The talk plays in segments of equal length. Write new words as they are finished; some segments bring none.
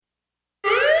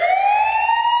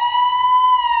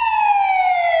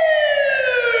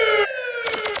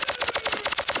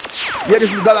Yeah,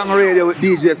 this is Galang Radio with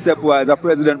DJ Stepwise.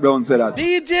 President Brown said that.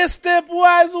 DJ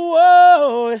Stepwise,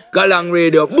 whoa. Galang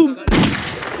Radio, boom.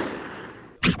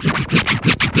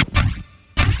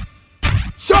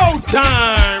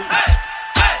 Showtime.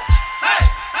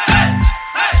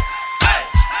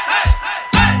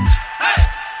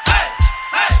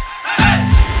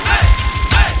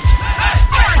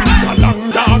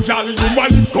 Girl, you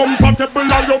man compatible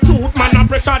and your truth man a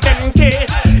pressure them case.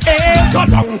 Hey,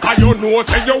 Galang, cause you know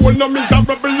say you wanna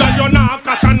miserable and you not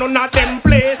catch none of them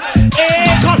place. Hey,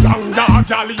 Galang,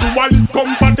 girl, you man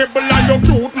compatible and your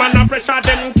truth man a pressure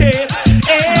them case.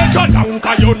 Hey, Galang,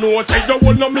 cause you know say you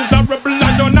wanna miserable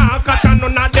and you not catch none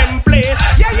of them place.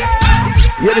 Yeah, yeah.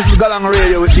 Yeah, this is Galang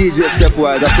Radio with DJ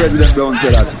Stepwise. President Brown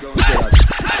said that.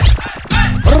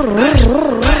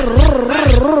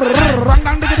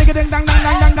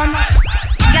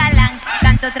 Galán,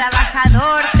 tanto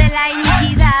trabajador de la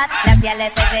iniquidad, la hacía el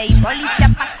FBI y policía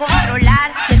para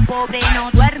controlar. Y el pobre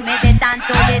no duerme de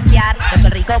tanto desear, lo que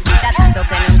el rico cuida tanto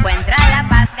que no encuentra la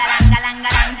paz. Galán, galán,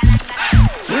 galán, galán,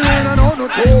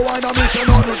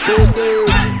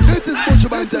 This is Butcher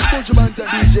Banter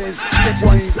DJs.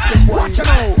 Stepwise. Watch it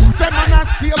out. Some man a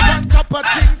stay on top of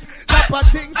things.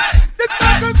 The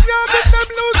suckers can't make them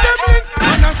lose them links.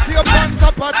 Man a stay on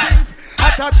top of things.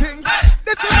 Other things.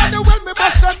 This is the world me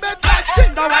bust them bed like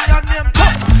king. That one your name.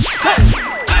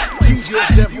 DJ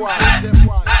Stepwise.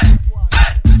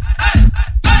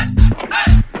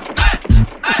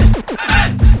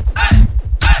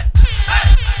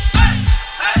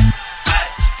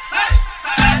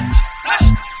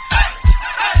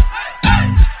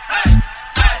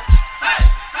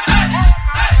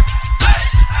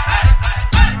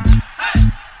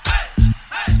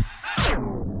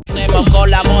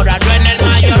 Colaborando en el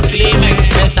mayor crimen,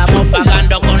 estamos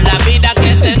pagando con la vida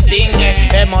que se extingue.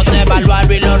 Hemos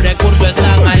evaluado y los recursos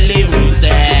están al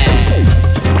límite.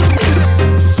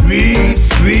 Sweet,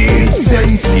 sweet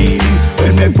sensei.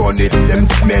 When me burn it, them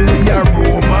smell the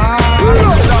aroma.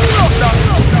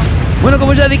 Bueno,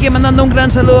 como ya dije, mandando un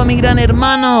gran saludo a mi gran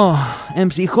hermano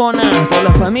MC Jona, a toda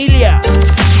la familia.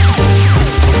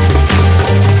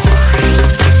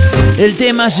 El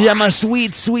tema se llama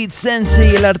Sweet, Sweet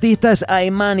Sensei. El artista es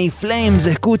Imani Flames.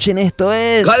 Escuchen, esto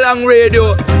es Galang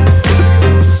Radio.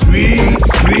 Sweet,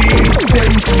 sweet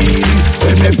sensei.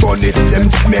 When me burn it, them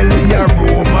smell the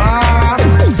aroma.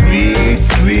 Sweet,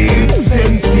 sweet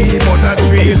sensei. On a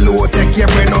tree low, take your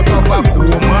brain out of a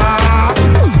coma.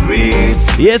 Sweet.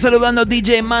 Y es saludando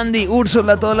DJ Mandy,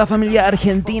 Úrsula, toda la familia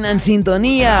argentina en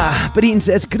sintonía.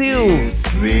 Princess Crew.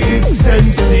 Sweet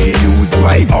sensei used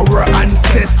by our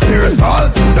ancestors all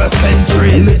through the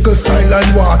centuries. Little silent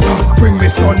water, bring me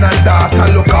son and daughter.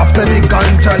 Look after the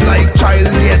ganja like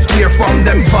child, yet hear from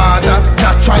them father.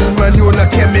 Natural manure,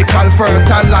 chemical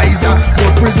fertilizer.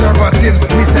 No preservatives,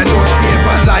 me say no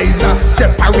stabilizer.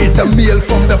 Separate the male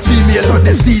from the female, so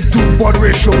the seed to bud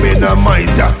ratio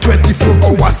minimize ya. 24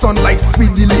 hour sunlight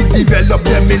speedily develop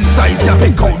them in size ya.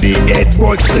 Pick out the head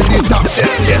buds and the top them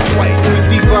get white.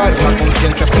 Cultivar la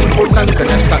conciencia es importante en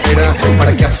esta era,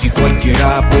 para que así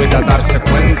cualquiera pueda darse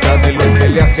cuenta de lo que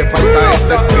le hace falta a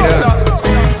esta esfera.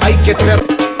 Hay que traer.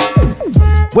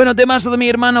 Bueno, temazo de mi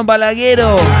hermano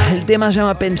Balaguero. El tema se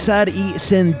llama Pensar y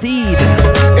Sentir.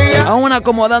 Aún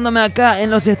acomodándome acá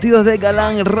en los estudios de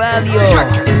Galang Radio.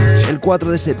 El 4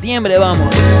 de septiembre,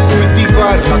 vamos.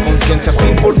 Cultivar la conciencia es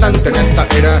importante en esta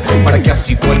era, para que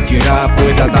así cualquiera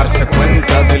pueda darse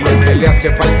cuenta de lo que le hace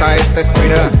falta a esta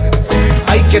esfera.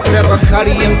 Hay que trabajar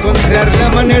y encontrar la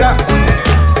manera.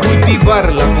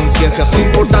 Cultivar la conciencia es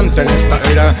importante en esta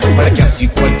era, para que así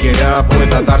cualquiera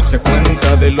pueda darse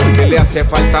cuenta de lo que le hace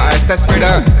falta a esta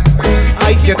esfera.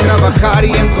 Hay que trabajar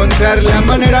y encontrar la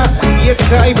manera, y es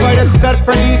ahí para estar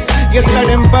feliz y estar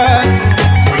en paz.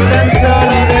 Tan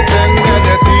solo depende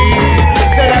de ti,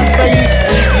 serás feliz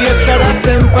y estarás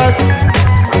en paz.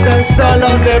 Tan solo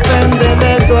depende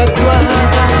de tu actuar.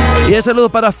 Y el saludo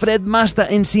para Fred Masta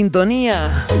en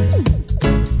sintonía.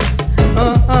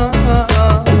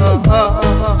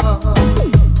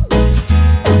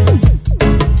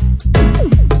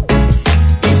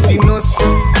 Y si nos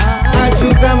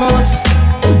ayudamos,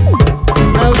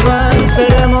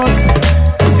 avanzaremos.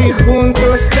 Si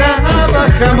juntos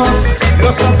trabajamos,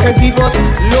 los objetivos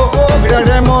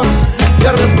lograremos.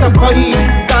 Ya Rastafari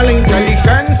da la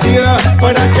inteligencia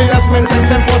para que las mentes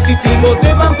en positivo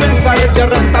deban pensar. Ya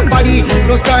Rastafari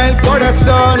nos da el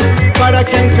corazón para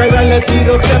que en cada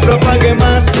latido se propague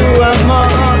más su amor.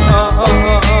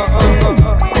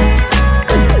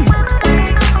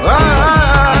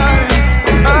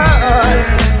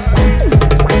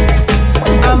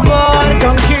 Amor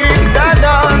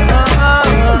conquistador.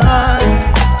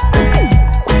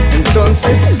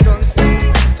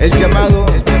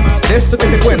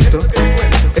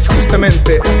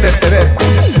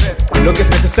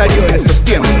 necesario en estos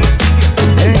tiempos.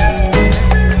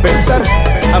 Pensar,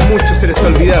 a muchos se les ha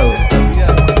olvidado.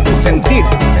 Sentir,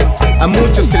 a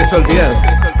muchos se les ha olvidado.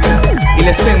 Y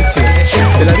la esencia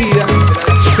de la vida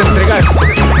es entregarse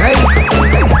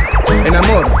en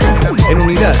amor, en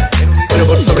unidad, pero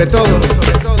por sobre todo,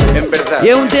 en verdad. Y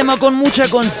es un tema con mucha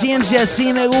conciencia,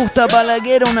 sí me gusta.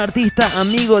 Balaguero, un artista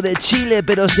amigo de Chile,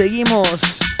 pero seguimos.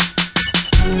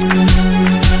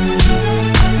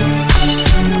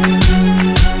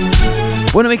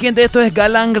 Bueno, mi gente, esto es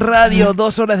Galán Radio,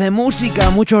 2 horas de música,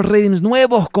 muchos rhythms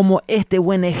nuevos como este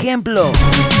buen ejemplo.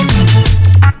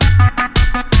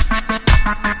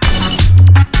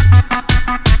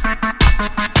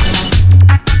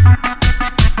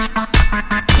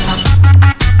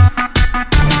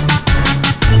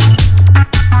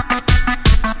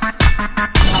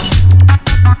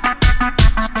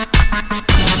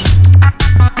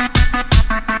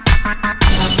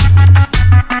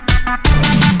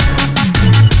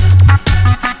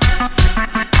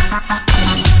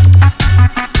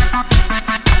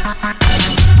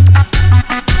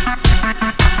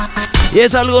 Y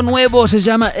es algo nuevo, se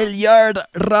llama el Yard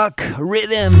Rock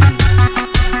Rhythm.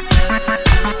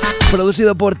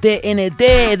 Producido por TNT,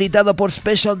 editado por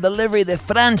Special Delivery de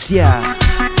Francia.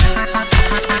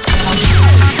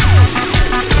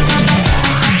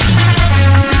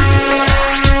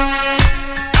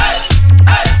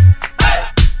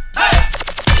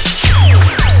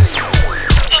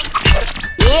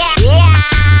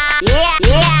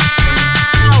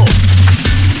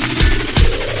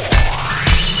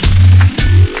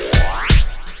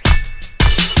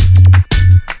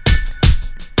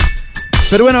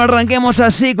 Pero bueno, arranquemos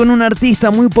así con un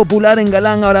artista muy popular en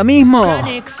Galán ahora mismo.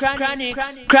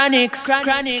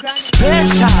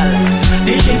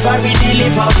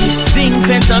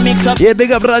 Y el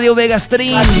Big Up Radio Vega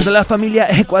Stream de la familia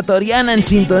ecuatoriana en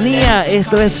sintonía.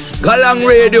 Esto es Galán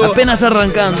Radio. Apenas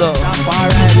arrancando.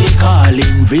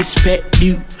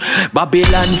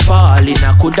 Babylon falling,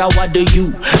 I coulda what do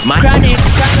you?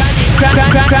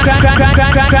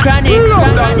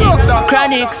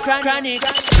 Chronics,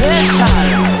 special.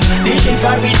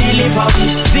 Delivery.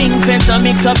 Sing fence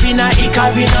mix up in a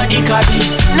Ikabi, no Ikabi.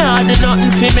 Nah, do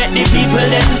nothing fi make the people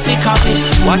them sick of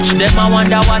it. Watch them, I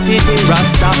wonder what it is.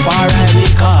 Rastafari we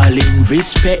calling,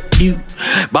 respect you.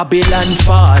 Babylon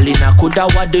falling, I coulda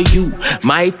what do you?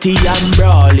 Mighty and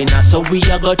brawling, so we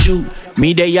a got you.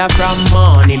 Me they are from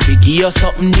morning, we give you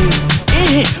something new.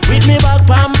 With me back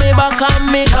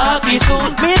and me cocky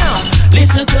suit. Me now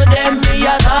listen to them, me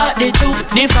a got the truth.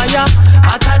 The fire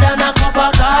hotter than a cup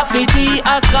of coffee tea.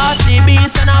 A Scotty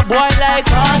beast and a boy like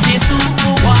 40 soup.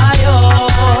 Why oh?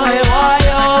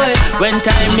 When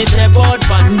time is about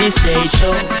on the stage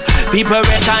show, people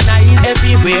recognize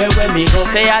everywhere when me go.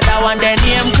 Say other one their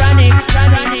name Chronics.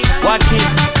 Watch it.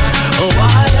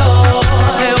 Why oh?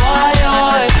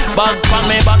 Back from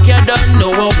me back you don't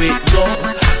know how it go.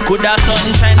 Coulda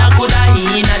sunshine or coulda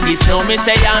heat and the snow. Me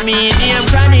say I'm in name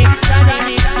Chronics.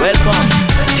 Welcome.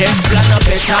 Test plan up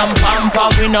a pamper.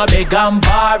 We no beg and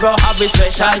borrow. Have a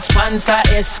special sponsor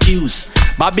excuse.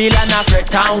 Babylon a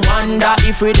fret and wonder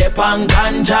if we dep on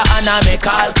ganja and I make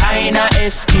all kind of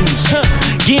excuse.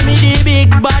 Give me the big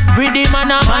bad rhythm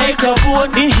and a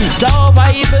microphone. Over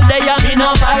evil they a me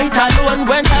no fight alone.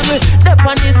 When time we dep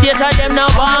on the stage and them no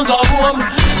want go home.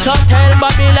 So tell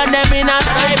Babylon them in a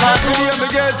cyber zone. Me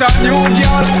get a new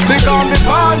girl because me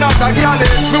born as a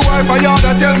girless. Me wife a yard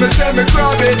a tell me say me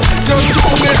grab it. Just do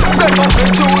me, let up me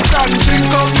juice and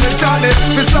drink up me tonic.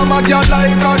 Me some a girl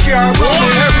like a car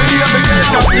money. Every day me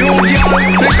get a new girl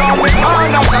because me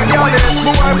born as a girless. Me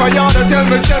wife a yard a tell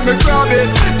me say me grab it.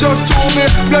 Just do me,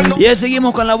 let up. Y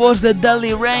seguimos con la voz de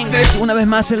Dali Ranks. Una vez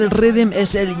más el rhythm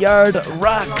es el Yard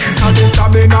Rock.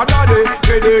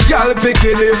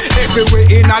 Everywhere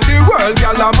in the world,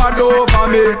 y'all a mad over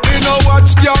me. Me no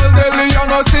watch y'all deli and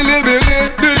no silly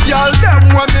billy. The y'all them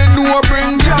when me know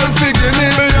bring y'all figure me.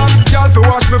 Me have y'all fi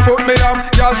wash me foot, me have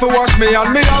y'all fi wash me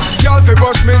and me have y'all fi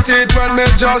brush me teeth when me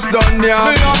just done ya.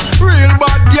 Me have real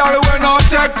bad y'all when I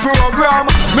take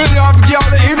program. Me have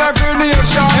y'all in every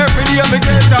nation. Every day me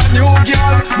get a new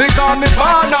y'all because me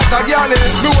born as a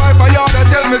y'allist. Me wife a y'all that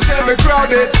tell me say me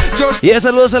crowd it. Just y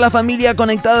saludos a la familia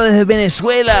conectada desde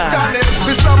Venezuela.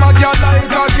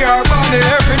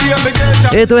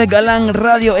 Esto es Galán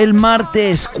Radio el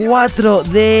martes 4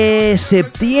 de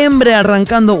septiembre,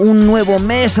 arrancando un nuevo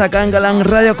mes acá en Galán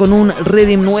Radio con un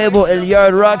rhythm nuevo, el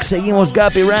Yard Rock. Seguimos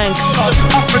Gappy Ranks.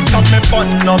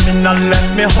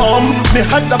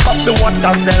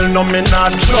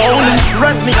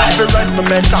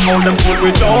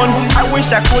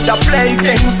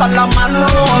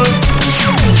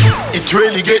 It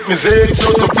really get me vexed,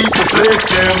 so some people flex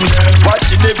them.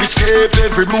 Watching every step,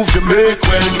 every move they make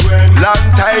when long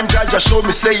time Jaja show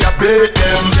me say I bet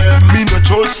them. Me no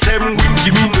trust them,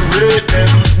 winky me no rate them.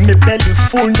 Me belly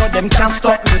full, no them can't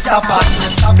stop me supper.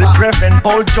 Me breathing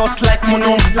bold just like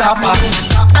Munum Tapper.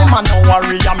 I'm a no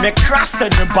warrior, me cross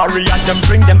any barrier. Them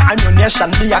bring them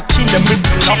ammunition, me a kill them with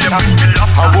me love.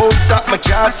 I won't stop, me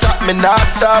can't stop, me not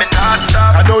stop.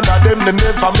 I know that them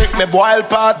never make me boil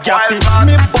pot. Gappy,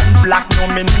 me bum black, no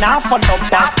me now for no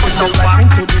back. We no rising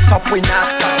to the top, we not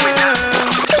stop.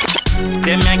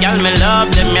 Them ya gal me love,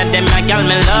 them ya gal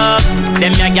me love,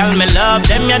 them ya gal me love,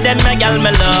 them ya gal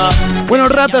me love. Bueno,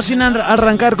 rato sin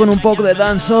arrancar con un poco de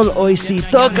dancehall, hoy sí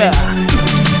toca.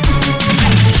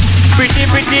 Pretty,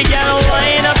 pretty girl,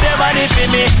 wind up your body for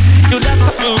me. Do that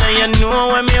something that you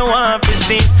know when me want to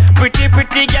see. Pretty,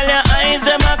 pretty girl, your eyes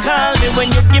them a call me. When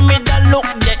you give me that look,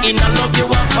 the inner love you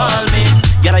want fall me.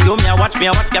 Girl, you me a watch,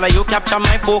 girl, you capture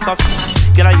my focus.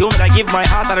 Girl, you me that give my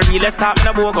heart a the realest heart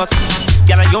me the bogus.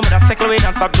 Girl, you me that circle away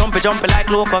and stop jumping like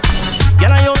locust.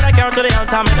 Girl, you me that carry to the end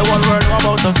time, the whole world know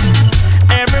about us.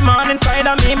 Every morning inside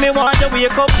of me want to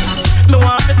wake up.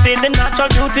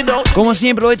 Como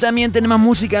siempre, hoy también tenemos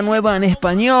música nueva en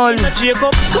español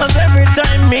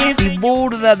y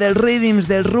burda del rhythms,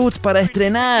 del roots para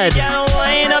estrenar.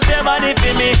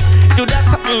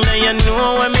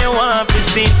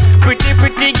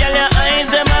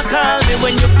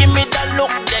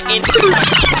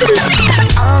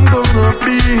 I'm gonna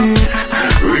be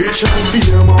rich and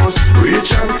famous,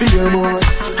 rich and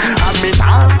famous. I mean,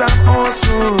 I stand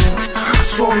awesome,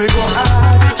 so me go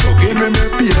hard, so give me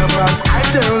papers. I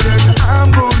tell them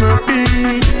I'm gonna be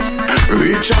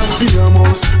rich and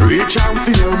famous, rich and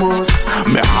famous.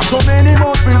 Me have so many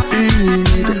mouths to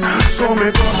feed, so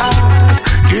me go hard,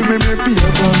 give me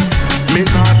papers. Me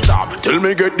not stop till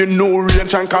me get the new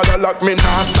range and Cadillac. Me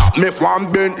not stop. Me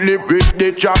want Bentley with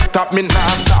the drop top. Me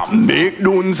not stop. Make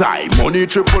dunes high, money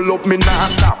triple up. Me not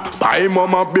stop. Buy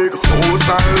mama big house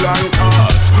and land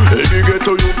cars. Any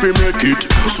ghetto you fi make it.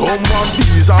 Someone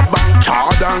Visa, bank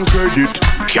card and credit.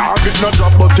 Can't get no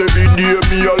job but every day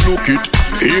me a look it.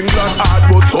 England hard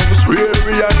but some swear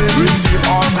we and receive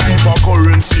all type of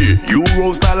currency.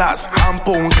 Euros, dollars, and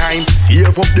pound kind.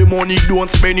 Save up the money, don't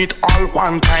spend it all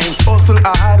one time. Hustle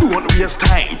hard, don't waste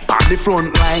time. On the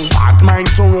front line, bad mind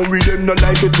someone with them not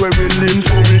like it where we lean.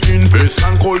 So we invest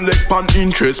and collect on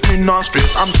interest. Me not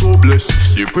stress, I'm so blessed.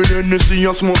 Sipping Hennessy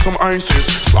and smoke some ices.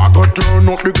 Swagger turn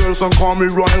up the girls and call me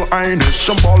Royal Highness.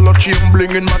 Shambhala chain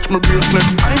bling and match my bracelet.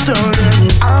 I tell them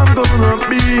I'm gonna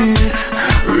be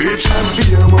rich and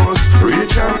famous,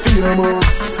 rich and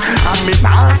famous. I mean,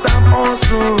 I stand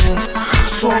awesome,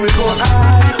 so me go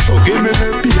hard, so give me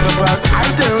the papers. I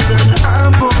tell them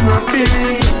I'm gonna be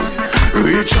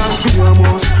rich and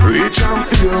famous, rich and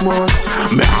famous.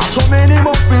 Me have so many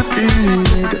mouths to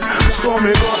feed, so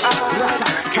me go hard.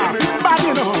 But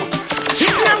you know,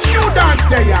 new dance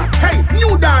there, hey,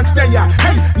 new dance there,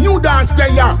 hey, new dance there,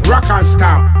 rock and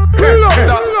stop.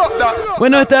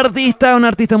 Bueno, este artista, un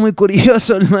artista muy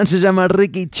curioso, el man se llama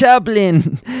Ricky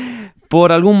Chaplin.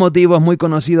 Por algún motivo es muy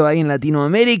conocido ahí en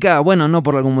Latinoamérica. Bueno, no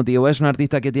por algún motivo, es un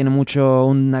artista que tiene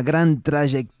una gran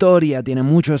trayectoria, tiene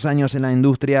muchos años en la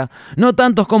industria, no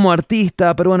tantos como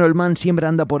artista, pero bueno, el man siempre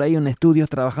anda por ahí en estudios,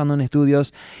 trabajando en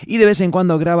estudios, y de vez en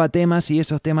cuando graba temas, y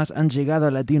esos temas han llegado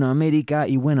a Latinoamérica,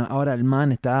 y bueno, ahora el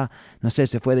man está, no sé,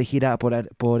 se fue de gira por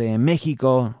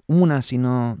México, uno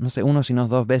sino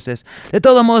dos veces. De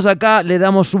todos modos, acá le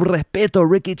damos su respeto.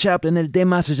 Ricky Chaplin, el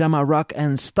tema se llama Rock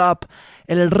and Stop.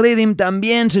 El rhythm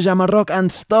también se llama Rock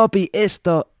and Stop y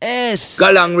esto es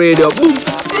Galang Radio. Boom.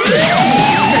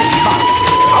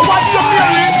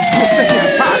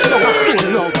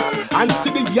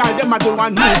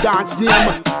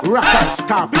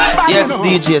 Yes,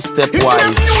 DJ Stepwise.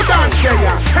 New dance there,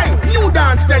 hey, new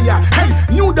dance there, hey,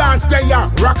 new dance there,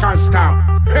 rock and stop.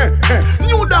 Hey, hey,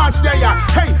 new dance there,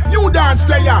 hey, new dance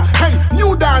there, hey,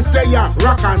 new dance there,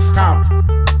 rock and stop.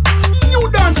 New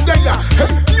dance there,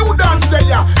 hey, new dance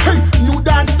there, hey, new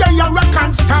dance there, rock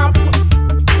and stop.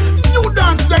 New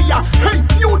dance there, hey,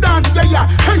 new dance there,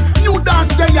 hey, new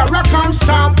dance there, rock and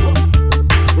stop.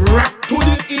 Rock to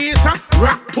the east,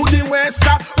 rock to the west,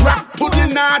 rock to the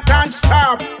north and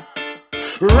stop.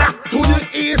 Rock to the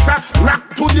east, rock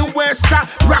to the west,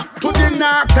 rock to the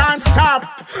north and stop.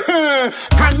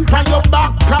 Hand by your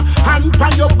back, hand by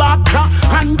your back,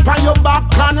 hand by your back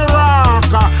and rock.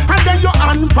 And then you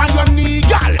hand by your knee,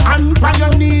 gal, hand by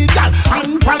your knee, gal,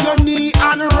 hand by your knee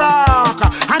and rock.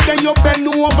 And then you bend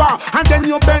over, and then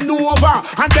you bend over,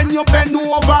 and then you bend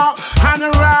over and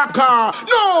rock.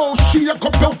 No, shake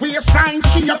up your waistline,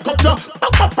 shake up your,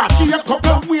 shake up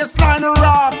your waistline.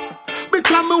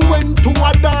 to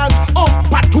a dance up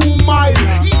a 2 mile.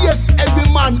 Yes, every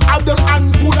man have them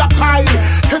hand full of Kyle.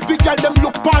 Every girl them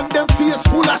look on them face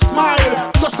full of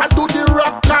smile. Just a do the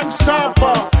rock and stop.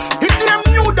 Hit them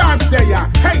new dance there, yeah.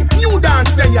 Hey, new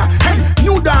dance there, yeah. Hey,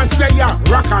 new dance there, yeah.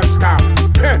 Rock and stop.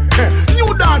 Hey, hey,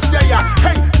 new dance there, yeah.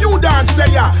 Hey, new dance there,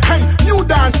 yeah. Hey, new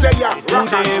dance there, yeah.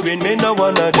 Rock and stop. Me no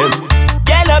one of them.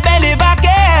 Yellow belly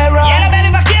vaquero. Yellow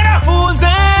belly vaquero. Fools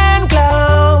and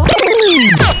clowns.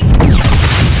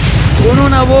 Con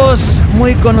una voz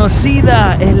muy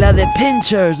conocida es la de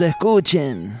Pinchers,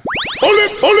 escuchen.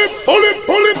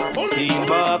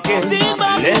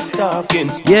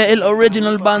 Yeah, el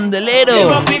original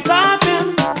bandelero.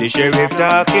 The sheriff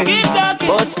talking,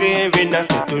 but fearing us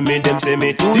to me them say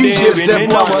me too daring, me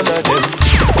no one of them.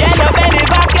 Yellow belly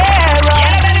vaquero,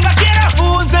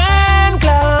 fools and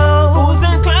clowns,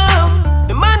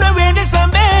 the man who wear the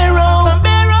sombrero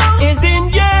is in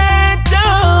ghetto.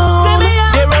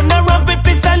 They run around with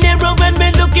pistolero when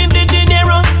me look in the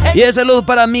dinero. Y el saludo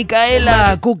para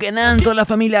Micaela, Cuquenan, toda la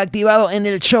familia activado en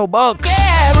el Showbox.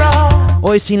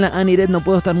 Hoy sin la Aniret no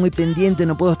puedo estar muy pendiente,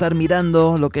 no puedo estar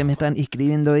mirando lo que me están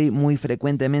escribiendo ahí muy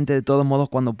frecuentemente. De todos modos,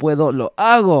 cuando puedo, lo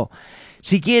hago.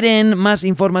 Si quieren más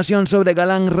información sobre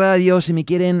Galang Radio, si me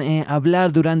quieren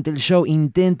hablar durante el show,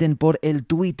 intenten por el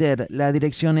Twitter. La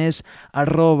dirección es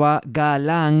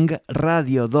 @Galang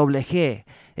Radio, #G.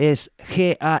 Es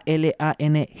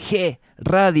G-A-L-A-N-G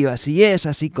Radio. Así es,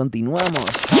 así continuamos.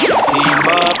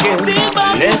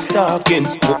 Let's talking,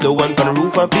 scoop the one on the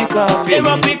roof and pick off him.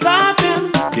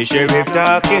 The sheriff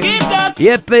talking. Y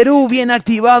el Perú bien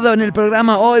activado en el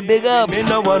programa hoy, big up.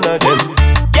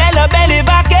 Yellow belly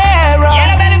vaquero,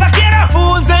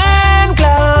 fools and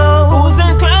clowns,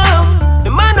 the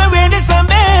man who wear the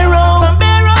sombrero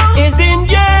is in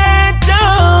ghetto.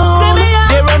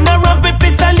 They run around with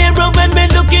pistolero when me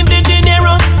look in the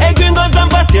dinero. Hey gringos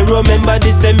and pasero, remember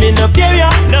this say me no fear ya.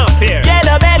 No fear.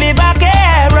 Yellow belly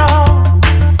vaquero,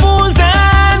 fools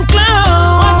and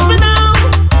clowns. Watch me now.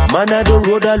 Man I don't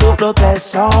road I look no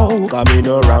peso. Cause me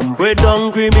no ramp with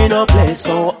hungry, me no play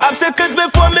so. Obstacles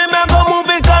before me, man go move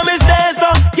it, cause me stay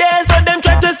so. Yeah, so them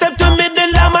try to step to me, the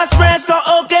lamb express so.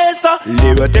 Okay, so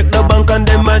Lero take the bank and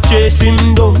them a chase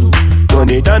him down. Turn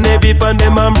it on heavy pan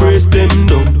them and brace them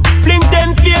down. Fling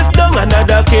 10 face down,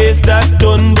 another case that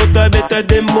done. But I better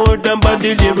them more than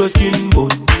body Lero skin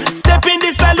bone. Step in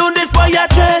the saloon, this boy a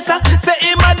tracer. Say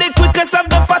him a the quickest of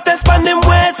the fattest pan him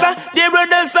waist. Lero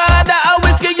the soda, a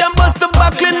whiskey and bust the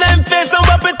buckle in them face. Now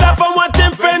wrap it off and watch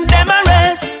him friend them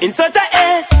arrest. In such a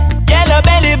S, yellow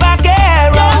belly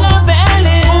vaquero, yellow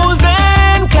belly, fools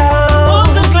and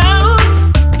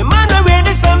clowns, the man who wear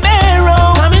the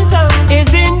sombrero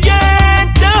is in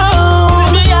ghetto.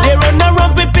 They run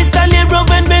around with pistolero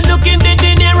when me look in the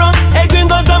dinero. Hey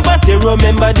gringos and pasero,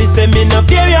 remember this say me no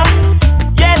fear ya.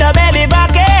 Yellow belly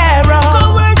vaquero,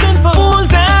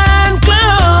 fools and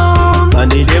clowns.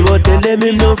 And they go tell them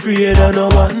him no afraid of no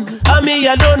one. And me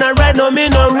alone and ride, no me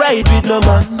no ride with no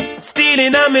man.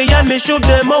 Stealing on me and me shoot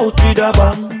them out with a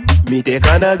bang. Me take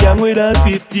on a gang with all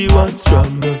 51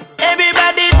 strong.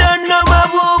 Everybody don't know my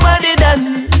woman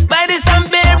done. By the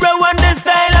sombrero and the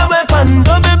style of weapon.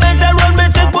 Don't be better run, me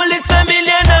take bullets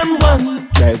 1,000,001.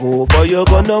 Try go for your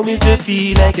gun now if you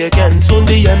feel like you can. Soon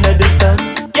be under the sun.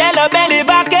 Yellow belly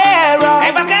vaquero,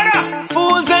 hey vaquero,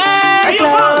 fools and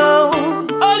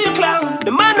clowns, all you clowns.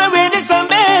 The man who wear the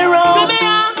sombrero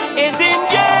is in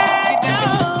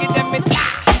ghetto. Give them me black,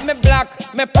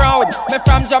 me proud, me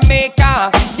from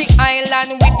Jamaica, the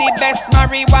island with the best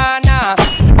marijuana.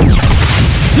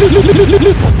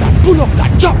 Lift up that, pull up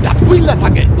that, drop that, wheel that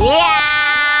again.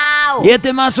 Y el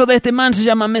temazo de este man se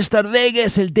llama Mr.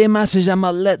 Vegas, el tema se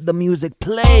llama Let the Music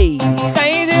Play.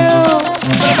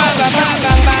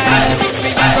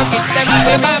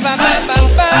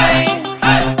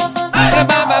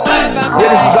 Yeah,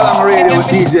 this is Galang Radio with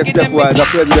DJ Stepwise, the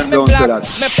president don't say that.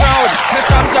 Me proud, me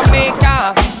from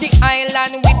Jamaica, the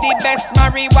island with the best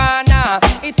marijuana.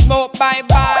 It's smoked by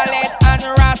Barlet and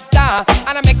Rasta,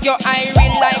 and I make your eye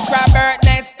real like Robert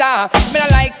Nesta. Me no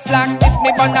like slack, this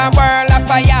me burn a world of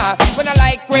fire. When I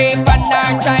like rape and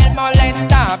our child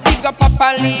molester. Big up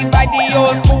Papa Lee by the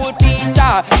old school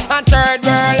teacher, and third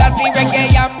world as the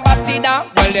reggae ambassador.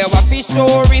 Well, you have to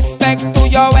show respect to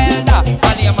your elder,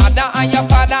 and your mother and your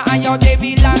father and your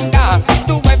David Langa.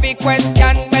 To every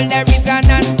question, well, there is an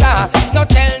answer. No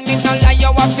tell me no lie,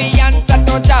 you have to answer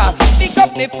to ja. Pick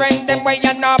up me friend, them way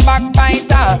you're no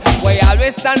backbiter. We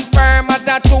always stand firm as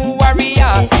a true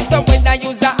warrior. So whether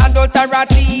you're an adult or a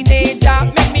teenager,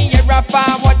 make me hear a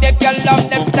forward if you love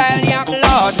them style, young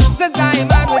Lord. Since I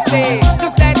man will say,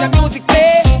 just let the music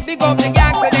play. Big up the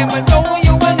gangs, so they will know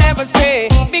you will never stray.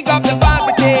 Big up the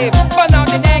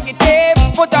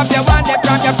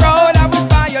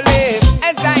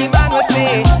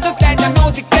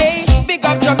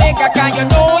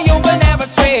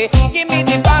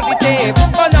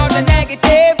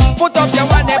Put up your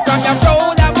one from your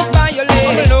road, I will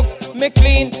violate. Look, me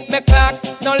clean, me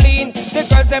clocks, no lean. The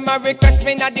girls them a request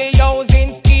me not the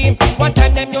housing scheme. One time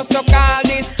them used to call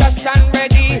this Josh and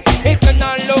Ready. If you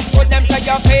not look good, them say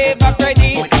your favor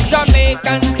Freddy.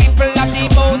 Jamaican people have the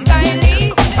most stylish.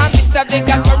 And Mr. They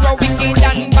got for a wicked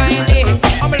and wily.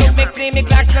 I'm look me clean, me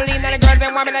clocks, no lean. And the girls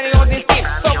them want me not the housing scheme.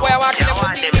 So boy I walk in the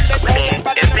pussy with the same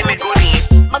body.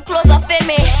 My clothes are for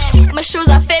me, my shoes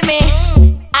are for me.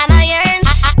 And I earn,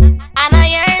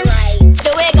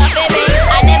 the way got for me.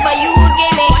 I never you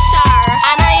gave me.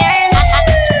 And I earn.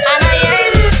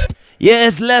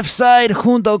 Yes, Left Side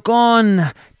junto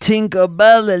con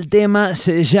Tinkerbell. El tema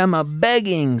se llama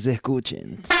Beggings.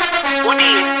 Escuchen.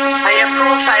 I have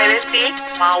profile, see?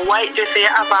 My white just say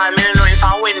about me, know if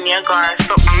I win near car,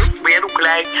 something, we look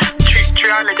like.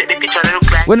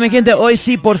 Bueno, mi gente, hoy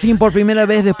sí, por fin, por primera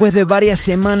vez, después de varias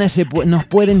semanas, nos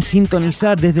pueden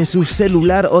sintonizar desde su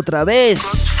celular otra vez.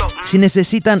 Si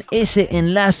necesitan ese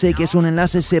enlace, que es un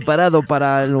enlace separado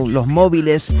para los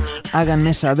móviles,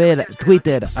 háganme saber.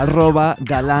 Twitter,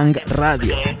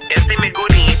 @GalangRadio.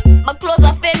 My clothes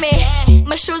are for me,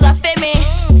 my shoes are for me.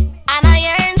 And I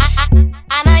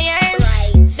earn,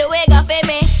 the way got for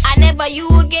me. I never you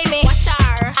gave me.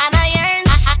 And I earn.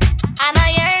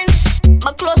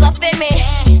 My clothes are for me,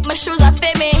 my shoes are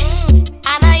for me.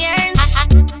 And I earn,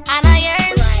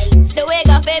 the way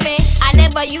got for me. I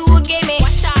never you gave me.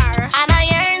 And I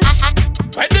earn.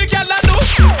 What the girl a do?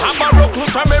 I'm a rock close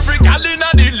from every gal in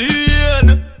the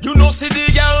lane. You know see the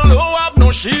girl who have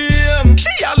no shame.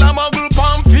 She a la muggle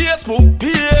on Facebook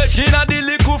page. In a the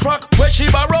little frock where she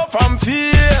borrow from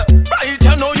fear. Right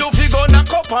you know you figure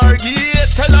knock up her gate.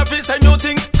 Tell her fi send you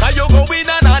things, cause you go in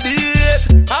on a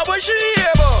date. How was she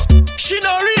able? She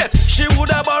no rate. She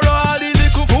woulda borrow all the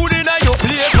little food in your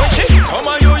plate. When she come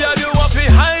on you have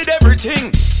to hide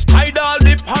everything. Hide all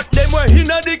the pot them were in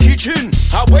the kitchen.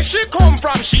 And where she come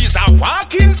from, she's a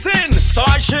walking sin. So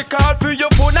I she call for your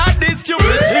phone at this you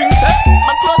will sing.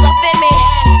 My clothes are for me,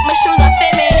 my shoes are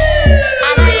for me.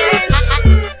 And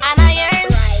I earn,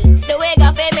 the way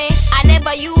got for me. I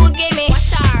never you gave me.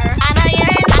 And I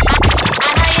earn,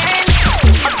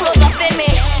 my clothes are for me,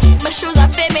 my shoes are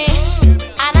for me.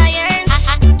 And I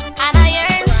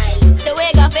earn, the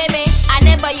way got for me. I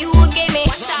never you gave me.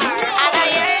 And I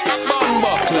earn.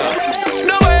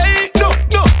 No way, no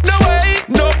way,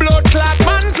 no blood clot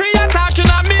man free attacking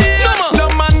on me. No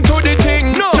man to the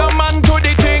thing, no man to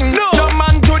the thing, no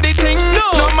man to the thing,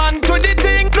 no man to the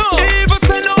thing, no. Even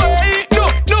say no way,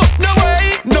 no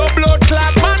way, no blood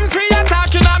clot man free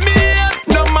attacking on me.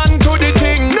 No man to the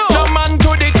thing, no man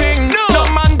to the thing, no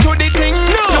man to the thing,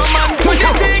 no man to the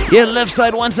thing. Yeah, Left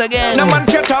Side once again. No man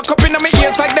can talk up in my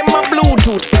ears like them on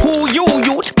Bluetooth. Who you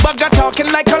youth? Bugger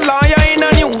talking like a lawyer in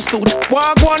a new suit.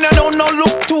 Walk one, you don't know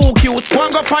look too cute.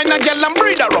 One go find a girl and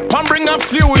breed her up and bring a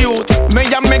few youth. Me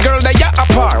and me girl they are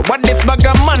apart. What this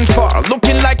bugger man for?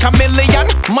 Looking like a million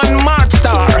man march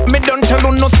star. Me don't tell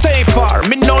you no stay far.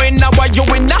 Me knowing now why you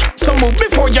in that. So move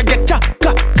before you get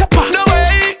kappa. No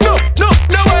way, no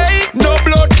way, no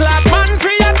blood clot man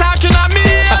free attacking on me.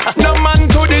 No man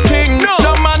to the thing, no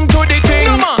man to the thing,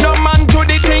 no man to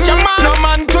the thing, no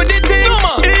man to the thing.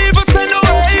 Even say no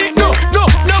way, no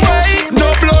way, no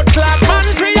blood clot man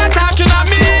free attacking on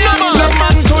me. No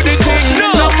man to the thing,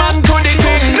 no man to the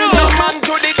thing, no man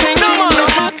to the thing, no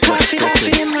man to the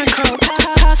thing.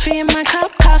 Coffee in my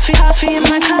cup, coffee in my cup, coffee in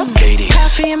my cup,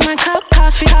 coffee in my cup,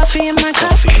 coffee in my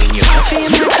cup, coffee in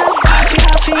my cup,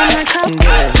 coffee in my cup,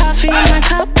 coffee in my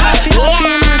cup, coffee in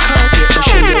my cup.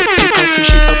 Coffee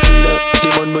she a pull up, the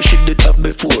one where she did have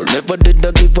before. Never did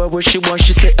I give her what she want,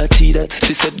 she said I tea that.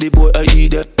 She said the boy I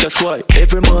eat that. That's why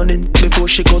every morning before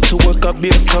she go to work I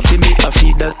beer coffee me I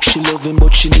feed that. She love him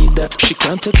but she need that. She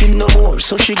can't take him no more,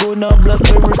 so she go now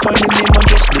Blackberry find him name and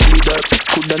just delete that.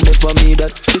 Coulda never made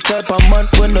that. The type of man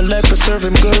when the life is serve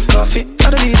him girl coffee, I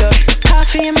don't need that.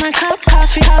 Coffee in my cup,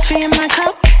 coffee in my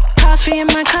cup, coffee in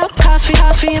my cup, coffee in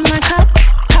my cup,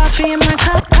 coffee in my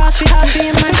cup, coffee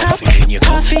in my cup,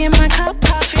 coffee in my cup,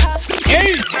 coffee.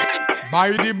 Hey!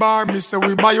 Buy the bar, me say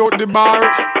we buy out the bar.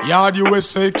 Yard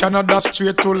USA, Canada,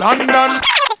 straight to London.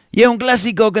 Y es un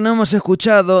clásico que no hemos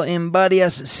escuchado en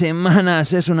varias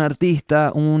semanas. Es un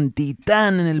artista, un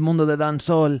titán en el mundo de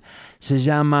dancehall. Se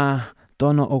llama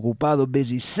Tono Ocupado,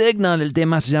 Busy Signal. El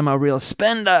tema se llama Real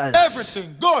Spenders.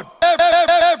 Everything good,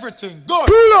 everything good.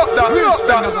 Pull up that real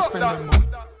spenders are spending money.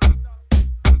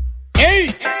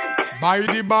 Hey! Buy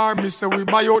the bar, me say we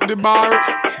buy out the bar.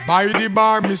 Buy the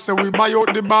bar, me say we buy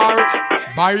out the bar.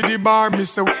 Buy the bar, me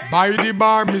say buy the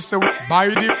bar, me say buy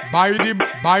the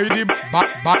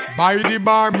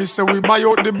bar, me say we buy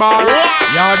out the bar.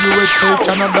 Yeah, USA,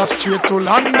 Canada, straight to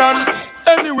London.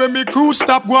 Anyway, me crew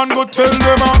stop, go and go tell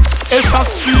them it's a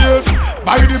speed.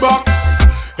 Buy the box,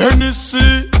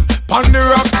 NEC, pan the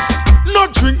rocks. No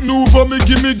drink new for me,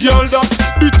 give me girl that.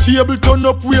 The table turn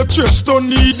up, we a chest don't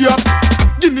need ya.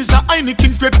 Guinness a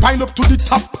Heineken crate, pine up to the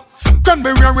top.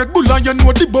 Cranberry and Red Bull and you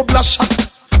know the bubble shot.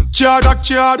 Card a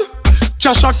card,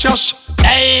 cash a cash.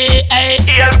 Hey, hey,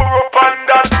 elbow up and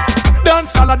that.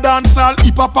 Dance all a dance all,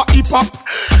 hip hop a hip hop.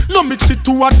 No mix it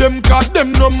two of them, cause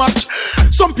them no match.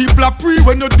 Some people are pre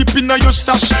when you dip in your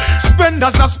stash.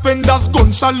 Spenders are spenders,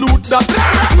 gun salute that.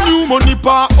 New money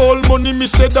pa, old money, me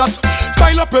say that.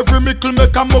 Style up every mickle,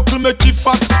 make a muckle, make it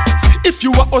fat. If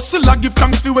you a hustler, give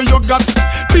thanks for where you got.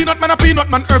 Peanut man,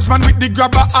 herbs man with the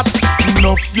grabber hat.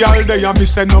 Enough girl there, me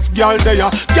say enough girl there.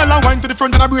 Girl a wine to the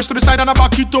front and a brace to the side and a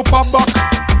back it up a back.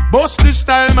 Bust this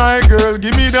style, my girl,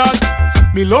 give me that.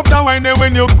 Me love that wine there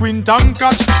when you quint and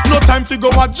catch. No time to go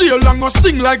a jail and go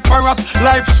sing like parrot.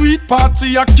 Life sweet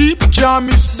party, I keep, can't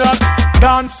miss that.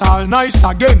 Dance all nice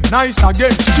again.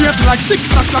 Straight like 6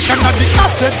 o'clock and at the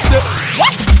attic say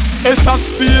what? It's a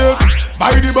spear,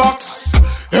 buy the box.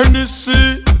 NEC,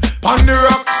 pan the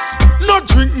rocks. No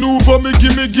drink new for me,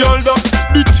 give me girl that.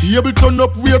 The table turn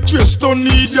up, we a trace, don't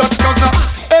need that. Cause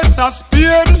it's a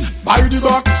spear, buy the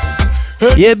box.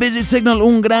 Y es Busy Signal,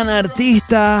 un gran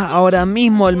artista. Ahora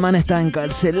mismo el man está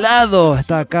encarcelado.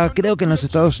 Está acá, creo que en los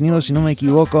Estados Unidos, si no me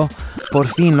equivoco.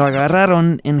 Por fin lo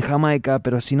agarraron en Jamaica,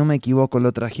 pero si no me equivoco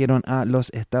lo trajeron a los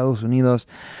Estados Unidos.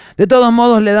 De todos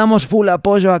modos le damos full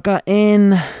apoyo acá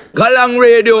en Galang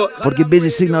Radio, porque Busy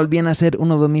Signal viene a ser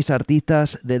uno de mis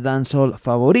artistas de dancehall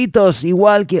favoritos.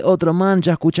 Igual que otro man,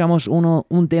 ya escuchamos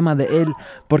un tema de él.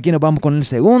 ¿Por qué no vamos con el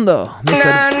segundo?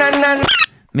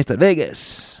 Mr.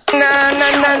 Vegas.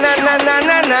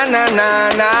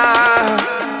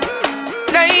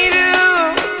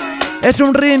 Es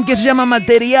un rhythm que se llama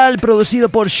Material, producido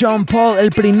por Sean Paul.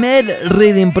 El primer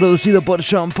rhythm producido por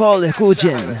Sean Paul.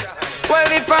 Escuchen.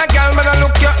 Well, if a girl man a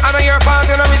look you and a your part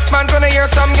in a wristband when I hear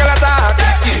some girl attack.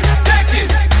 Take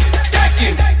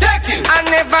it. And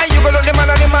never you go look the man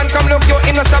and the man come look you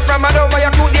in a stop from a door where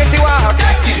you could dirty walk.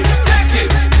 Take it.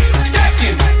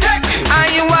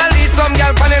 And you all leave some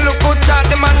girl funny look good shot.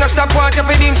 The man no stop watch you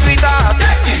for him sweetheart.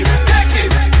 Take it.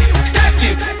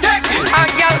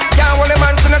 And girl can't hold the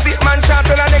man so no sit man shot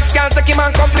to the next girl take him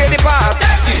and come play the part.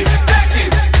 Take it.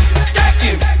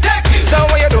 So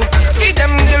what you do? Give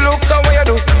them the look. So what you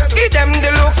do? Give them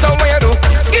the look. So what you do?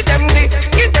 Give them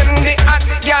the hot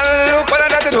girl look. What I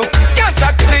got to do? Can't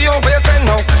talk to you but you say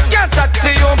no. Can't talk to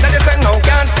you but you say no.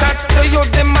 Can't talk to you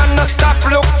the man no stop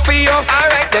look for you.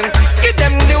 Alright then. Give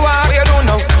them the war you don't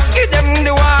know. Give them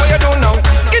the war you don't know.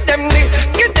 Give them the.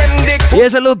 Y el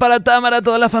saludo para Tamara,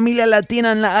 toda la familia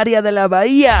latina en la área de la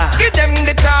Bahía. Give them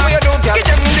the time you don't give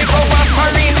them the go back for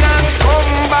real and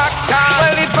come back down.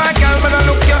 Well if a girl when I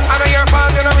look you and I hear fall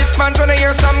you know respond when I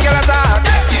hear some girl attack.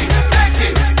 Take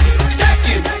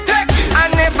it.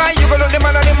 And never you go look the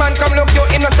man and the man come look you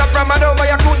in a stop from a door where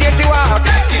you could dirty walk.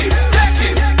 Take it.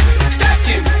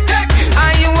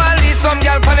 And you all leave some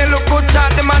girl funny look good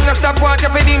shot. The man no stop watch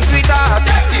you for him sweetheart.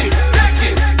 Take it.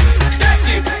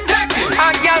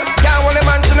 And girl can't hold the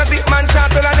man so no sit man shot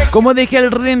to the next. Como dije,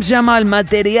 el rhythm se llama El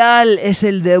Material. Es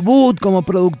el debut como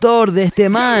productor de este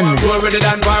man.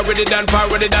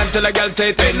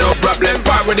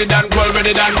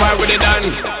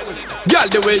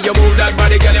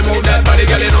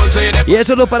 Y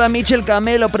eso es lo para Michel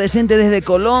Camelo, presente desde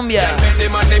Colombia.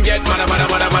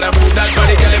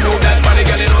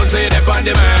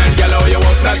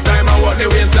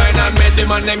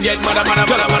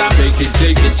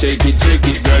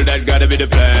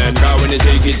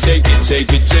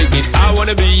 I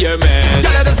wanna be your man.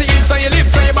 Girl, I just see hips on your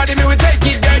lips on your body, me will take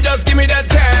it. Girl, just give me that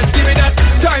chance, give me that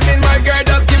time in my girl,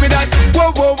 just give me that.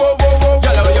 Whoa.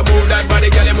 Girl, how you move that body,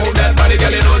 girl, you move that body,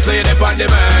 girl, you know so you depend on the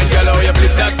man. Girl, how you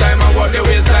flip that time and walk the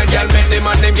waistline, girl, make the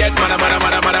man them get mad.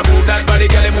 Move that body,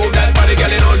 girl, you move that body,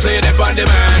 girl, you know so you depend on the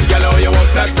man. Girl, how you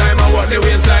walk that time and walk the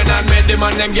waistline and make the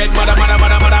man them get mad.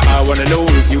 I wanna know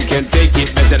if you can take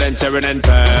it better than Sharon and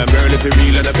Pam. Girl, if you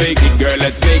real and I fake it, girl,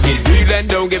 let's make it real and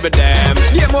don't give a damn.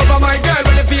 Game over, my girl,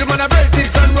 when you feel man, I brace it,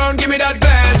 turn round, give me that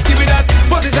glance, give me that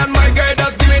position, my girl,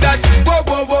 just give me that. Whoa.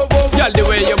 Girl, the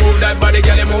way you move that body,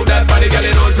 girl, you move that body, girl,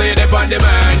 you know so you depend on the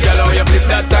man. Girl, how you flip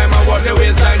that time and walk the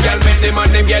waistline, girl, make the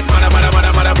man them get mad.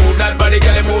 Move that body,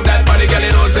 girl, you move that body, girl, you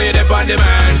know so you depend on the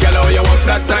man. Girl, how you walk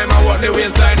that time and walk on the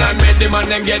waistline and make the man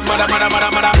them get mad.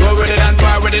 Go with it and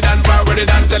power with it and power with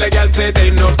it and tell a girl say it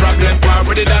ain't no problem. Power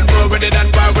with it and go with it and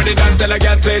power with it and tell a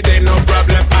girl say it ain't no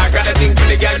problem. I got a thing for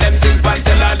the girl them sing and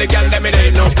tell all the girl them it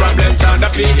ain't no problem. Sound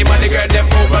up him and the girl them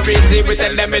over easy we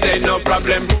tell them it ain't no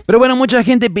problem. Pero bueno, mucha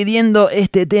gente pidiendo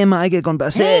este tema, hay que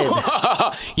complacer.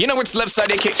 You know it's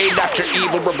Leftside aka Dr.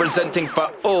 Evil representing for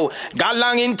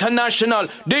Galang International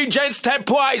DJ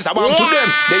Stepwise. I want to them.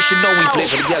 They should know we play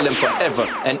for the girl them forever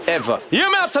and ever.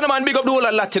 You may son man, big up the whole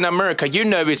of Latin America. You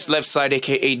know it's Leftside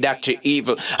aka Dr.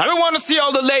 Evil. I don't want to see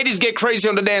all the ladies get crazy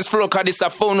on the dance floor cause it's a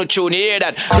phone tune. You hear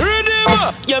that?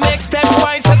 Rhythm! You make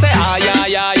Stepwise and say ah yeah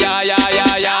yeah yeah yeah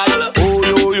yeah yeah. Oh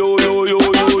yo yo yo yo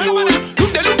yo yo.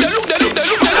 Look there, look there, look there, look there,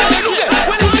 look there, look there,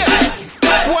 look there.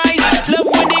 Stepwise, love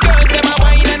when the girls them a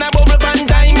wine and a bubble band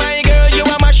time. My girl, you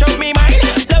a mash up me mind.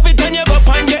 Love it when you go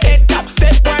on your head top.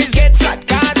 Stepwise get flat,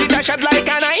 cause it a shot like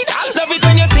a nine. Love it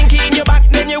when you sink in your back,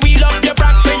 then you wheel up your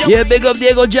back. Yeah, big up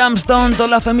Diego Jamstone, toda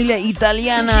la familia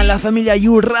italiana, la familia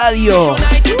U Radio.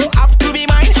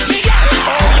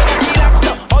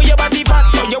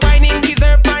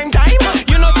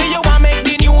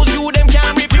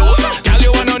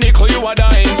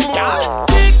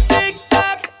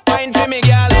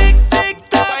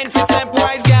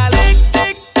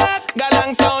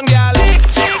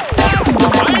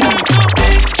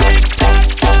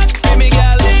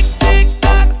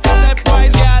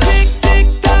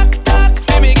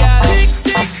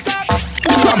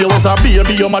 A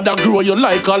baby, your mother grow you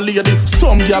like a lady.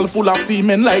 Some girl full of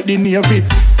semen like the Navy.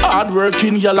 Hard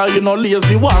working girl, you no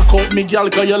lazy. Walk out me girl,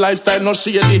 cause your lifestyle no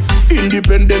shady.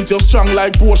 Independent, you're strong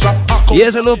like Porsche. Y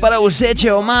es saludo para Useche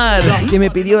Omar, que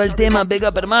me pidió el tema Big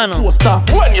Up Hermano.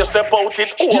 When you step out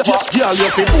it over. Girl, you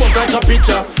feel pose like a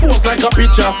picture, pose like a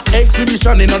picture.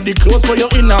 Exhibition in the clothes for your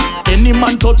inner. Any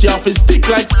man touch you off his stick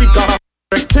like sticker.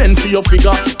 10 for your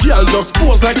figure, girl just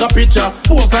pose like a picture,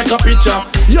 pose like a picture.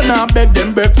 You not beg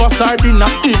them beg for sardina.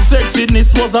 If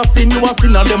sexiness was a sin, you a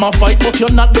sinner. Them a fight, but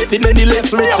you're not getting any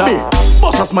less richer.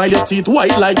 Bust a smile, your teeth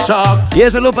white like shark. Y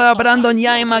es saludo para Brandon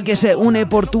Yaima, que se une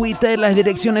por Twitter. Las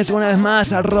direcciones una vez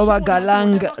más,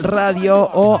 @Galang Radio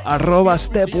o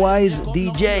 @Stepwise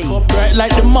DJ.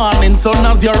 Like the morning sun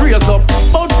as you raise up.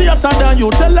 Out theater than you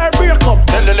tell her break up.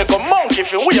 Tell the little monkey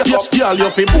if you wake up. Girl, you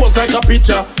feel pose like a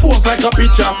picture, pose like a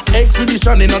picture.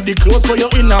 Exhibition in the clothes for your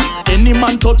inner. Any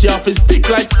man touch you off his stick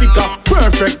like sticker.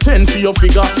 Perfect 10 for your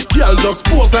figure. Girl just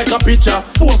pose like a picture,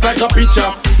 pose like a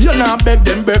picture. You not beg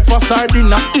them beg for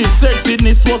sardina. If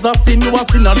sexiness was a sin, you a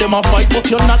sinner. Them a fight, but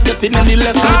you're not getting any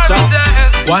less richer.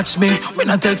 Watch me, we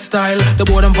not take style. The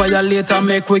boy them violate and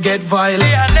make we get vile.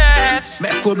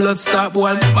 Make we blood stop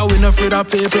boil. But we not afraid of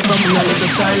people from me a little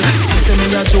child. You say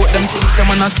me a joke, them things some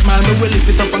man a smile. Me will lift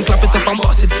it up and clap it up and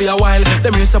bust it for a while.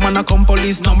 Them hear some man a come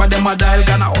police number, them a dial.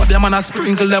 Gonna hold them and a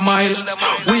sprinkle them aisle.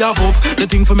 We have hope, the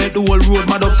thing for make the whole road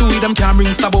mad up. To we them can't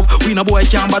bring stab up. We no boy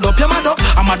can't bad up, you mad up.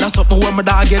 I'm mad as something when my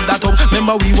dog get that up.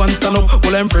 Remember we want stand up,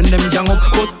 all them friend them gang up.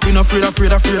 But we not afraid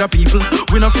of people.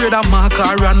 We not afraid of my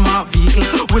car and my vehicle.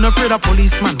 We not afraid of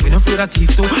policeman, we not afraid of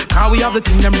thief too. Cause we have the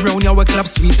thing them round here we clap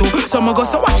sweet too. Some of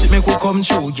us watch it make we come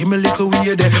true. Give me a little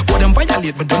weird there. But them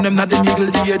violate me, done them not the middle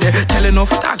day there. Tell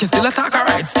enough attack, you still attack,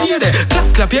 alright, stay there.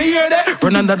 Clap, clap, you hear there.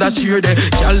 Run under that cheer there.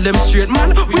 Y'all them straight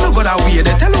man, we no got away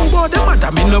there. Tell them about them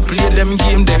matter, me no play them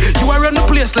game there. You are run the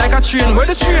place like a train, where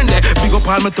the train there. Big up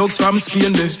all my thugs from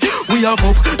Spain there. We have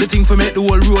up, the thing for make the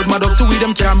whole road mad up. To we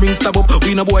them can't bring stab up.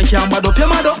 We no boy can't mad up, you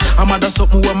mad up. I'm mad as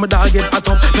something when my dog get hot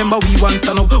up. Remember we want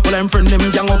stand up, all them friend them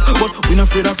gang up. But we no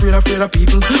afraid of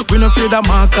people. We no afraid of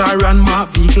my car and my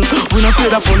vehicle. We no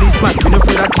afraid of policeman, we no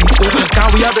afraid of thief too.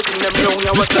 Cause we have the thing them round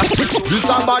here, what's that? This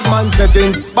a bad man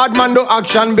settings. Bad man do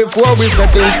action before we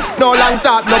settings. No long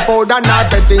talk, no powder, no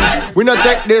bettings. We no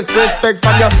take disrespect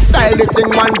from your style. The thing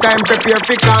one time prepare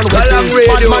for can wettings.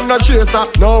 Bad man no chaser,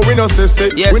 no we no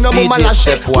sissy. Yes, we no mama lash,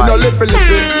 we no lippy.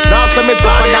 Now say me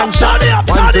tougher than shot.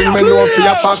 One thing me know for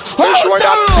your pack. Punch what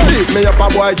that. Beat me up a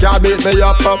boy can't beat me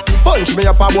up. Punch me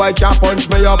up a boy can't punch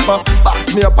me up.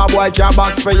 Box me up a boy can't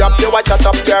box me up. You watch chat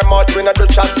up your mouth, we no do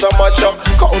chat so much.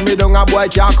 Call me down a boy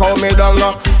can't call me down.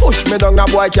 Push me down a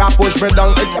boy can't push me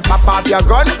down. If you pop off your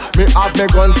gun, me have me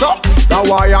gun so. Now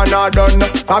why you not done?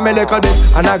 From me little bit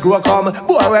and I grow come.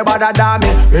 Boy we bother than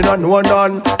me, we no know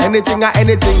none. Anything or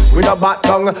anything, we no back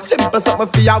down. Simple something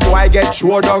for your boy get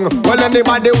show down. Well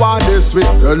anybody want this with,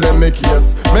 tell them me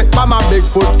case. Make mama big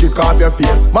foot kick off your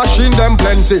face. Machine them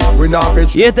plenty, we not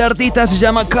fit. Y este artista se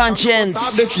llama Conscience.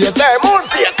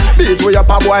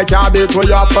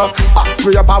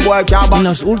 En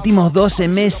los últimos 12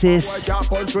 meses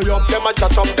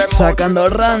sacando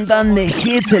rantan de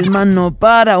hits, el man no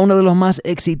para, uno de los más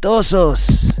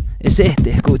exitosos es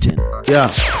este, escuchen. Yeah,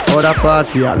 ahora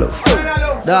party a looks.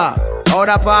 Da,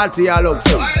 ahora party a looks.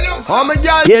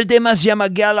 Y el tema se llama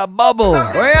Gala Bubble.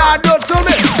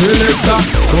 Selecta,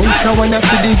 bounce a wanna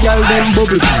see the girl them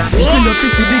bubble. If you not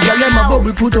see the girl them a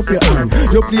bubble, put up your hand.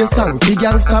 You play song, the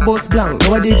girl star bus blank.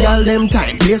 Now the girl them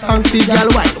time, play song, the girl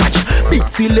white. Watch, big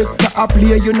selector a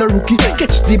play, you no rookie.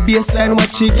 Catch the baseline,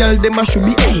 watch the girl them a should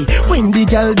be. Hey, when the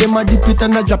girl them a dip it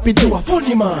and a drop it, you a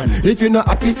funny man. If you not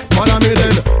happy, follow me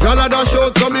then. Girl a dash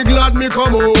out, so me glad me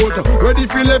come out. Ready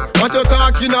Philip, what you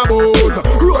talking about?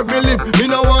 Road me live, me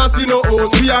no want see no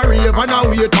host. We a rave and a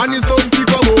wait, and the sun to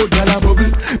come out. Gala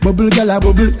bubble, bubble gala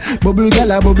bubble, bubble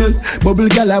gala bubble, bubble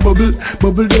gala bubble,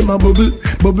 bubble dem a bubble,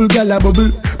 bubble gala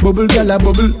bubble, bubble gala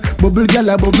bubble, bubble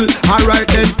gala bubble. Alright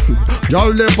then,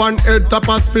 y'all left on head top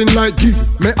a spin like gig.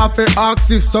 Me have to ask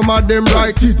if some of them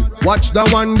right it. Watch the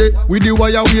one day with the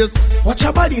wire waist. Watch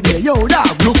your body there, yo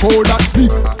dog. Look how that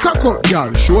big cock up,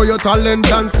 girl. Show your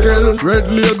talent and skill.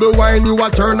 Red label wine, you a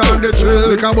turn on the trail.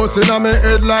 Like a bus in a me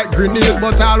head like grenade.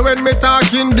 But all when me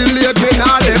talking delayed, me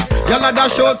nah left. Y'all a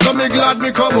dash out, so me glad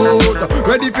me come out.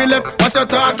 Ready for left, what you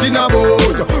talking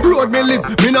about? Road me live,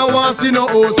 me no want see no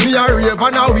host. Me a rave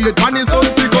and a wait, and the sun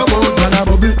to come out. Gala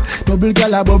bubble, bubble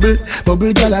gala bubble,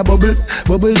 bubble gala bubble,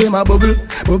 bubble dem a bubble,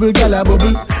 bubble gala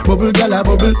bubble, bubble gala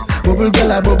bubble, bubble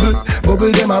gala bubble,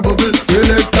 bubble dem a bubble.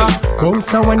 Selector,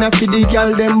 bounce a wanna feed the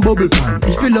girl them bubble pan.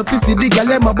 If you love to see the girl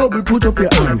them a bubble, put up your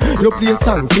hand. You play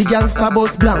song, the girl star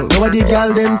bus blank. Now the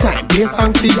girl them time, play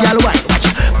song, the girl white.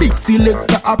 Watch, big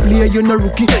selector a play, you no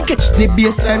rookie. Catch the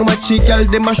baseline, watch the girl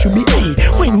them a should be. Hey,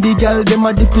 when the girl them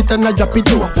a dip it and a drop it,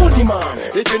 you a funny man.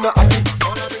 If you not happy.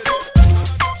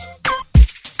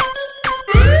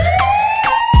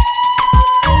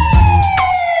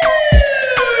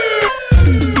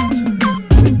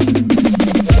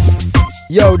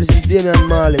 Yo, this is Damian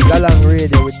Marley, Galang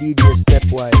Radio with DJ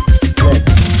Stepwise. Bless.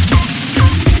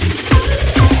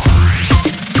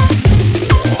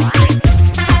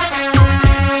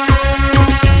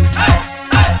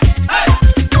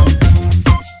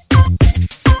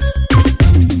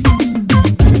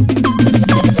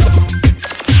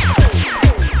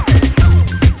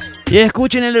 Y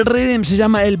escuchen el rhythm, se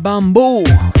llama el bambú.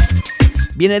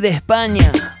 Viene de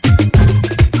España.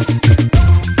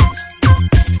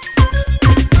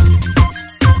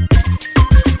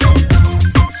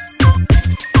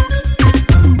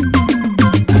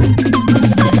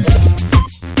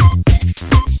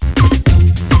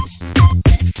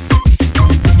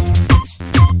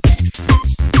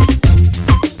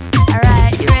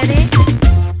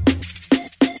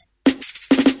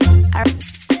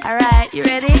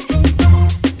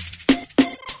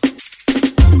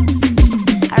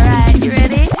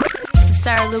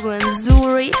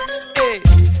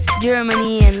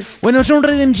 Bueno, es un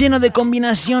rhythm lleno de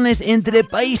combinaciones entre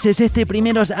países. Este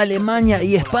primero es Alemania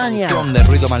y España. De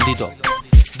ruido maldito.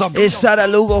 Es Sara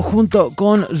Lugo junto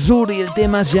con Zuri. El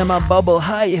tema se llama Bubble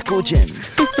High. Escuchen.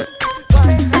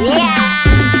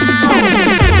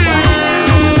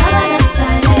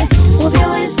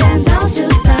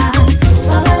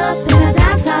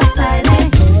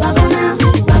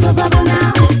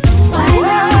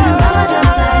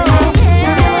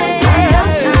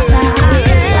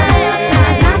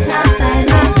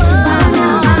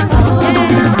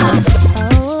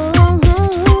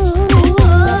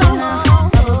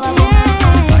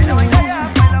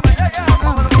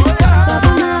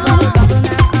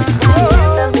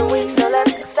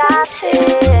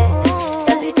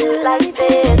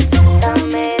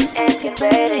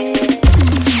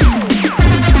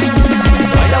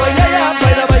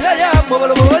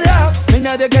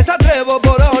 Que se atrevo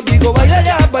por ahora, digo baila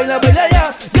ya, baila, baila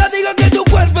ya. Yo digo que tu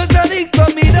cuerpo es adicto a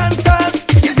mi danza.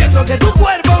 Y es cierto que tu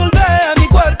cuerpo vuelve a mi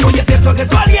cuerpo. Y es cierto que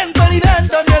tu aliento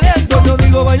alimenta mi aliento. Yo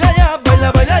digo baila ya,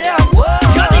 baila, baila ya.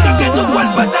 Yo digo que tu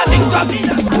cuerpo es adicto a mi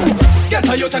danza. Get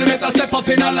how you tell me to step up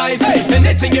in a life. Hey,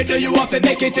 anything you do, you have to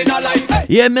make it in a life. Hey.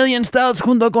 Y A Million Styles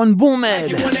junto con Boomer.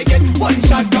 You wanna get one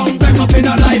shot down, back up in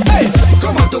a life. Hey,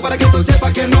 como tú para que tú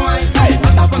sepas que no hay. Hey,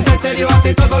 hasta ponte serio,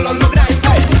 así todo lo lográis.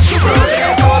 Hey, tu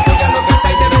progreso, tú ya lo que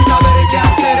estáis, debes saber qué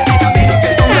hacer. El camino que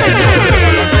tomes.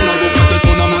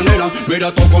 Mira,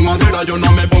 toco madera, yo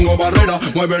no me pongo barrera.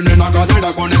 Mueven en la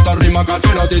cadera con esta rima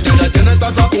casera. Si te detienes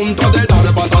estás a punto de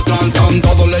dar para atrás.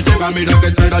 Todo le llega, mira que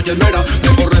espera y espera.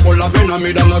 Me corre por la vena,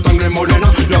 mira la sangre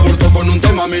morena. Yo aborto con un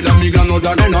tema, mira mi grano de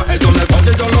arena. Esto no es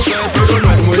fácil, yo lo sé, pero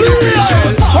no es muy difícil.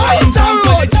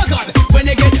 When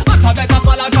you get hot, better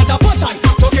fall out of the button.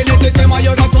 Talking in the tema,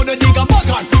 you're not gonna dig a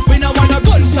button. We don't want a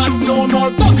gunshot, no more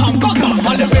buck-on, buck-on.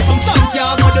 All the way from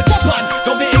Santiago to Japan.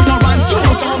 Don't be ignorant, too,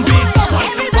 don't be stubborn.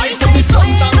 Rise to the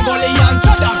sons and bully and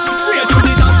Jordan. Straight to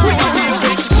the top, bring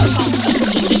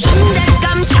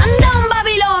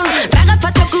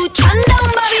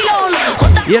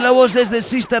Y en la voz es de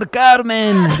Sister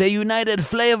Carmen, de United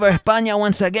Flavor, España,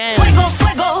 once again. Fuego,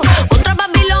 fuego, contra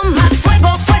Babilón, más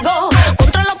fuego, fuego,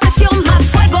 contra la opresión, más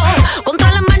fuego, contra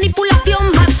la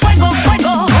manipulación, más fuego,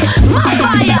 fuego, más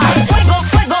fire, fuego,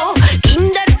 fuego,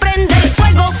 Kinder prende,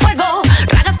 fuego, fuego,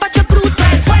 Ragas Pacho Crute,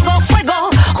 fuego, fuego,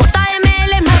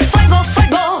 JML, más fuego,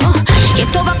 fuego. Y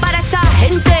esto va para esa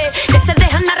gente que se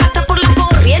dejan arrastrar por la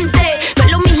corriente, que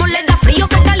lo mismo les da frío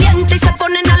que caliente y se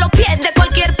ponen a los pies de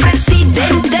cualquier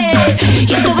presidente.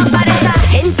 Y esto va para esa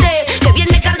gente que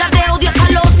viene cargada de odio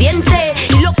hasta los dientes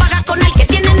y lo paga con el que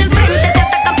tienen enfrente. Te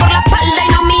atacan por la espalda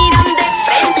y no miran de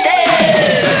frente.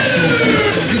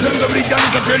 Dicen que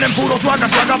brillan, que tienen puro suaga.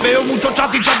 Veo mucho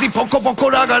chat y poco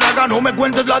raga. No me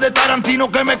cuentes la de Tarantino,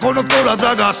 que me conozco la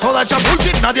saga. Toda hecha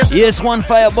bullshit, nadie se... Y es One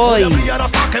Fireboy. Voy a brillar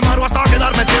hasta quemar o hasta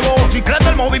quedarme ciego. Si crece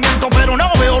el movimiento pero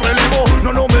no veo relevo.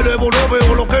 No me elevo, no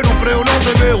veo lo que no creo, no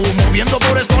te veo. Moviendo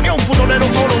por Estonia un putonero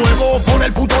solo luego. Por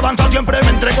el puto danza siempre me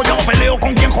entrego. Yo peleo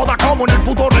con quien joda como en el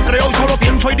puto recreo. Y solo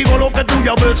pienso y digo lo que tú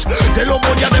ya ves. Te lo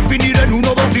voy a definir en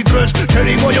 1, 2 y 3. Te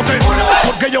digo yo que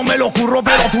porque yo me lo curro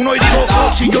pero tú no. Y digo,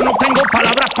 si yo no tengo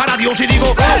palabras para Dios. Y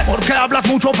digo, porque hablas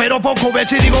mucho pero poco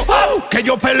ves. Y digo, que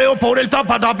yo peleo por el tap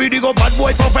y digo, bad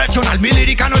boy professional. Mi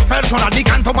lírica no es personal, ni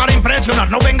canto para impresionar.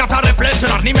 No vengas a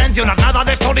reflexionar ni mencionar nada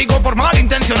de esto, digo por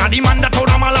malintencionar. Y manda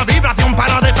toda mala vibración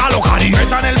para desalojar. Y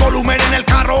metan el volumen en el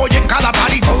carro y en cada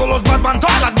party. Todos los Batman,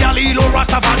 todas las Yali y los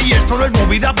Rastafari. Esto no es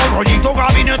movida por rollito,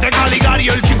 gabinete Caligari.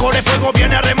 El chico de fuego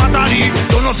viene a rematar. Y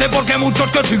yo no sé por qué muchos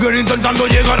que siguen intentando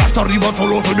llegar hasta arriba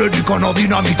solo se dedican a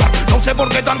dinamitar. No sé por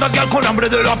qué tantas que con hambre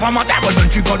de la fama se vuelven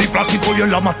chicas y plástico y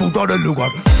en la más puta del lugar.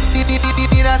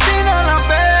 Mira si no lo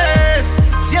ves,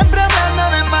 siempre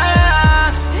hablando de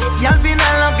más. Y al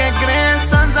final lo que creen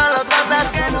son solo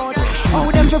cosas que no. How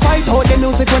them to fight out the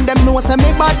music when them know say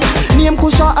me bad. Name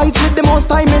Kusha heights with the most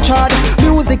time in charge.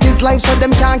 Music is life so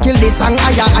them can't kill this song.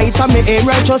 Higher heights and me aim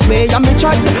righteous way and me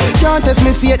chad. Can't test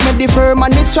me fate, me the firm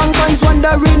and it's strong. Fans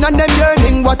wondering and them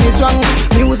yearning what is wrong.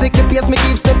 Music the pace me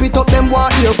keep step it up. Them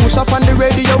want hear push up on the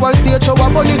radio or stage show I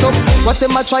burn it up. Watch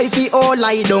them a try fi all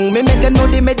lie down. Me make them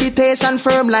know the meditation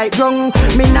firm like drum.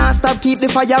 Me nah stop keep the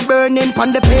fire burning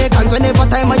pon the pagans. Whenever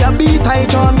time I beat I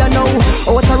drum you know.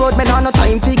 Out the road me nah no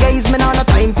time fi guys. Me nah no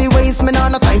time fi waste. Me nah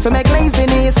no time fi make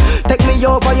laziness. Take me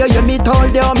over you hear me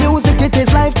told your music it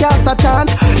is life can't stop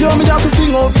chant. You me have to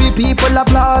sing out fi people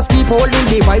applause. Keep holding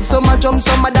the vibe. Some a jump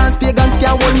some a dance. Pagans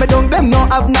can't hold me down. Them no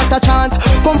have not a chance.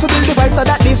 Come fi build the vibe so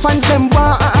that the fans them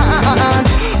want.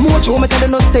 More true me tell you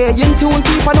no stay in tune.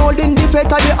 Keep on holding the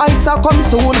faith of the heights are come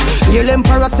soon. Hail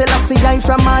Emperor Selassie I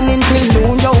from morning till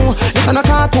noon yo. Listen a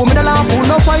cartoon me the laugh fool.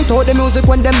 No fight out the music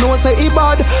when them know say it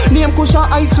bad. Name Kusha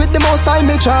heights with the most time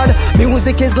me chard.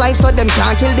 Music is life so them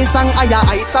can't kill this song. Higher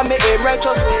heights and me aim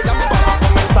righteous way.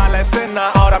 Comienza la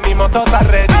escena, ahora mismo todo está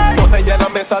ready. Botella en la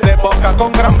mesa de vodka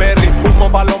con cranberry.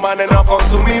 Humo pa' los manes, no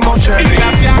consumimos cherry.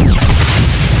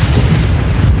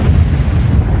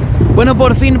 Bueno,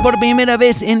 por fin, por primera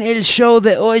vez en el show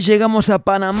de hoy llegamos a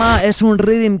Panamá. Es un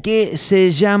rhythm que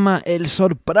se llama el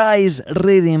Surprise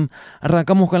Rhythm.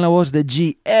 Arrancamos con la voz de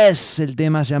GS. El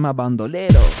tema se llama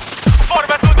Bandolero.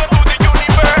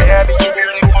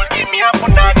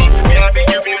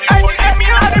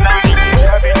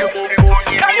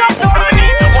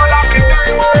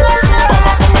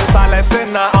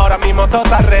 Ahora mismo todo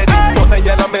está ready.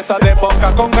 Botella en la mesa de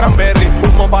vodka con cranberry.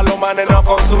 Humo pa' los manes, no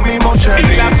consumimos cherry.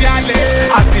 Y glaciales,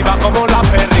 activa como la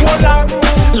Perry. Hola.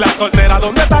 La soltera,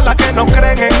 ¿dónde está la que no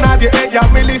creen en nadie? Ella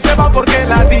Milly se va porque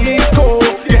la disco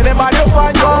tiene varios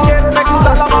fallos. Quieren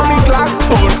reclutar la Mami Clan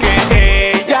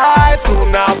porque ella es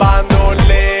una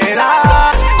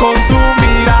bandolera. Con su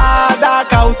mirada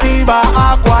cautiva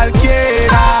a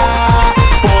cualquiera.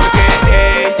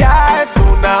 Porque ella es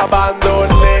una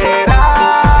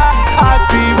bandolera.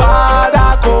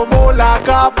 Activada como la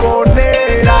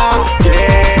caponera.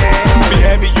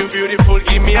 Yeah, baby, you beautiful,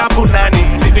 give me a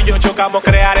punani. Si tú y yo chocamos,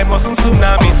 crearemos un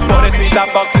tsunami. Pobrecita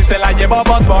Foxy se la llevó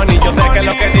Bad Bunny. Yo sé que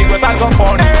lo que digo es algo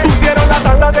funny. Pusieron la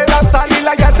tanda de la sal y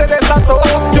la ya se desató.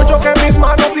 Yo choqué mis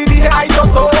manos y dije, ay,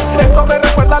 toto. Esto me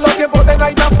recuerda a los tiempos de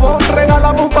Night Phone.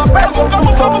 Regálame un papel con tu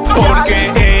phone.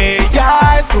 Porque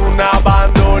ella es una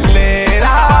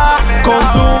bandolera. Con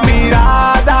su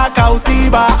mirada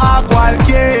cautiva a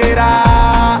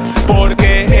cualquiera.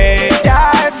 Porque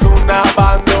ella es una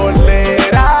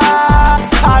bandolera.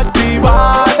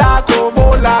 Activada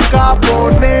como la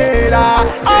caponera.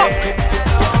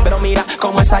 Pero mira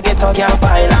cómo esa ghetto girl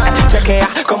baila. Chequea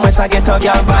cómo esa ghetto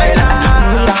girl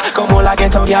baila. Mira cómo la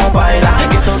ghetto girl baila.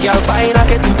 Ghetto girl baila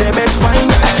que tú te ves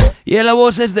fine. Y la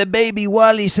voz es de Baby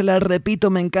Wally, se la repito,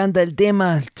 me encanta el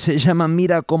tema. Se llama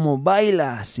Mira cómo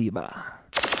baila, así va.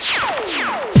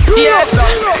 Yes,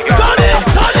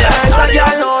 esa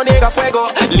girl no niega fuego,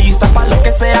 lista para lo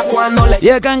que sea cuando le... Y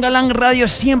acá en Galán Radio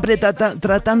siempre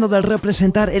tratando de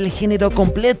representar el género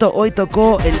completo. Hoy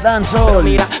tocó el dancehall.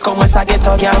 Mira cómo esa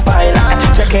ghetto girl baila,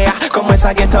 chequea cómo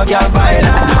esa ghetto girl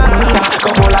baila. Mira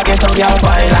cómo la ghetto girl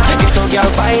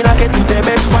baila que tú te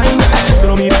ves fine.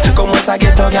 Solo mira cómo esa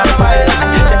ghetto girl baila,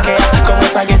 chequea cómo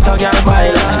esa ghetto girl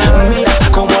baila. Mira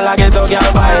cómo la ghetto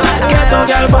girl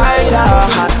baila,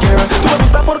 hot girl. Tú me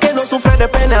gusta porque no sufre de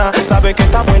pena, sabe que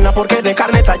está buena porque de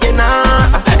carne está llena.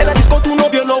 En la disco tu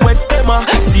novio no es tema,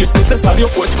 si es necesario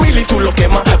pues Willy tú lo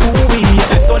quema. Uy,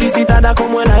 solicitada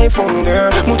como el iPhone,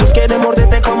 girl. Muchos quieren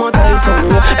morderte como Tyson.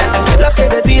 Las que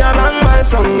de ti hablan mal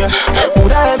son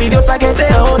pura envidiosa que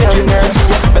te odian, girl.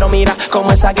 Pero mira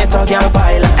cómo esa ghetto girl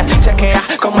baila, chequea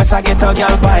cómo esa ghetto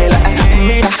girl baila.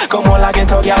 Mira cómo la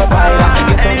ghetto girl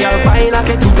baila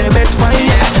que tú te ves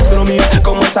fine. Solo mira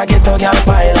cómo esa ghetto girl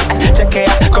baila,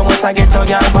 chequea cómo esa ghetto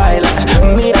girl baila.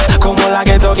 Mira cómo la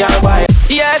ghetto girl baila.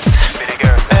 Yes,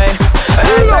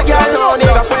 esa girl no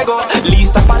niega fuego,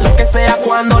 lista para lo que sea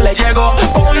cuando le llego.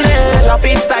 Ponle la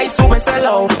pista y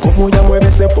súbeselo, como ella mueve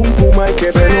ese pum pum hay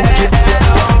que verlo.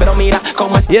 Pero mira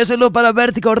cómo es. Y eso es para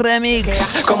Vértigo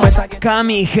Remix,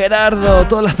 Cami, Gerardo,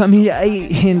 toda la familia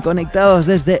ahí conectados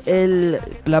desde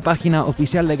la página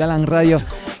oficial de Galán Radio.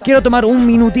 Quiero tomar un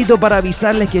minutito para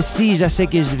avisarles que sí, ya sé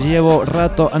que llevo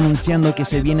rato anunciando que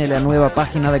se viene la nueva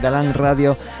página de Galán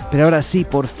Radio, pero ahora sí,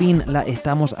 por fin la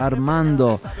estamos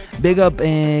armando. Big up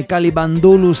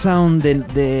Calibandulu Sound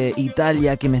de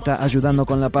Italia, que me está ayudando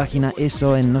con la página.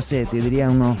 Eso en, no sé, te diría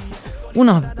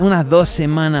unas 2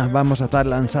 semanas vamos a estar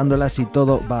lanzándola si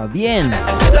todo va bien.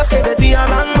 Las que de ti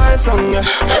hablan mal son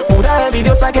pura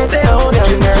envidiosa que te odian.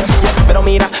 Pero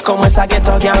mira cómo esa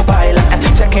ghetto girl baila,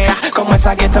 chequea cómo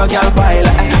esa ghetto girl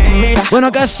baila. Mira. Bueno,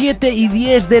 acá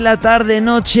 7:10 de la tarde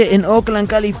noche en Oakland,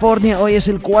 California. Hoy es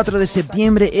el 4 de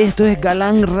septiembre. Esto es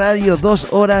Galán Radio, 2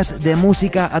 horas de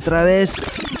música a través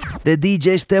de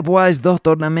DJ Stepwise, 2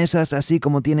 tornamesas, así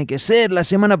como tiene que ser. La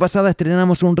semana pasada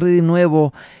estrenamos un rhythm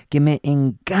nuevo que me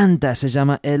encanta, se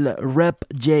llama el Rep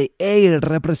J.A.,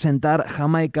 representar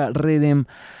Jamaica Rhythm.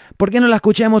 ¿Por qué no la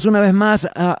escuchamos una vez más?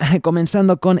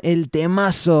 Comenzando con el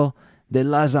temazo de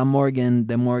Laza Morgan,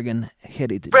 de Morgan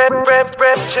Heritage. Rep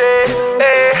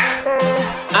J.A.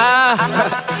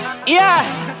 Yeah.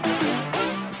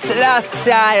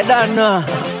 Selassie, I don't know.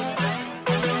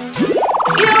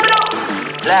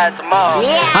 Last month.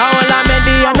 I want a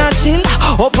Mediana chill.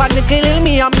 Up on the kill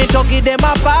me and me talkie them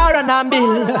a far and a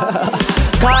bill.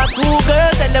 Cause 2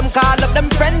 girls tell them call up them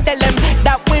friend, tell them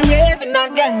that we raving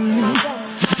again.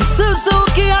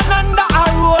 Suzuki and Honda a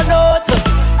roll out.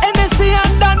 NSC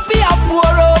and Dan be a pour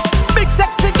out. Big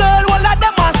sexy girl, all of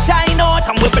them a shine out.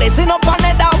 And we blazing up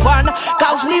another one.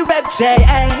 Cause we rep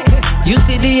J.A. You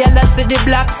see the yellow, see the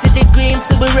black, see the green,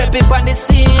 so we rep it on the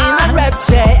scene. And rep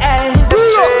J.A.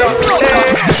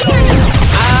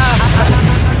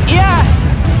 Yeah.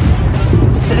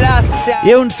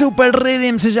 Y un super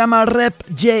rhythm se llama Rep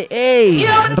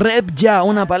J.A. Rep ya,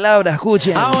 una palabra,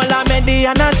 escuchen. Ahora me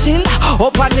Diana chill.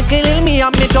 Up on the kill me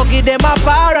and me talkie them a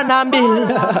far and a bill.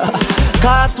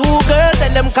 Cause 2 girls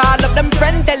tell them call up them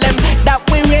friend, tell them that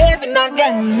we raving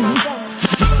again.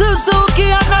 Suzuki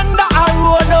and Honda a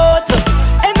roll out.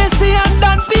 NSC and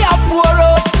Dan be a pour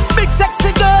out. Big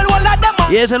sexy girl, all of them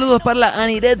a... Y saludos para la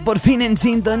Aniret, por fin en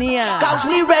sintonía. Cause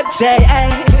we rep J.A.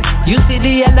 You see the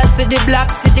yellow, see the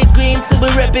black, see the green, so we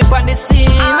rep it on the scene.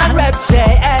 And rep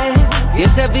J.A.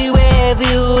 Yes, everywhere, every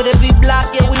hood, every block,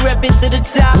 yeah, we rep it to the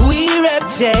top. We rep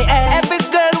J.A. Every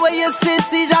girl where you see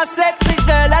a sexy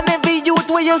girl. And every youth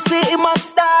where you see him a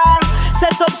star.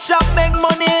 Set up shop, make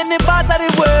money in the part of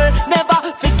the world. Never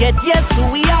forget, yes, who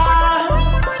we are.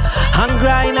 And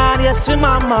grind hard, yes, we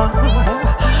mama.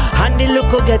 And the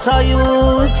look will get our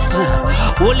youths.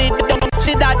 Hold it down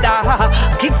for dada.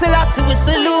 King Selassie we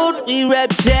salute, we rep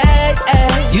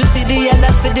J.A. You see the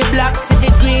yellow, see the black, see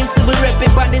the green, so we rep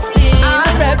it on the scene. I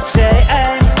rep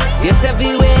J.A. Yes,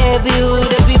 everywhere, every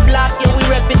hood, every block, yeah, we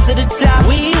rep it to the top.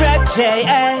 We rep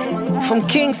J.A. From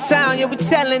Kingstown, yeah, we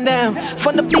telling them.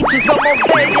 From the beaches of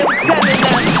Mobile, yeah, we telling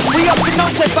them. We up in no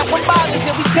chest, but from Bonners,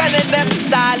 yeah, we telling them.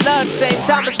 Style up, St.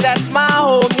 Thomas, that's my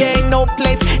home. Yeah, ain't no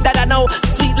place that I know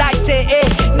sweet like J.A.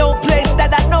 No place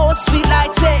that I know sweet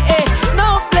like J.A.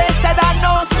 No place that I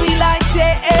know sweet like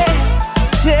J.A.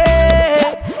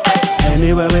 J.A.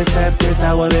 Anywhere we step, this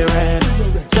how we rap.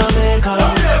 Jamaica,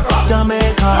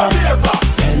 Jamaica.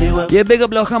 Y big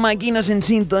up los jamaiquinos en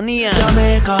sintonía.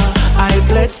 Jamaica, I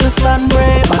bless the sun,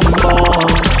 brave and bold.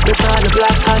 The sun, the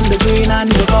black and the green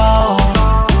and the gold.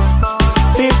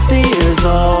 50 years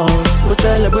old, we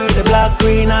celebrate the black,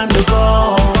 green and the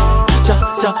gold.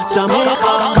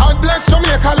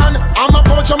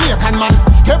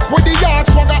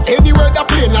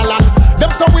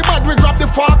 So we mad, we grab the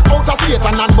fork out of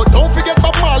Satan. But don't forget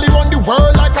Bob Marley run the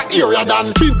world like a area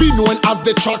dan. Be known as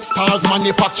the track stars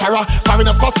manufacturer.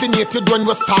 Foreigners fascinated when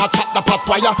we start chat the pot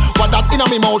wire. What that in a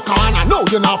me mouth can I know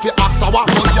you know if you ask our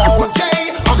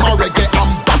okay, I'm a reggae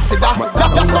ambassador.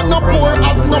 That just son of poor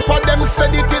as enough of them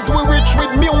said it is. We rich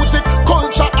with music,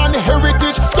 culture and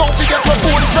heritage. Don't forget we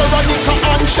born Veronica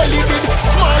and Shelly did.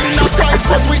 Small in a size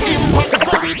but we impact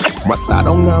very big.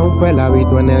 Mataron a un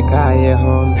peladito en el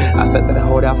callejón. Hace 3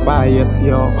 horas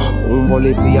falleció. Un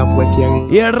policía fue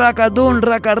quien. Y el Racadún,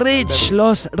 Raca Rich,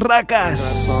 los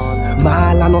Racas.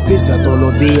 Mala noticia todos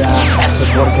los días, eso es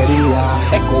porquería.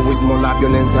 Egoísmo, la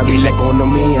violencia y la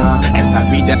economía. Esta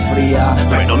vida es fría,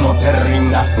 pero no te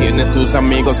rindas. Tienes tus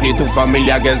amigos y tu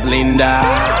familia que es linda.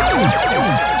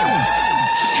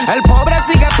 El pobre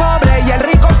sigue pobre y el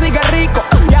rico sigue rico.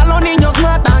 Ya los niños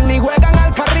matan ni juegan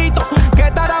al carrito. ¿Qué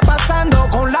estará pasando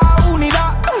con la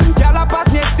unidad? Ya la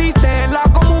paz ni existe en la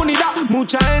comunidad.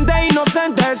 Mucha gente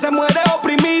inocente se muere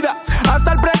oprimida.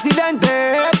 Hasta el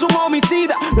presidente es un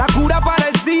homicida. La cura para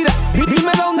el SIDA,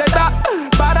 dime dónde está.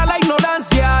 Para la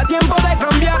ignorancia, tiempo de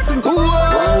cambiar.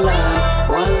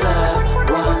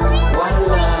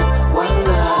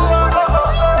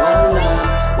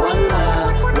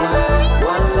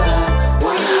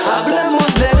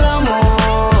 Hablemos del amor.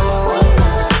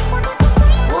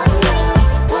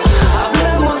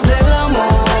 Hablemos del amor.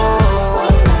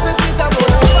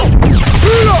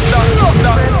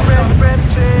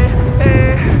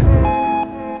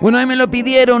 Bueno, ahí me lo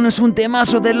pidieron, es un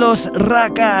temazo de los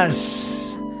Racas.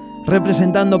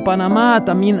 Representando Panamá,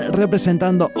 también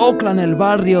representando Oakland, el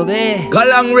barrio de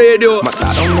Galang Radio.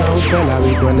 Mataron a un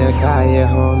peladito en el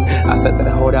callejón. Hace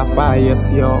 3 horas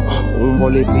falleció. Un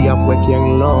policía fue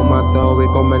quien lo mató. Y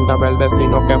comentaba el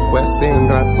vecino que fue sin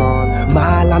razón.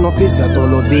 Mala noticia todos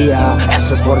los días,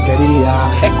 eso es porquería.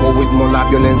 Egoísmo, la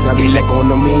violencia y la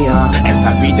economía.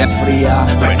 Esta vida es fría,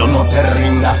 pero no te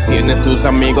rindas. Tienes tus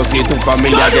amigos y tu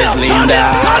familia que es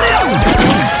linda.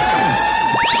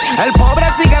 El pobre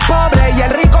sigue pobre y el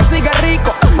rico sigue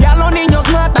rico. Ya los niños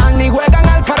matan ni juegan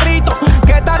al carrito.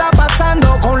 ¿Qué estará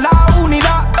pasando con la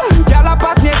unidad? Ya la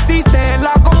paz ni existe en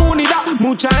la comunidad.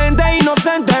 Mucha gente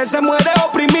inocente se muere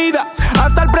oprimida.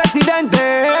 Hasta el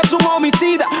presidente es un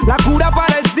homicida. La cura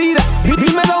para el SIDA,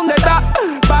 dime dónde está.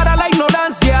 Para la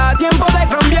ignorancia, tiempo de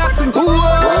cambiar.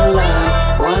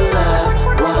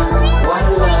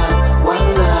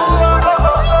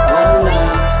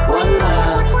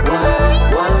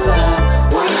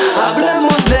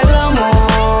 Hablemos del amor.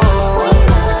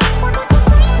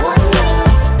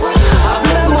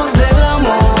 Hablemos del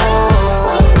amor.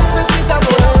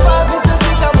 Necesitamos la paz,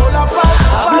 necesitamos la paz.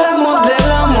 Hablemos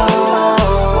del amor.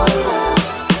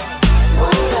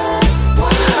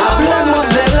 Hablemos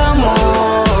del amor.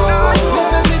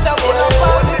 Necesitamos la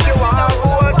paz, necesitamos la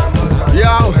paz.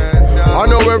 Yo, I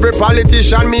know every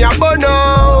politician me a burn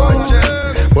out,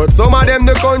 but some of them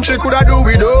the country coulda do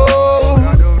without.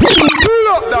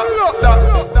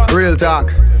 Real talk.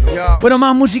 Bueno,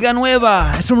 más música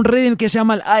nueva. Es un rhythm que se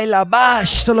llama el I La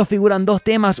Bash. Solo figuran 2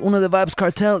 temas, uno de Vybz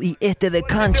Kartel y este de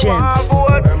Conscience.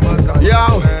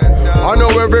 Yo, I know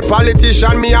every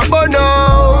politician me a burn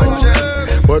out,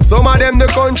 but some of them the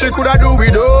country coulda do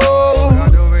without.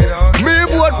 Me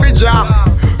vote for Jah.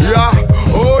 Yeah.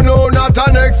 Oh no, not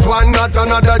a next one, not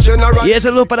another generation. Y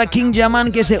saludos para King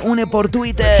Jaman que se une por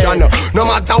Twitter. No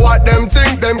matter what them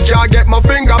think, them can't get my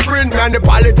fingerprint. Man, the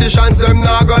politicians, them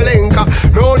not go link.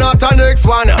 No, not a next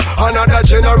one, another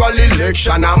general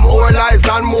election. More lies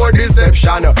and more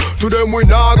deception. To them we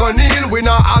not go kneel, we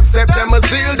not accept them a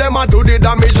seal. Them a do the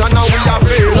damage and now we a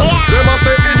fail. Them a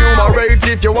say enumerate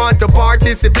if you want to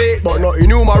participate, but no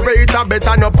enumerate,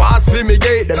 better no pass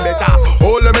fumigate. Them better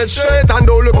hold them straight and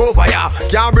don't look over ya.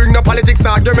 Can't bring the politics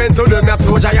argument to them, a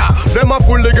soldier, yeah. Them a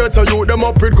fully get to you, them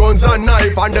up with guns and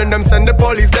knife. And then them send the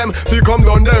police, them fi come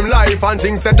down them life. And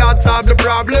think say that solve the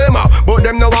problem, but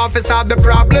them no want to solve the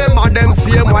problem. And them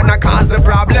same one a cause the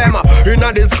problem. In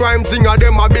a this crime thing, and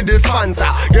them a be the sponsor.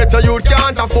 Get to you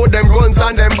can't afford them guns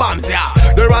and them bombs, yeah.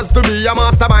 There has to be a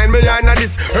mastermind behind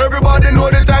this. Everybody know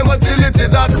the time, but still it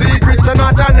is a secret. So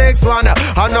not a next one,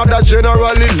 another general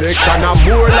election. And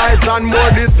more lies and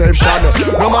more deception.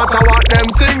 No matter what them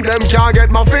think, them can't get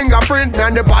my fingerprint.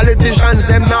 And the politicians,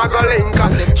 them not go link.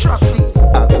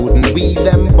 I couldn't weed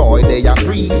them, boy, they are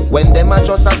free. When them a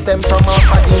just a stem from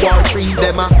off of the wall tree.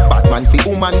 Them a Batman fi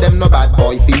woman, them no bad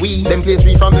boy fi we. Them play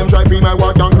tree from them try free my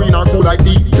work and green or cool like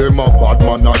tea. Them a bad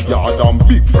man a yard and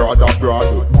big fraud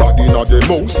abroad. Body not the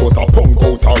most, but a punk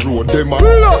out a road. Them a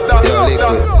love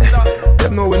that.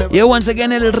 Y once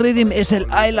again el rhythm es el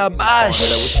Isla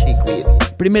Bash.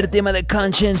 Primer tema de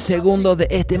Conscience, segundo de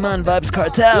este man, Vybz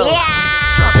Kartel.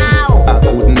 I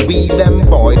couldn't weed them,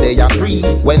 boy, they are free.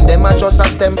 When them a just a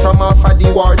stem from off of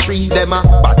the war tree. Them a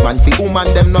Batman fi woman,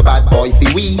 them no bad boy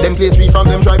fi we. Them play tree from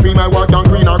them dry free, my work and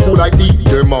green or cool like tea.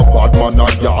 Them a bad man a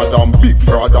yard and big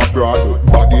fraud abroad.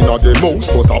 Bad inna the mouse,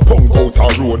 but a punk out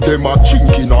a road. Them a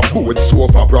chink in a boat,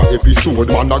 soap opera episode.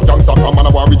 Man a gangster from man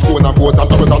a war with phone and bows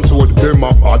and arrows and sword. Them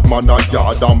a bad man a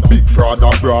yard and big fraud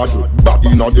abroad. Bad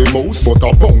inna the mouse, but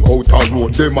a punk out a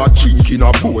road. Them a chink in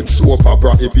a boat, soap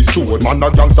opera episode. Man a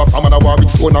gangster from man a war with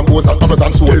stone and bows and arrows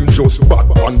and sword. Them just bad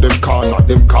on them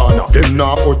corner. Them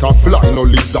nah out a fly, no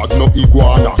lizard, no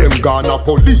iguana. Them Ghana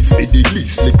police be the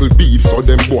least little beef. So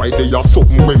them boy they are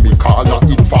something when me call a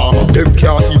it farmer. Them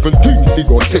can't even think fi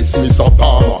go test me so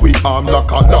farmer. We arm like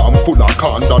a lamb full of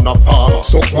corn than a farmer.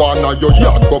 So one of your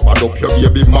yard go bad up your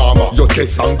baby mama. Your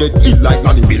test and get ill like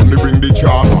Nanny Bill, me bring the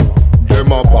drama.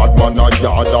 Them a bad man a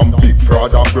yard and big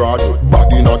fraud abroad.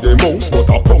 Bad inna the mouse but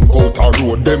a punk out a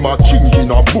road. Them a chink in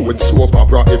a boat, soap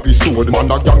opera episode. Man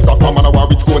a gangster from man a war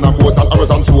with stone and bows and arrows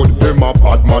and sword. Them a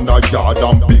bad man a yard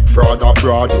and big fraud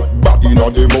abroad. Bad inna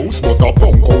the mouse but a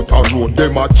punk out a road.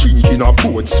 Them a chink in a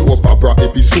boat, soap opera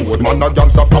episode. Man a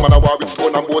gangster from man a war with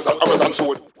stone and bows and arrows and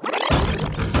sword.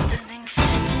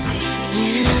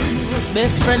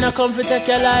 Best friend, I come to take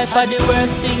your life are the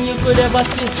worst thing you could ever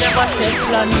see.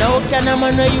 Teflon, no can a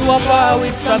man know you are power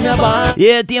with from your band.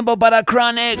 Yeah, tiempo para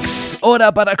Chronix.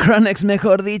 Hora para Chronix,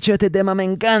 mejor dicho, este tema me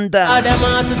encanta.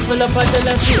 Adama took full up a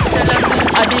jealousy.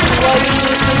 I did what we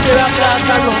used to share a class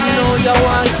around. No, you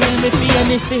want kill me for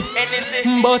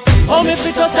anything. But, oh, me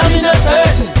fit us, I'm in a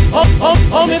certain.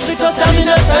 Oh, me fit us, I'm in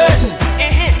a certain.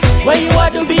 Where you are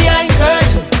to behind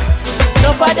curtain.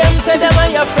 Enough of them say them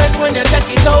are your friend. When you check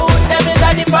it out, them is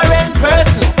a different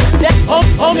person. Them,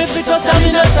 oh, me fit us, I'm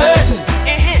in a certain.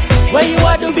 Where you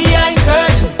are to behind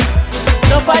curtain.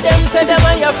 Enough of them say them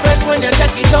are your friend. When you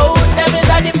check it out, them is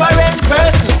a different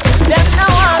person. Them now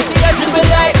want to see you dribble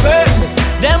like burden.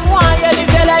 Them want you live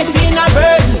your life in a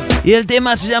burden. Y el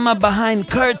tema se llama Behind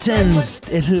Curtains.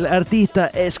 El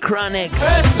artista es Chronix.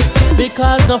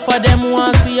 Because enough of them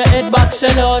want to see your head back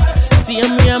shell out. See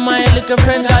me and my little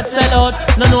friend got sell out.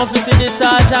 No know if you see the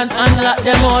sergeant and lock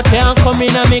them out. Can't come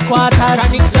in a me quarters,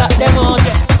 Chronix lock them out.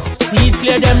 See it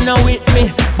clear them now with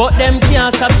me. But them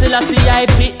can't stop till I see I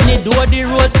pitney. Do the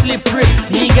road slippery,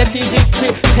 me get the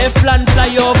victory. Teflon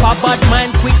fly over bad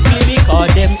mind quickly.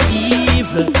 Because them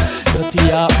evil,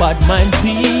 dirty heart bad mind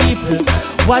people.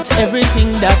 Watch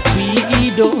everything that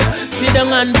we do. Sit down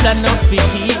and plan up for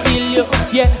kill you.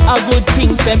 Yeah, a good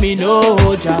thing say me know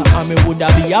ja. And me woulda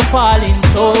be a falling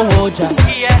soldier.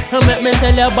 Yeah, make me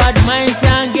tell you bad mind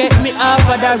can't get me off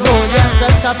of the road.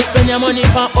 Just stop spend your money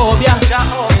for obia.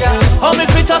 Oh, me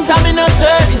fit us, I'm in a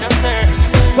certain.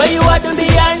 Where you are to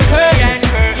behind curtain.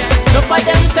 No for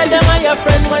them say them are your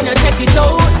friend. When you check it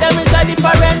out, them is a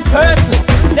different person.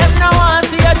 Them no want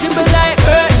see you dribble like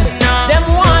burden. Them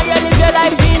want you live your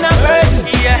life in a burden.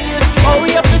 Oh,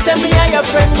 we have to say me and your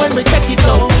friend. When we check it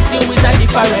out, you is a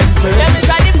different person. Them is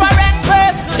a different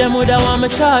person. Them woulda want me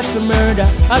charge for murder.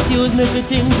 Accuse me for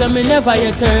things that me never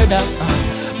yet heard of.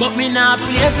 But me nah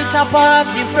play if it chop off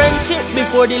the friendship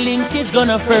before the linkage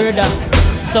gonna further.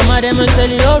 Some of them will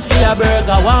sell it out for a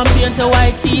burger. One paint a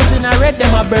white tees and I red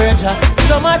them a burger.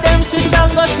 Some of them switch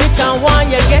and go switch and one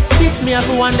you get stitch. Me have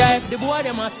to wonder if the boy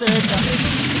them a searcher.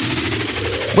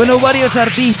 Bueno, varios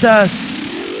artistas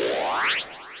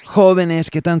jóvenes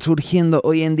que están surgiendo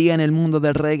hoy en día en el mundo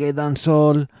del reggae y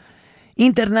dancehall.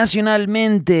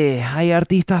 Internacionalmente hay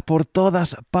artistas por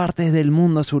todas partes del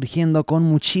mundo surgiendo con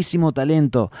muchísimo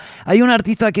talento. Hay un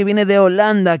artista que viene de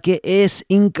Holanda que es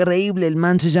increíble, el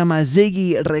man se llama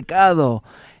Ziggy Recado.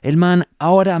 El man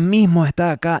ahora mismo está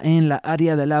acá en la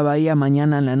área de la Bahía.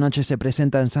 Mañana en la noche se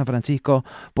presenta en San Francisco.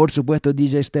 Por supuesto,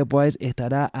 DJ Stepwise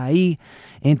estará ahí.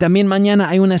 También mañana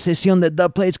hay una sesión de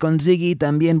dubplates con Ziggy.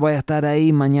 También voy a estar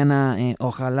ahí mañana.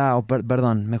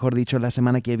 Mejor dicho, la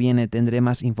semana que viene tendré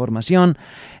más información.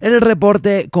 El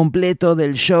reporte completo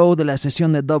del show, de la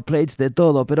sesión de dubplates, de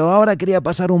todo. Pero ahora quería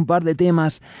pasar un par de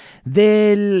temas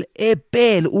del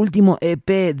EP, el último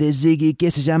EP de Ziggy, que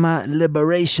se llama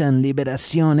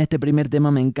Liberación. Este primer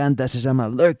tema me encanta, se llama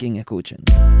Lurking, escuchen.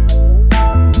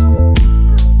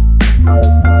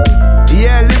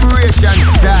 Yeah, Liberation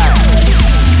style.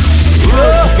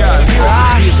 Vertical,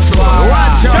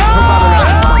 watch out for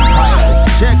Babylon vampires.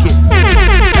 Check it.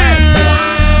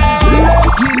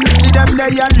 Lurking, see them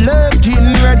they are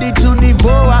lurking, ready to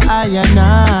devour I and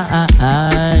I.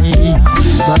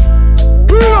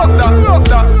 Love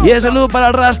that. Y el saludo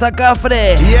para Rasta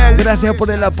Cafre. Gracias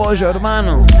por el apoyo,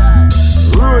 hermano.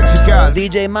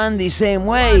 DJ Mandy, same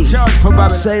way.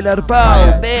 Sailor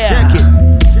Pau, Bea.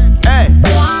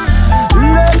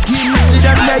 Looking, see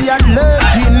them they are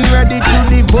looking, ready to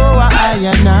devour I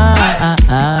and I.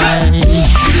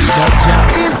 But Jah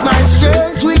is my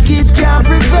strength, wicked can't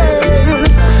prevail.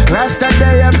 Rasta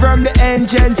they are from the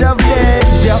ancient of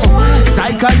days, yo.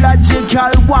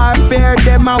 Psychological warfare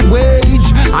them a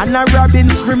wage, and a robbing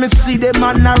supremacy them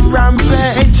on a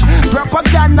rampage.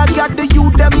 Propaganda got the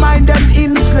youth them mind them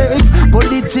enslaved.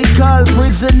 Political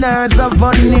prisoners of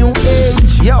a new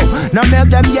age, yo. Now make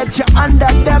them get you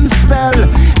under them spell.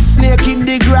 Snake in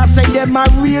the grass say them a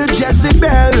real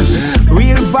Jezebel.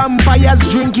 Real vampires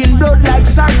drinking blood like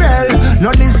sorrel. No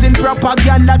listen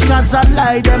propaganda cause a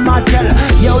lie them a tell.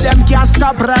 Yo them can't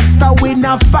stop Rasta win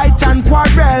a fight and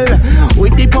quarrel.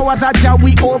 With the powers of Jah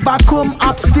we overcome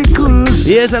obstacles.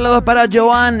 Y el saludo para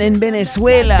Joan en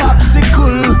Venezuela.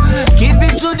 Obstacle, give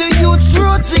it to the youth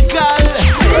rutical.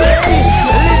 Hey,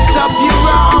 lift up your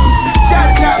arms,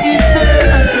 Jah Jah is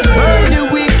there. Burn the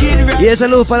wicked. Y el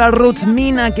saludo para Ruth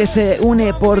Mina que se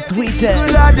une por Twitter.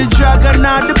 The dragon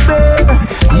and the bear.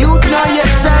 You know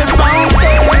yourself out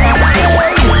there.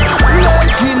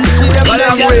 Looking, see them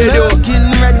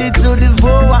looking, ready to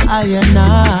devour I and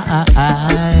I.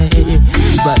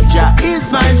 But Jah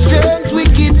is my strength,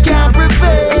 wicked can't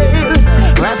prevail.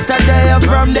 Rasta they are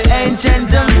from the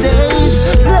ancient of days.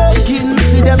 Looking,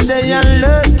 see them they are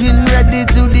looking, ready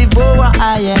to devour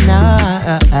I and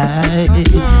I.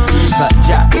 But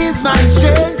Jah is my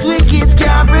strength, wicked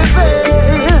can't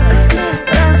prevail.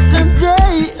 Rasta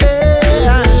day,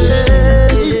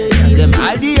 them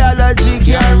ideology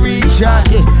can't reach high.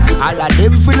 All of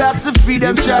them philosophy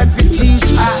them try to teach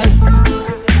I.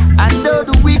 And though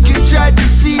the wicked try to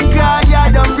see God, I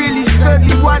don't really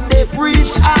study what they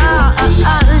preach.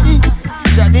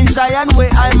 Chatting Zion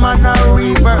where I'm on a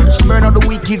reverse. Burn all the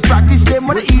wicked practice them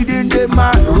with the eating them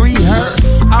a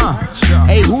rehearse.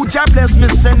 Hey, who Jah bless me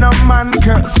send no man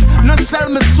curse. No sell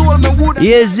me soul me wood.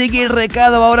 Y es Ziggy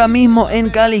Recado ahora mismo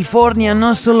en California.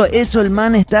 No solo eso, el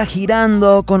man está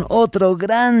girando con otro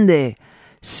grande.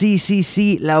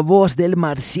 Sí, la voz del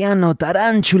marciano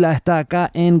Tarántula está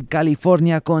acá en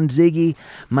California con Ziggy.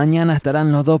 Mañana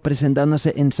estarán los dos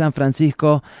presentándose en San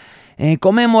Francisco,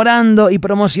 conmemorando y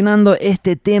promocionando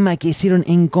este tema que hicieron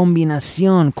en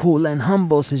combinación. Cool and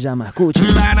Humble se llama, escucha.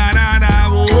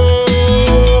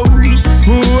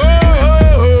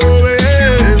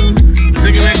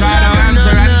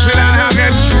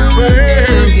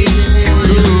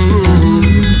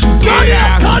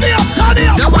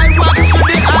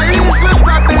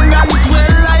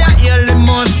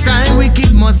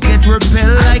 Get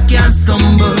repelled like can't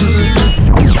stumble.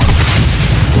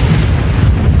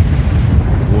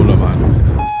 Hold on, man.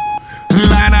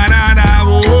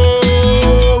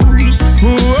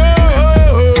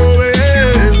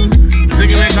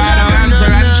 Singing like I don't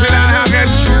answer and chill out again.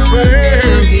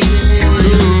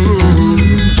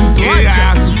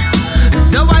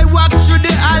 Though I walk through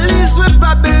the alleys where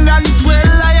Babylon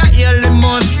dwell, I hear the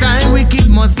most time wicked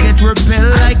must get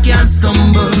repelled like can't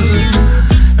stumble.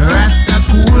 Rasta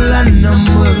cool and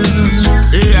number.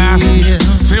 Yeah.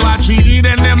 See what she eat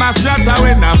and them a scatter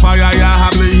when the fire ya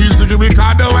have the heels to the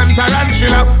Ricardo and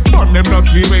Tarantula. But them not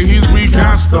the way he's weak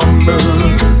and stumble.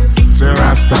 Say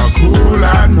Rasta cool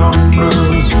and number.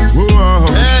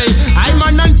 Hey, I'm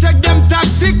on and check them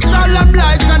tactics, all them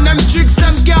lies and them tricks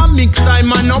them can't mix.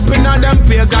 I'm on up in all them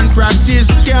pagan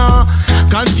practice can't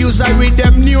confuse I with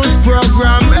them news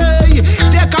program. Hey,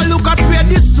 take a look at where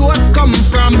the source come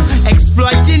from.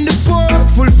 Exploiting the poor,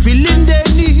 fulfilling their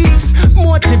needs.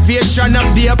 Motivation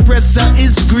of the oppressor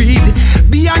is greed.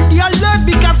 Beyond the alert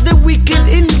because the wicked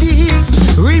indeed.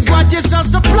 Reap what you sow,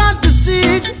 so plant the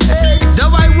seed. Hey,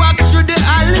 though I walk through the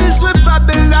alleys where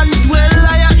Babylon dwell,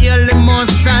 I hear the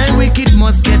most time wicked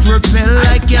must get repelled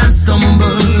like can't stumble.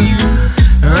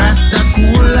 Rasta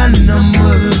cool and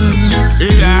number.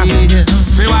 Yeah.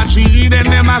 See what she eat and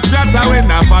them a scatter when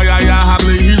the fire ya have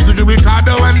the heels to the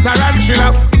Ricardo and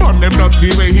Tarantula. But them not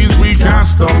the way he's weak and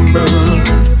stumble.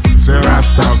 Say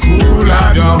Rasta cool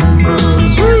and number.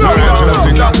 Tarantula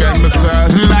sing again, me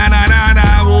say la na na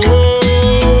na oh.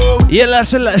 Y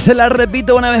se la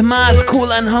repito una vez más.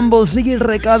 Cool and Humble, Ziggy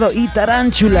Recado y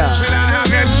Tarántula.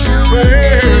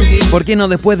 ¿Por qué no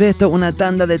después de esto una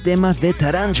tanda de temas de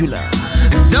Tarántula?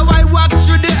 Though I walk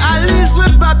through the alleys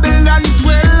where Babylon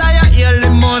dwell, I hear the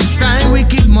most time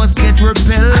wicked must get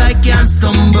repelled like can't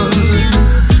stumble.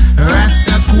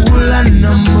 Rasta cool and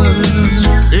number.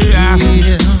 Yeah.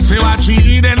 See what she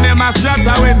eat and them a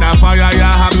scatter when the fire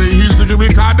ya have the heels to the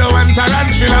Ricardo and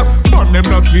Tarantula. But But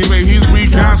them not the way he's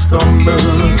weak and stumble.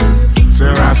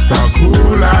 Say Rasta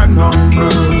cool and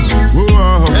humble.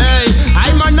 Hey,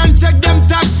 I man and check them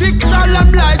tactics, all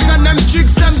them lies and them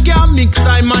tricks, them can't mix.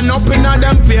 I man up in all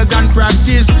them pagan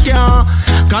practice, can't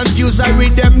confuse I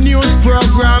with them news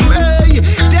program. Hey,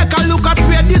 take a look at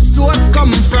where the source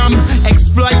come from.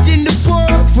 Exploiting the poor,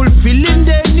 fulfilling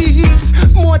their needs.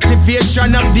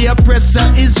 Motivation of the oppressor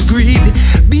is greed.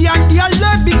 Beyond the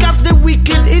alert because the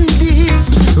wicked indeed.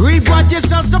 Reap what you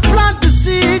sow, so plant the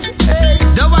seed. Hey,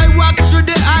 though I walk through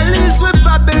the alleys with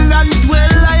Babylon dwell,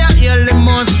 I hear the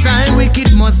most time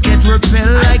wicked must get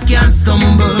repelled. I can't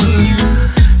stumble.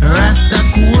 Rasta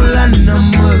cool and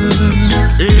humble.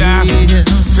 Yeah.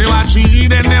 See what she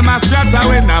eat and them a scatter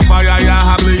when the fire ya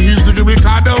have the easy to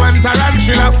Ricardo and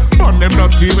Tarantula. But them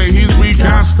not the way he's weak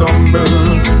and stumble.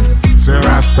 Say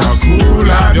Rasta cool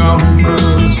and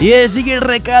humble. Y sigue el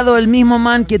recado el mismo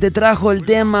man que te trajo el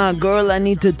tema Girl I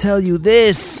Need to Tell You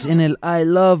This en el I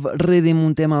Love Rhythm,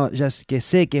 un tema ya que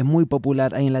sé que es muy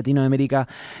popular ahí en Latinoamérica.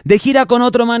 De gira con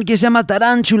otro man que se llama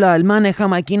Tarantula. El man es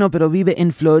jamaiquino pero vive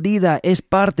en Florida. Es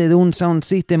parte de un sound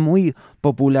system muy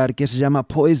popular que se llama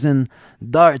Poison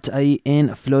Dart ahí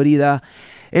en Florida.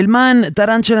 El man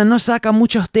Tarantula no saca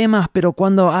muchos temas, pero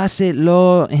cuando hace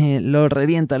lo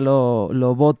revienta,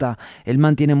 lo bota. El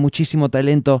man tiene muchísimo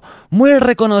talento, muy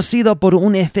reconocido por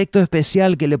un efecto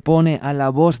especial que le pone a la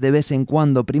voz de vez en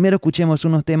cuando. Primero escuchemos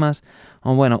unos temas,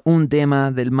 un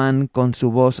tema del man con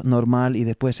su voz normal y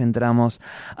después entramos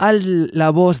a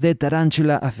la voz de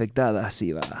Tarantula afectada.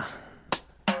 Así va.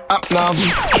 Up now,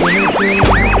 Trinity.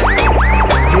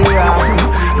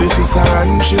 Yeah, this is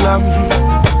Tarantula.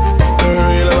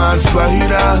 Real man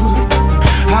spider,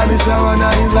 and this one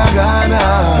is a Ghana.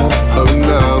 Oh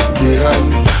no, yeah.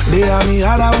 They are me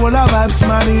all a whole of vibes,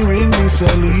 money ring this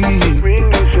early.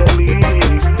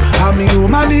 And me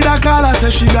woman need a call, I say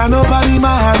she got no body,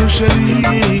 my hand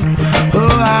Shelly. Oh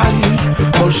I,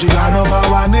 but she got no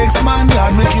power next man,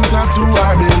 God make him tattoo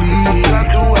her belly.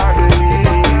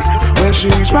 When she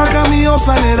reach back at me house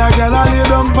and let a girl a lay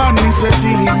down pan me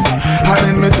setting. And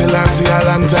then me tell her say a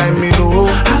long time me know.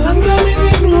 A long time me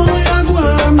know how you go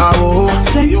on. Oh,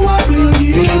 say you a play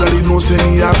game. You shoulda did know say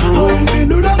me a pro. Oh, if you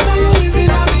do that you living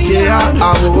a me. Yeah,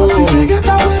 must if you get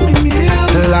away me me.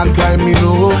 A long time me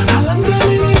know. A long time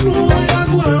me know how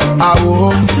you go on.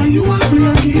 Oh, say you a play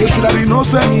game. You shoulda did know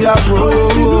say me a pro.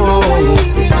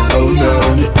 Oh no.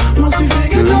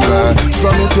 So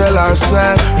me tell her,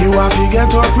 say, you have to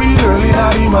get up real early in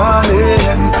the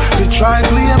morning to try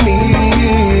play me.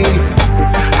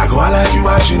 I go like you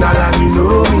watching and you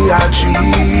know me achieve.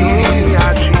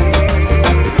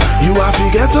 You have to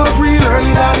get up real early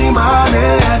in the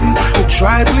morning to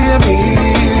try play me.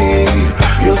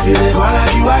 You see they go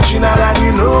like you watching and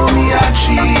you know me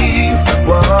achieve.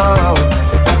 Wow.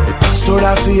 So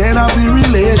that's the end of the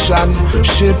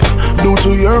relationship due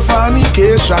to your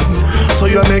fornication. So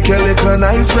you make a little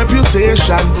nice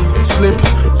reputation slip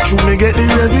through me get the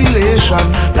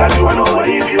revelation that you know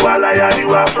if you a liar,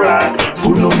 you a fraud.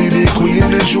 Could not be the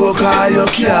queen, the joker, your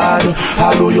card.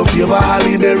 Although you favor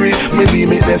Halle Berry, maybe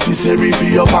make necessary for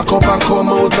you pack up and come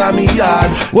out of me yard.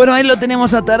 Bueno, ahí lo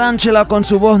tenemos a Tarantula con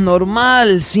su voz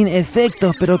normal, sin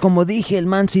efectos, pero como dije, el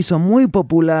man se hizo muy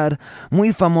popular,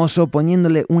 muy famoso,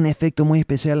 poniéndole un efecto muy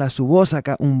especial a su voz.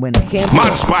 Acá un buen ejemplo.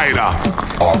 Mad Spider.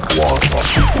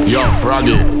 Yo,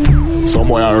 Froggy.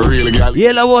 Somewhere I really got. Y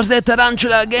es la voz de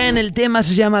Tarantula again. El tema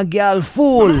se llama Girl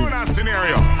Fool.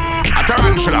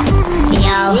 Tarantula.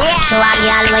 Yo, show a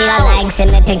girl where you like,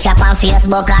 send me picture on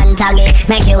Facebook and tag it.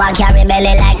 Make you a carry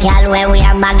belly like girl when we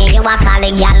are baggy. You a call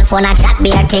the girl phone a chat,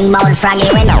 be a thing about Froggy.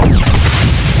 We know.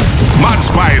 Mad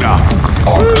Spider.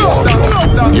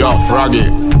 Yo, Froggy.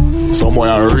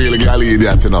 Somewhere I really got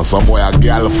idiot, you know. Somewhere a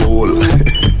girl fool.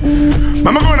 I'm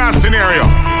going to a scenario.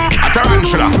 A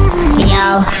Tarantula.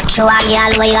 Yo, show a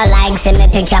girl where you like, send me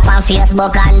picture on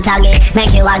Facebook and tag it.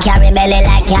 Make you a carry belly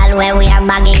like girl when we are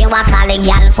baggy. You a call the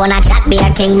girl phone a chat, be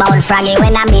a thing about Froggy.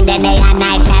 When I'm in the day and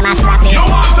night time I slap it. You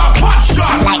want a fat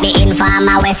shot? Like the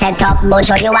informer we set up, but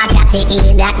show you a catty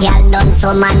eat that girl done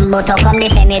so man. But to come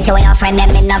defend it to your friend,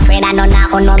 them me no afraid and no me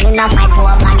no fight to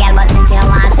up a girl. But since you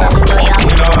want something to you,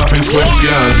 we don't have to sweat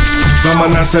girl. Some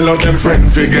man a sell out them friend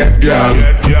forget girl.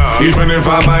 Even if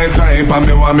I'm my type and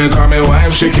me want me call me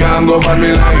wife, she can't go for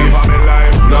me life.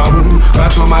 No,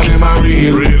 that's somebody my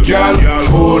real girl.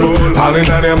 Fool, all in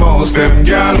them house, them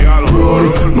girl. Roll,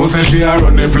 no say she a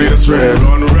run the place red.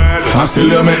 And still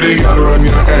you make the girl run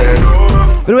your head.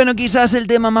 Pero bueno, quizás el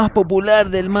tema más popular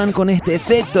del man con este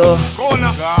efecto.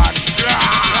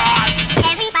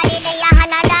 Everybody they a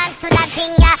hand dance to that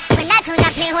thing, yeah. When that tune a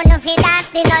play, who no fi dance,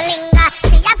 they no linger.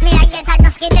 See a play, I get a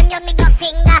just give them your me go.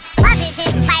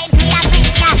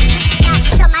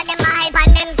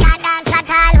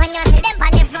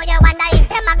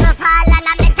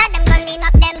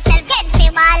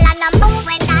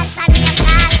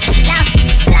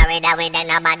 we then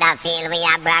nobody feel we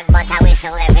a brag, but I will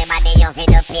show everybody you fi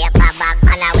do paper bag.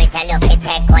 And I will tell you fi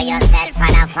take for yourself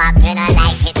and a fuck. You don't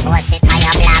like it, post it on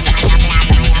your blog, on your blog,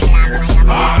 on your blog, on your blog.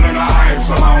 All in a hype,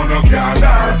 somehow no can't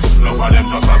dance. No for them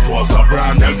just a source of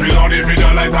brand. Them feel out if you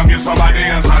don't like them, give somebody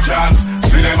else a chance.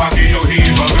 See them a give you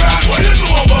heave a glance. What you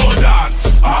know about that?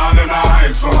 All in a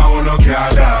hype, somehow no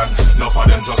can't dance. No for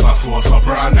them just a source of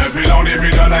brand. Them feel out if you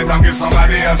don't like them, give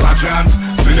somebody else a chance.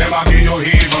 See them a give you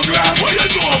heave a glance. What you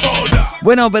know about that?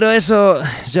 Bueno, pero eso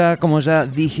ya, como ya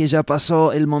dije, ya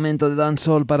pasó el momento de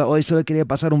dancehall para hoy. Solo quería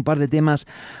pasar un par de temas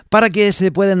para que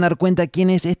se puedan dar cuenta quién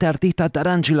es este artista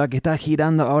Tarántula que está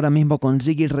girando ahora mismo con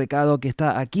Ziggy Recado, que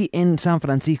está aquí en San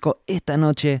Francisco esta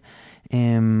noche,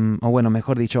 o bueno,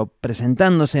 mejor dicho,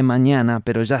 presentándose mañana,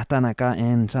 pero ya están acá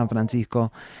en San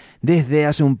Francisco desde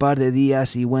hace un par de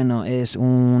días. Y bueno, es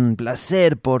un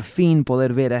placer por fin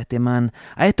poder ver a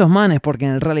estos manes, porque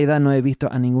en realidad no he visto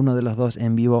a ninguno de los dos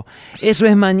en vivo. Eso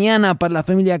es mañana para la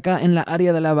familia acá en la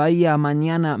área de la Bahía.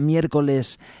 Mañana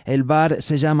miércoles el bar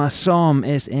se llama SOM,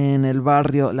 es en el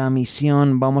barrio La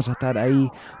Misión. Vamos a estar ahí,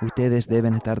 ustedes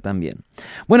deben estar también.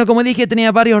 Bueno, como dije,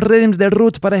 tenía varios rhythms de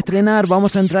Roots para estrenar.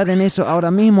 Vamos a entrar en eso ahora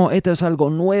mismo. Esto es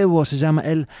algo nuevo, se llama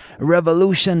el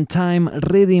Revolution Time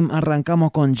Rhythm.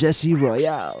 Arrancamos con Jesse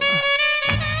Royale.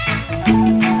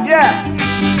 Yeah.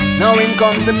 Now in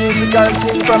comes the musical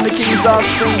king from the king's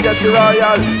offspring, Jesse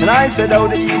Royale. And I said how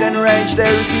the Eden range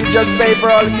they receive, just pay for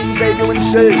all the things they do and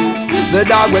say. The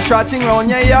dog we're trotting round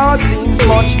your yard seems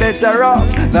much better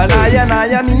off than I and I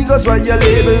amigos where you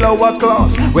label lower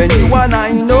class. When you and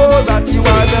I know that you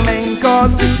are the main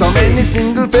cause. So many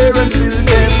single parents still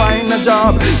can't find a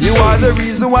job. You are the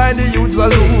reason why the youths are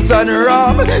loot and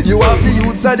rob. You have the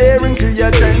youths adhering to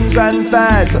your trends and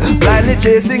fads, blindly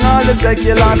chasing all the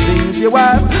secular things you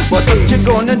have. But what you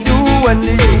gonna do when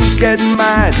the youths get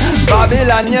mad?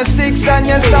 Babylon, your sticks and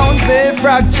your stones may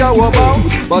fracture our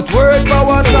bones, but word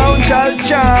power sound shall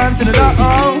chant to the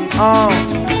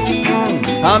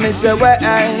I me say where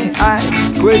I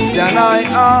question I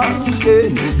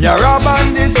asking. You rob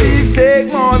and deceive,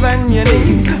 take more than you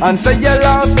need, and say your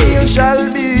last meal shall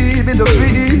be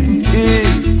bittersweet.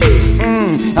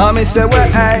 I me say where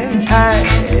I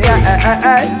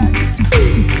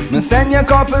me send you a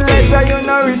couple letters, you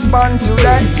no respond to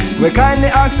that. We kindly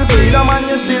ask for freedom and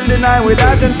you still deny with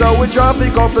that. And so we drop a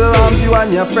couple arms, you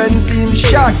and your friends seem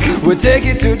shocked. We take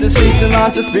it to the streets and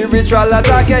not a spiritual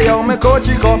attack. Yeah, yo, me coach,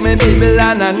 you got me Bible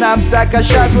and a knapsack a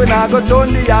shot. When I go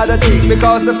turn the other cheek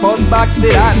because the first back's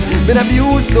the hand. Been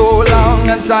abused so long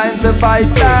and time to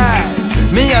fight back.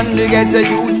 Me and the ghetto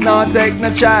youths now take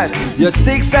no chat. Your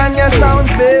sticks and your stones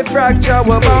may fracture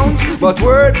our bones, but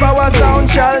word power sound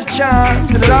shall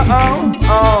chant to the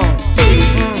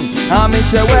I me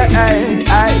say where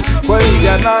I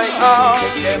question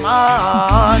them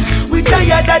on. We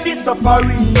tired of this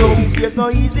suffering, no. There's no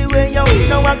easy way out.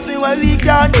 No ask me why we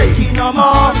can't take it no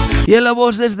more. Y en la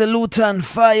voz desde Lutan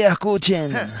Fire,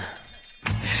 escuchen.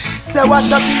 Say what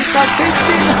a piece of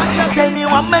system. Tell me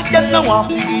what make them no want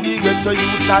to give the ghetto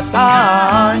youths a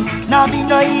chance. Now be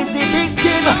no easy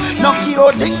thinking. No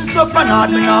cure things rough and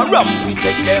hard. We no rough, we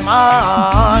take them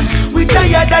on. We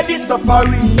tired of this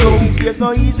suffering, no. There's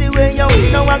no easy way out.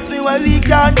 No ask me why we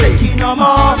can't take it no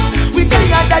more. We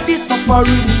tired of this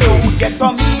suffering, no. Get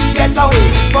on me, get out.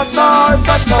 Pass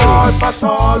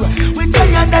all. We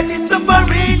tired of this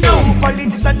suffering, no.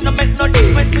 Politicians no make no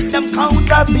difference with them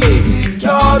counterfeit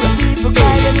cure. People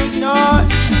cry and ignore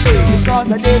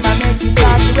because I never make it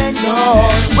hard to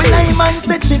endure. When I man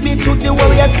said tribute to the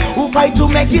warriors who fight to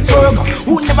make it work,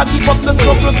 who never give up the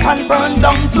struggles and burn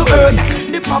down to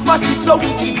earth. The poverty so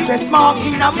wicked, stress mark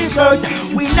in a me shirt.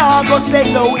 We now go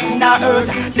sell out in our earth.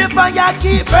 The fire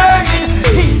keep burning,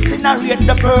 incinerate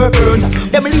the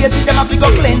pervert. Them lazy, them have to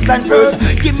go cleanse and purge.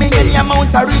 Give me any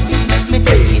amount of riches, let me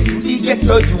take it to the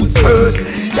ghetto youths first.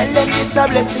 Tell them it's a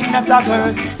blessing, not a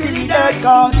curse. Till the dirt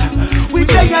cause we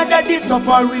tired of this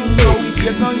suffering, no.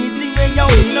 There's no easy way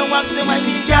out. No ask them why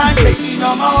we can't take it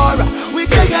no more. We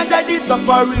tired of this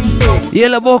suffering, no. Y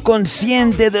en la voz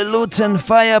consciente de Lutan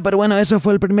Fire. Pero bueno, eso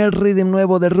fue el primer rhythm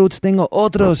nuevo de Roots. Tengo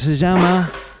otro, se llama...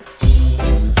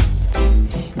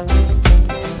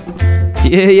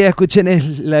 Yeah,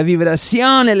 escuchen la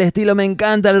vibración, el estilo me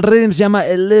encanta. El rhythm se llama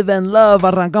el Live and Love.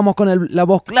 Arrancamos con la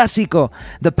voz clásico,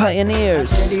 The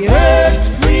Pioneers. The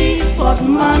earth free, but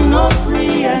man not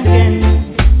free again.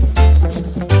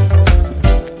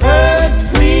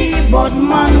 Earth free, but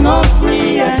man not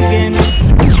free again.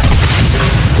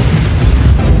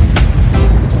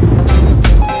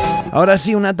 Ahora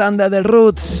sí, una tanda de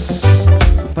Roots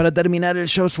para terminar el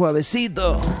show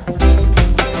suavecito.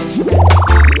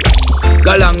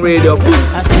 Galang Radio.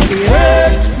 I said the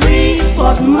earth free,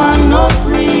 but man not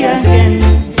free again.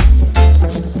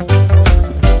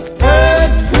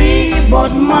 Earth free,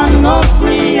 but man not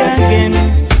free again.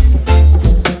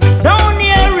 Down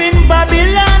here in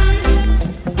Babylon,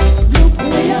 look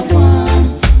where you gone.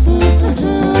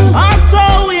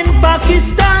 Also in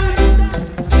Pakistan,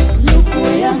 look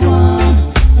where you gone.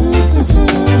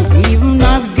 Even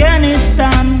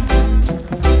Afghanistan,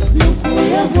 look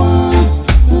where you gone.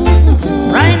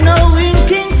 Right now in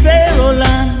King Pharaoh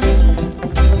land,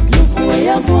 look where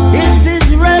you gone. This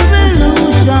is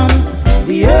revolution.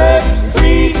 The earth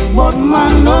free, but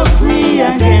man not free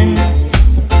again.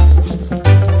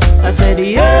 I said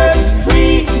the earth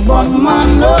free, but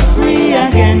man not free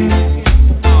again.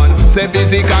 Say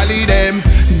physically them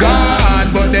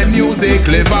gone, but them music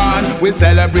live on. We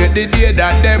celebrate the day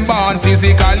that them born.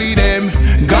 Physically them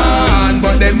gone,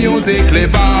 but them music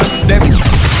live on.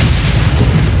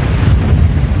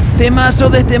 Temazo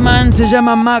de este man se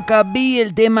llama Maccabee,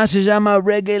 el tema se llama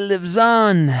Reggae Lives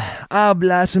On.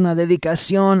 Hace una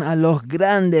dedicación a los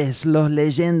grandes, las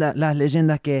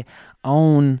leyendas que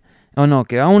aún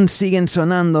siguen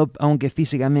sonando, aunque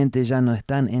físicamente ya no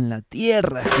están en la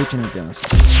tierra. Escuchen el tema.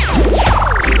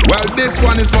 Well, this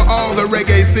one is for all the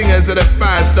reggae singers that have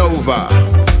passed over.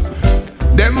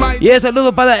 Y el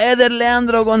saludo para Eder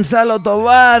Leandro Gonzalo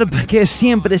Tobar, que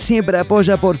siempre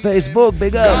apoya por Facebook.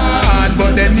 Big up.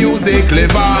 But them music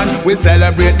live on. We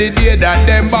celebrate the day that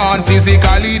them born.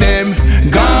 Physically them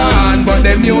gone, but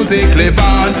them music live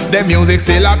on. Them music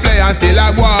still a play and still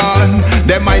a go on.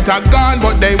 Them might have gone,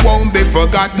 but they won't be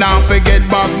forgot. Now forget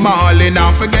Bob Marley,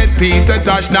 now forget Peter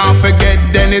Tosh, now forget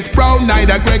Dennis Brown,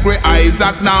 neither Gregory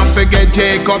Isaac, now forget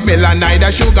Jacob Miller,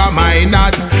 neither Sugar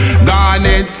Minott,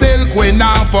 Garnet Silk, we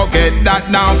now forget that.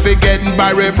 Now forget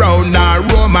Barry Brown, now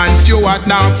Roman Stewart,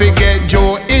 now forget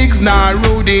Joe Higgs, now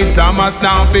Rudy Thomas,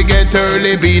 now forget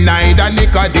Early B, neither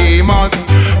Nicodemus,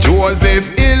 Joseph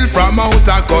Hill from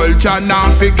Outer Culture,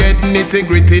 now forget Nitty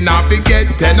Gritty, now forget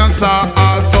Tennessee,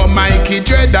 also Mikey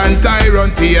Dread and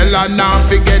Tyrone Taylor, now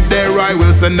forget Delroy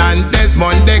Wilson and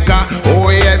Desmond Decker, oh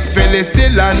yes, Phyllis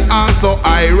Dillon, also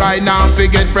I now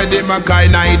forget Freddie Mackay,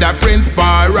 neither Prince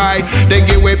Farai, then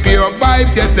give way pure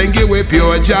vibes, yes, then give way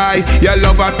pure joy. Your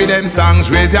lover for them songs,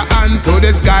 raise your hand to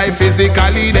the sky.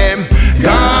 Physically them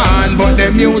gone, but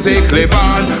them music live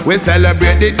on. We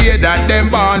celebrate the day that them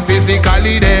born.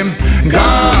 Physically them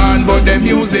gone, but them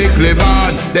music live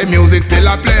on. Them music still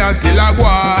a play and still a go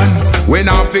on. We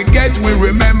now forget, we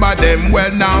remember them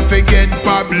well. Now forget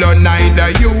Pablo, neither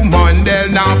human.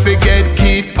 They'll now forget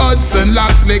Keith Hudson,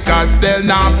 Loxley Castell.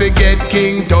 Now forget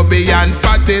King Tubby and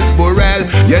Fatis Burrell.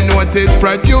 You notice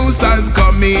producers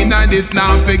come in and this.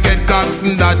 Now forget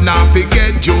Coxon, that now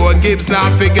forget Joe Gibbs. Now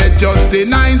forget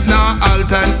Justin Hines, now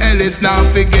Alton Ellis. Now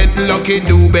forget Lucky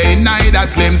Dubé, neither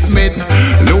Slim Smith,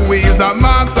 Louisa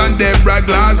Marks and Deborah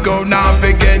Glasgow. Now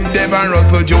forget Devon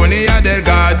Russell, Junior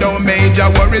Delgado, Major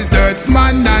Warris,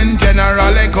 Dirtsman and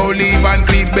General Echo, Lee Van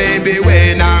Cleef, Baby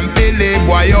Wayne and Billy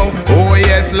Boyo. Oh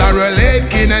yes, Laurel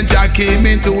Aitken and Jackie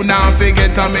Me too. Now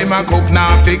forget Tommy McCook,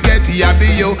 now forget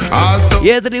Yabby Yo. Also, y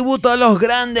el tributo a los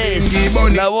grandes,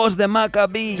 la voz de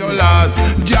Maccabee.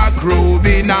 Jack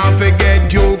Ruby, now forget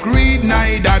Duke Reed,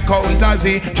 neither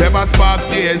Countersy, Trevor Sparks,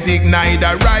 Jay-Z,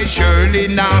 neither Rice Shirley.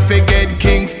 Now forget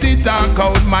King Stita,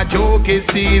 Count Majoki,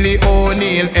 Steely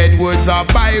O'Neill, Edwards or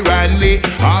Byron Lee.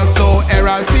 Also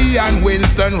Errol P and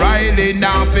Winston Riley.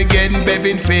 Now forget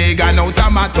Bevin Fagan out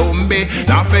of Matumbi.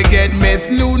 Now forget Miss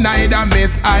Lou, neither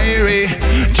Miss Irie,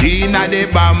 Gina De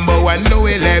Bambo and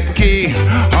Louis Lepke,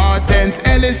 Hortense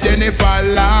Ellis, Jennifer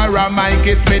Lara,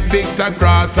 Mikey Smith, Victor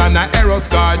Cross and Eros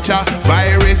Scorcher,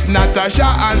 Virus,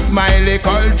 Natasha and Smiley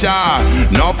Culture.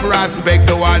 Enough respect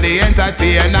to all the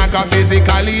entertainers, cause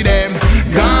physically them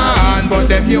gone, but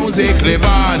them music live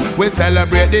on. We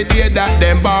celebrate the day that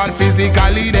them born.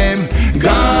 Physically them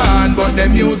gone, but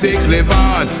them music live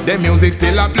on. Them music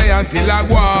still a play and still a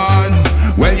go on.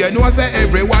 Well, you know, say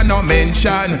everyone no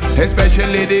mention,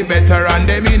 especially the veteran,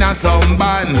 them in a some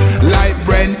band. Like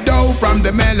Brent Doe from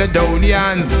the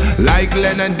Melodonians, like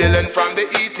Lennon Dillon from the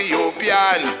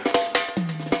Ethiopian.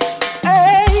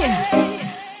 Hey,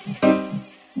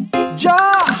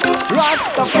 Ja,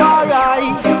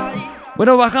 Rastafari.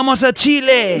 Bueno, bajamos a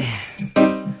Chile.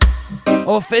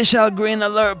 Official Green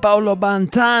Alert, Paulo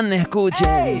Bantan, escuchen.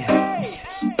 Hey, hey.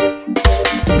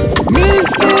 Me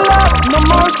still love, no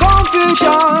more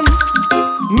confusion.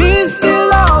 Me still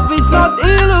love, it's not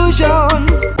illusion.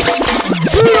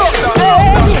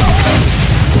 Hey.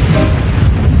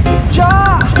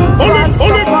 Ja,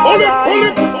 Rastafari.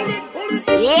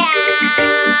 Yeah.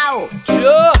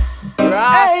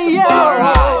 Hey, yo.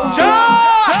 Ja.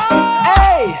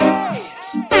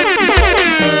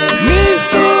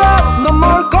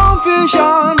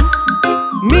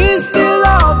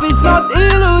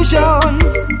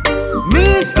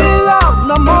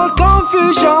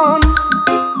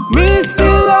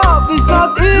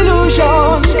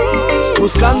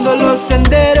 buscando los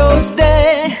senderos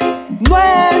de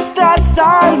nuestras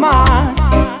almas.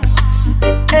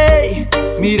 Ey,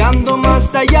 mirando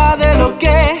más allá de lo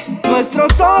que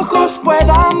nuestros ojos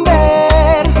puedan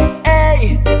ver.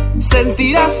 Ey,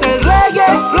 sentirás el reggae,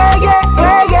 reggae,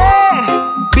 reggae.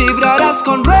 Vibrarás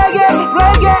con reggae,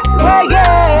 reggae,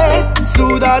 reggae.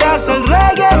 Sudarás el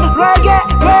reggae, reggae,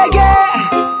 reggae.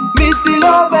 Mi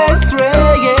estilo es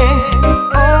reggae.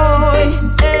 Oh,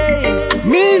 hey.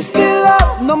 Misty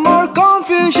love, no more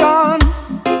confusion.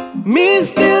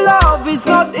 Misty love is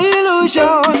not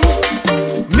illusion.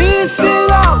 Misty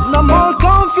love, no more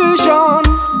confusion.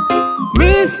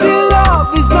 Misty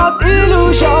love is not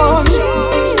illusion.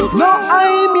 No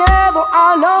hay miedo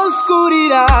a la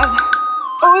oscuridad.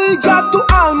 Hoy ya tu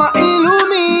alma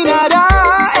iluminará.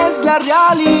 Es la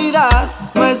realidad,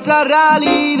 nuestra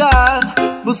realidad.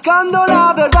 Buscando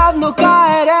la verdad no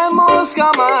caeremos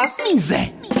jamás.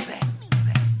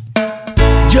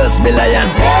 Just me lion.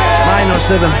 Minor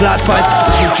 7 flat fight.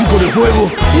 Es el chico de fuego.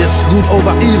 Yes, good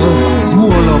over evil.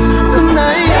 More love.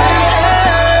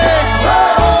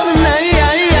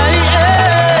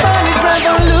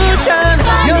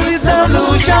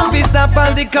 Solution, we stop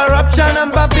all the corruption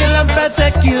and Babylon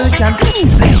persecution.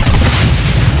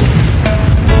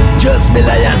 Just me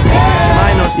lion.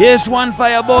 Minor. Yes, One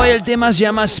Fireboy, el tema se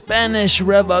llama Spanish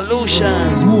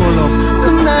Revolution. More love.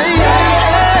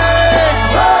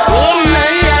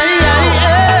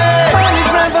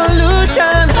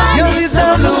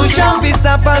 Solution, we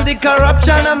stop all the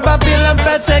corruption and Babylon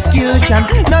persecution.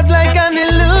 Not like an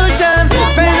illusion,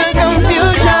 pain and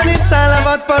confusion. It's all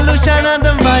about pollution and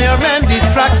environment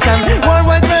destruction.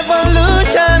 Worldwide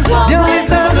revolution, the only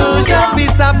solution. We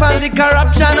stop all the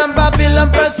corruption and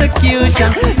Babylon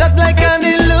persecution. Not like an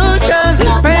illusion,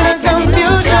 pain and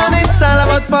confusion. It's all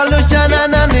about pollution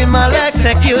and animal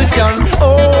execution.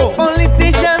 Oh,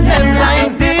 politicians, them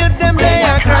lying, the youth, them they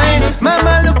are crying.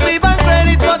 Mama look me bank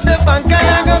credit, but the bank and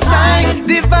I go sign.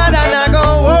 The father and I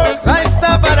go work, life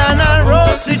tougher than a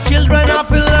rose. The children have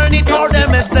to learn it, or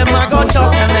them as them I go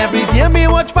talk. And every day me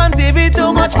watch pan TV,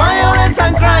 too much violence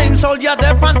and crime. Soldier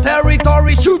deep on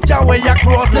territory, shoot your way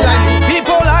across the line.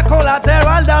 People are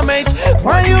collateral damage.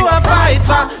 Why you a fight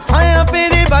for? I am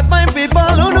pity, but my people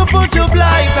who no push you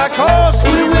blind. Of course,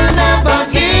 we will never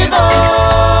give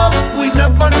up. We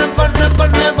never, never, never,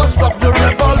 never stop the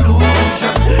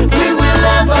revolution. We will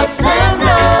never stand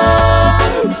up,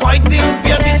 fighting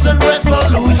for this and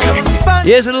resolution.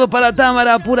 Y el saludo para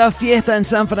Tamara, pura fiesta en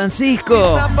San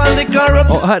Francisco.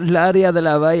 O al área de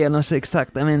la bahía, no sé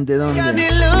exactamente dónde.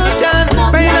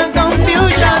 Pain and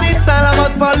confusion, it's all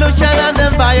about pollution and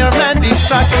environment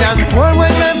destruction.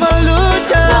 Worldwide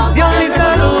revolution, the only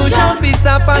solution. We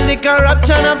stop on the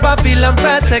corruption and Babylon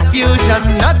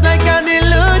persecution. Not like an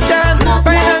illusion,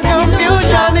 pain and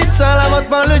confusion. It's all about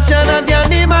pollution and the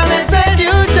animal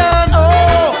execution.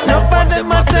 Oh, nobody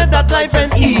must say that life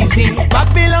ain't easy.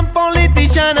 Babylon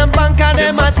politician and banker,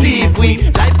 them a thief. We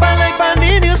life and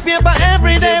the newspaper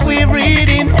every day we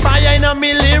reading. Fire in a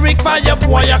me lyric, fire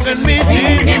boy I can be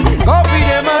singing. Go feed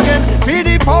them again, feed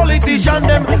the politician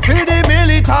them, feed the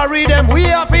military them. We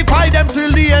have to fight them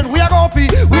till the end. We are go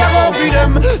feed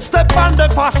them. Step on the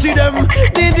posse them.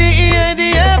 The DEA,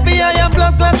 the FBI and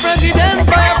blood class president.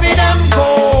 Fire feed them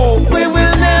go. We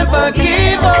will never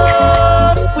give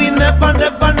up. We never,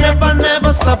 never, never,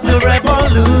 never stop the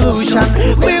revolution.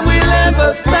 We will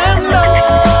never stand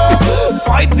up,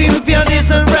 fighting for this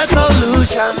and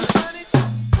resolution.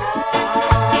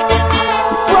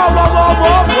 Whoa, whoa, whoa,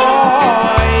 whoa,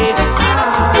 boy.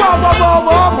 Whoa, whoa, whoa,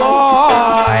 whoa,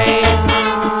 boy.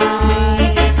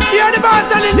 You're the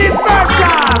battle in this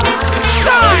version.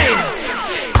 Time.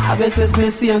 A veces me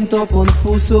siento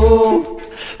confuso,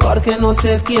 porque no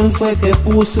sé quién fue que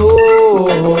puso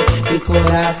mi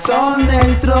corazón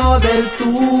dentro del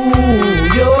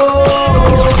tuyo.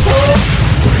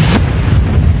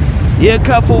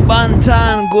 Yekafu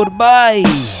Bantan, goodbye.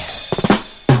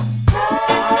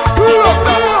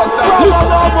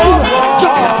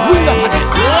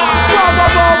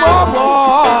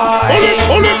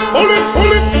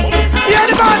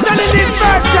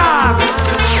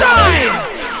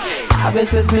 A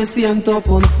veces me siento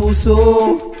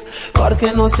confuso,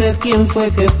 porque no sé quién fue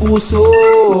que puso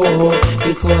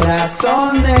mi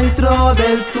corazón dentro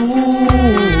del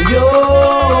tuyo.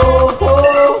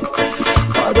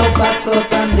 Todo pasó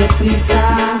tan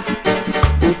deprisa,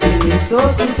 utilizó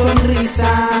su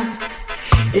sonrisa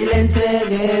y le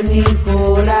entregué mi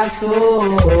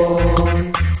corazón.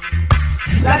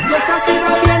 Las cosas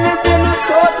iban bien entre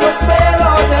nosotros, pero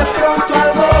de pronto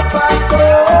algo pasó.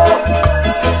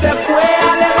 Se fue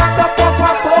alejando poco a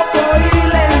poco y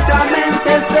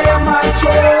lentamente se marchó.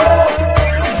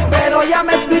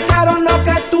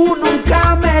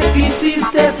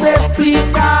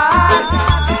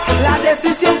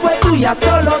 tuya,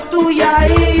 solo tuya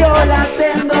y yo la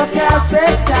tengo que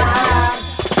aceptar.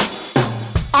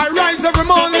 I rise every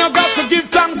morning, I got to give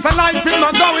thanks to life in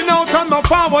my going out and my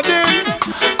forwarding.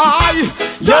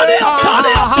 Turn it up.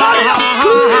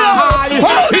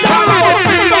 It's all about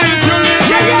the life you're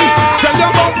living. Tell you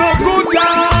about the good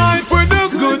life with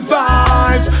the good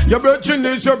vibes. Your virgin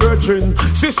is your virgin,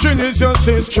 sister is your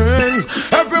sister.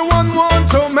 Everyone want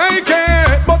to make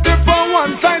it, but if for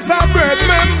one slice of bread,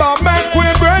 remember, make we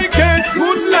break it.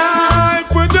 Good life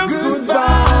with the good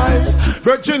vibes.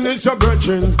 Virgin is your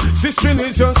virgin, sister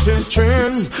is your sister.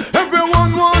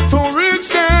 Everyone want to reach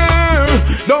there.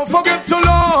 Don't forget to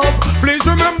love, please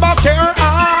remember care.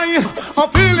 I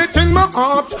feel it in my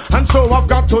heart, and so I've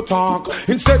got to talk.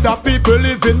 Instead of people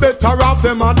living better off,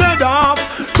 them are dead off.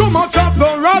 Too much of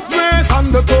the rat race and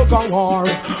the tug of war.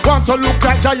 Want to look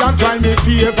like giant, try me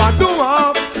favor, do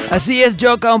up. Así es,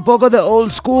 Joka, un poco de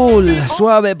old school,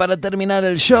 suave para terminar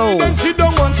el show.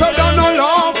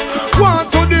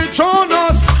 Want to dethrone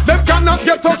us, they cannot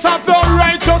get us off the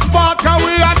righteous path. Cause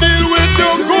we are deal with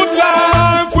the good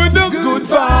life, with the good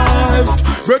vibes.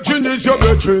 Virgin is your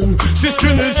virgin,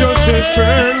 sister is your sister.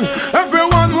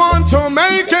 Everyone want to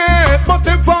make it, but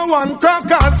if I want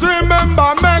crackers,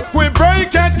 remember, make we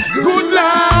break it. Good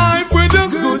life with the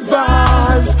good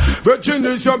vibes. Virgin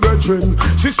is your virgin,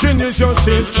 sister is your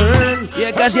sister.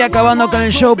 Y casi acabando con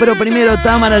el show, pero primero,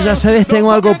 Tamara, ya sabes,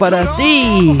 tengo algo para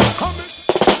ti.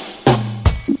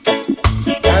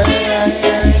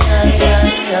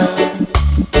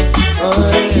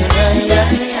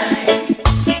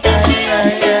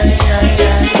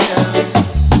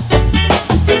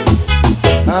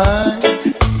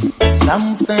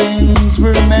 Some things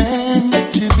were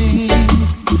meant to be,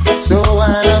 so why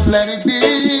not let it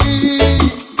be?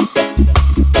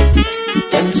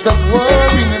 And stop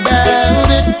worrying about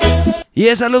it. Y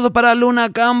el saludo para Luna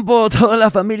Campo, toda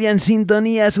la familia en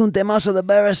sintonía. Es un temazo de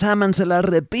Barry Hammond, se la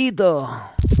repito.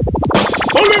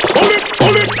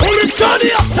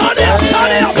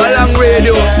 Galang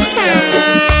Radio.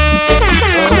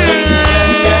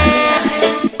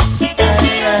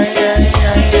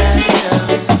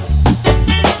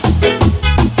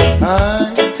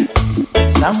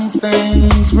 Some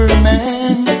things were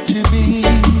meant to be,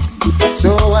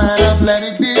 so why not let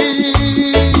it be?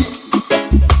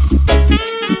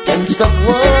 And stop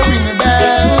worrying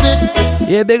about it.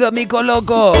 Yeah, big up mi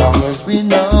Coloco. Long as we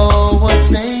know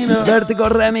what's in us. Vértigo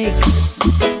Remix.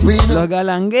 Los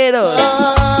galangueros.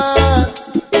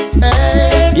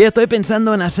 Y estoy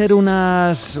pensando en hacer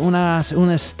unas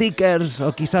stickers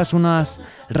o quizás unas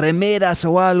remeras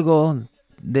o algo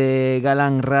de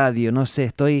Galán Radio. No sé,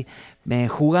 estoy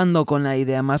jugando con la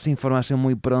idea. Más información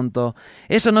muy pronto.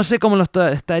 Eso no sé cómo lo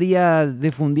estaría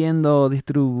difundiendo,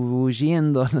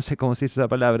 distribuyendo, no sé cómo se dice esa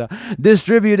palabra,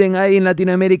 distributing ahí en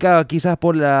Latinoamérica, quizás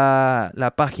por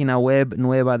la página web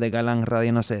nueva de Galán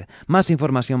Radio, no sé. Más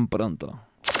información pronto.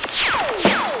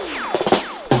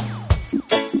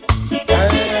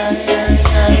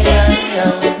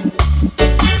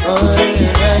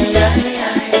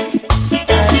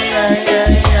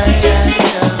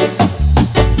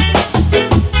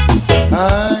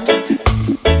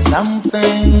 Some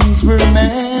things were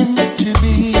meant to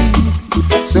be,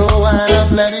 so why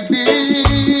not let it be?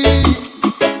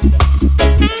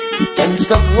 And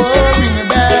stop worrying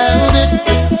about it.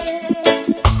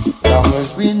 Long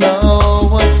as we know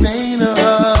what's in our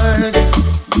hearts.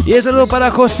 Y es saludo para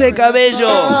José Cabello.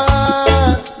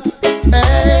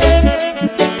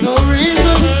 No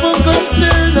reason for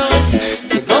concern.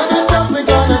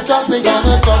 We're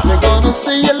gonna talk, we're gonna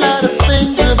say a lot of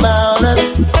things about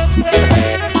us.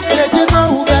 Said you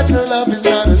know that love is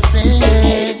not a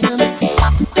sin,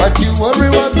 but you worry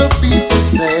what the people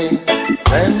say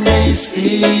when they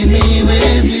see me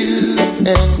with you,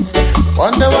 and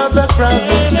wonder what the crowd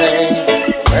will say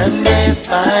when they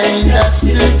find us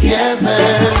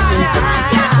together.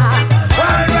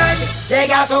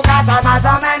 Llega a su casa más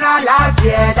o menos a las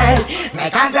 7.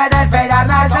 Me cansé de esperar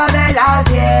eso de las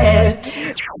 10.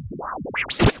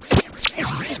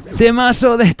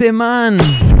 Temazo de este man.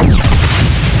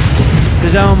 Se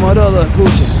llama Morodo,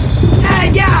 escuchen.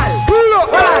 ¡Hey, gal!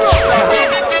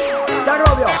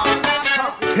 Sarubio.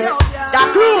 The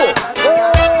crew.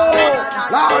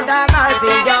 Lord have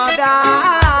mercy,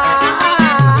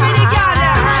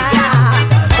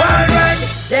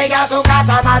 Llega a su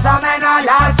casa más o menos a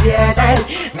las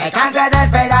 7. Me cansé de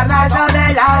esperar eso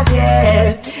de las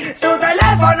 10. Su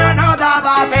teléfono no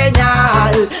daba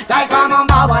señal. Cae como un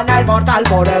bobo en el portal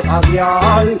por esa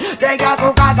vial. Llegué a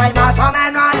su casa y más o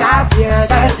menos a las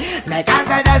 7. Me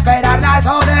cansé de esperar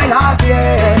eso de las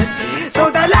 10.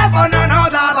 Su teléfono no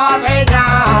daba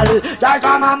señal. girl. Ya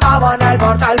como un babo en el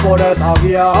portal por esa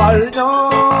girl.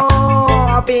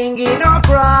 No, Pinky no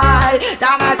cry.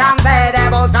 Ya me cansé de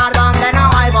buscar donde no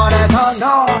hay, por eso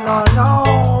no, no,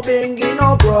 no, Pinky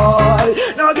no cry.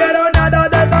 No quiero nada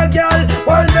de esa girl,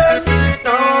 por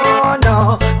no,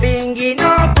 no, Pinky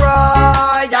no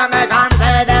cry. Ya me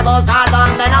cansé de buscar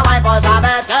donde no hay, pues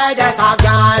sabes que ella esa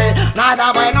girl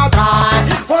nada bueno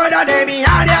trae. Fuera de mi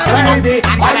área, baby,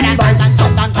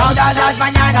 todas las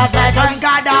mañanas me echo en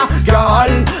cara,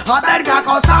 girl. Haberme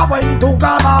acostado en tu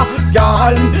cama,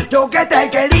 girl. Yo que te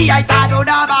quería y te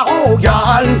adoraba, oh,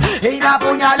 girl. Y me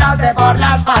apuñalaste por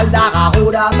la espalda,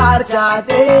 jura,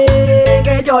 márchate.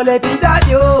 Que yo le pido a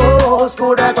Dios,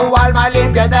 cure tu alma y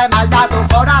limpie de maldad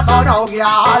tu corazón, oh,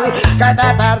 girl. Que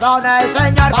te perdone el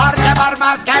Señor, porque por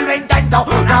más que lo intento,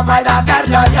 no puedo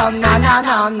hacerlo yo, no, no,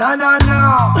 no, no, no,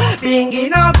 no. Pinky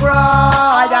no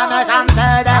cry, ya me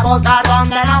cansé de buscar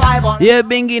donde no hay. Y es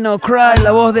Pinky no cry,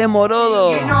 la voz de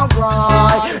Morodo. No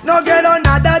cry, no quiero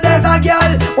nada de esa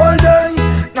girl,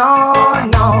 no,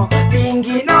 no,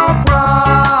 Pinky no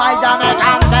cry, ya me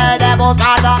cansé de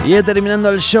buscar. Y terminando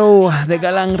el show de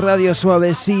Galán Radio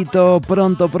suavecito,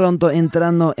 pronto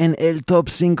entrando en el top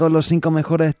 5, los 5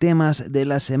 mejores temas de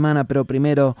la semana. Pero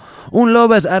primero, un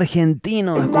Lovers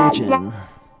argentino, escuchen.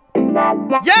 Yeah,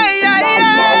 yeah, yeah.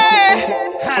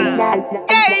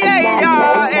 Yeah, yeah, yeah.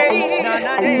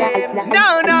 No,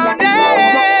 no, no,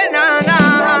 no.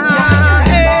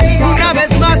 Una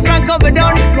vez más, Franco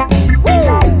Bedón,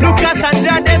 Lucas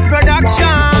Andrades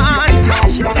Production.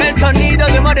 El sonido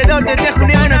de Moredor desde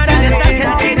Julián Sánchez,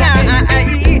 Argentina.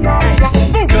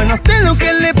 Yo no sé lo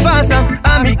que le pasa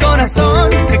a mi corazón,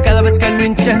 que cada vez que lo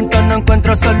intento no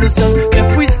encuentro solución. Te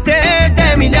fuiste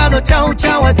de mi lado, chau,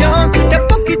 chau, adiós. De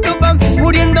poquito va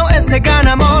muriendo ese gran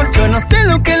amor. Yo no sé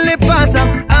lo que le pasa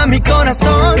a mi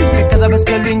corazón, que cada vez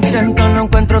que lo intento no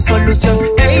encuentro solución.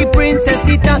 Hey,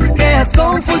 princesita, creas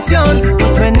confusión.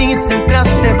 Vos venís, entras,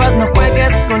 te vas, no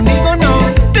juegues conmigo, no.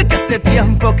 Desde hace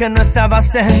tiempo que no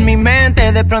estabas en mi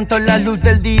mente, de pronto la luz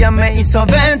del día me hizo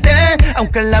verte.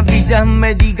 Aunque la vida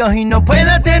me diga y no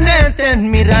pueda tenerte,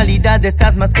 en mi realidad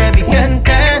estás más que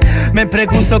vigente. Me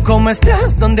pregunto cómo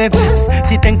estás, dónde vas,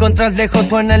 si te encuentras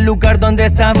lejos o en el lugar donde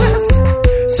estabas.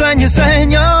 Sueño,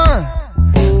 sueño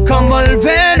con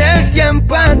volver el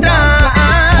tiempo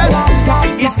atrás,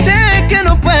 y sé que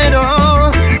no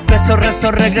puedo. Rezo,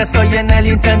 rezo, regreso y en el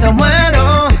intento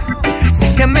muero.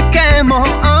 Sé que me quemo,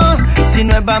 si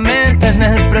nuevamente en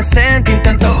el presente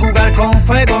intento jugar con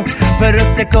fuego, pero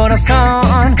ese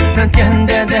corazón no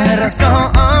entiende de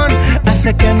razón.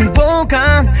 Hace que mi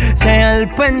boca sea el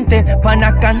puente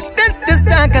para cantarte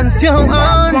esta canción.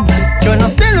 Yo no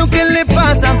sé lo que le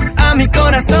pasa a mi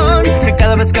corazón, que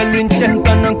cada vez que lo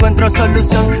intento no encuentro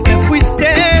solución. Te fuiste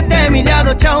de mi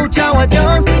lado, chau, chau,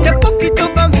 adiós. De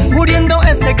poquito va muriendo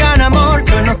ese gran amor.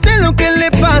 Yo no sé lo que le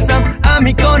pasa a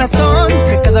mi corazón,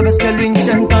 que cada vez que lo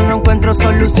intento no encuentro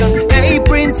solución. Hey,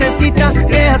 princesita,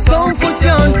 creas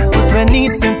confusión. Pues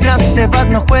venís, entras, te vas,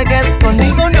 no juegues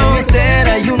conmigo, no. En mi ser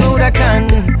hay un huracán,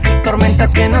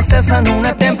 tormentas que no cesan,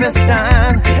 una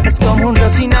tempestad. Es como un río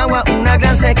sin agua, una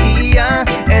gran sequía.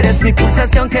 Eres mi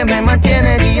pulsación que me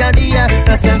mantiene día a día.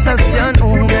 La sensación,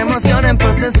 una emoción en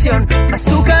posesión.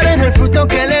 Azúcar en el fruto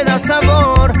que le da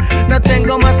sabor. No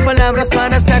tengo más palabras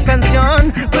para esta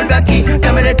canción. Vuelve aquí,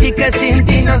 dame de ti que sin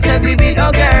ti no sé vivir,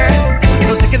 oh girl.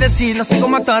 No sé qué decir, no sé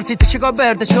cómo actuar. Si te llego a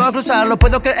ver, te llego a cruzar. Lo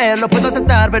puedo creer, lo puedo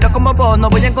aceptar, pero como vos no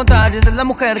voy a encontrar. Eres la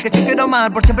mujer que yo quiero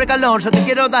amar, por siempre calor yo te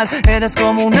quiero dar. Eres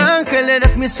como un ángel,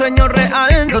 eres mi sueño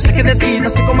real. No sé qué decir, no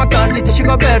sé cómo actuar. Si te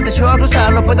llego a ver, te llego a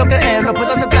cruzar. Lo puedo creer, lo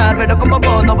puedo aceptar, pero como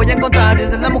vos no voy a encontrar.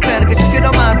 Eres la mujer que yo quiero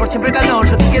amar, por siempre calor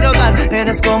yo te quiero dar.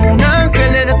 Eres como un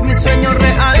ángel, eres mi sueño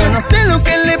real. Yo no sé lo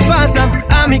que le pasa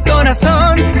a mi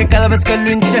corazón, que cada vez que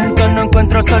lo intento no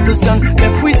encuentro solución. Te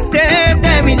fuiste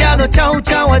de mi lado, chau,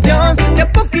 chau, adiós. De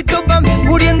poquito va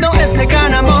muriendo ese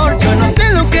gran amor. Yo no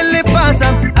sé lo que le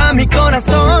pasa a mi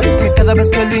corazón, que cada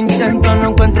vez que lo intento no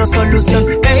encuentro solución.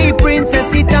 Hey,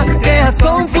 princesita, creas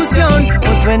confusión.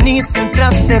 Pues venís,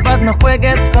 entras, te vas, no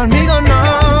juegues conmigo, no.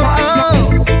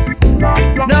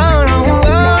 No, no,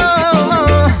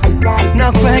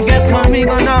 no juegues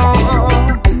conmigo, no.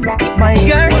 My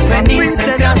girl, pues venís,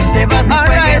 entras, te vas, no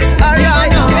juegues conmigo,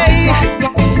 no.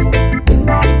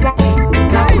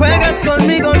 No juegas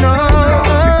conmigo, no.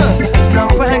 No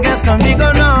juegas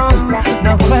conmigo, no.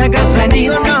 No juegas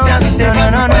conmigo, no.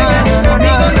 No juegas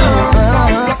conmigo,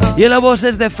 no. Y la voz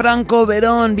es de Franco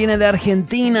Verón, viene de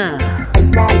Argentina.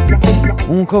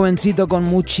 Un jovencito con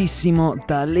muchísimo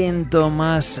talento,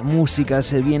 más música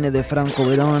se viene de Franco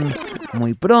Verón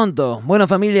muy pronto. Bueno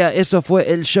familia, eso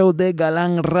fue el show de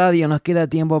Galán Radio. Nos queda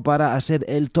tiempo para hacer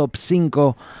el top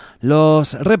 5,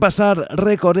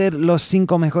 recorrer los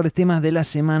 5 mejores temas de la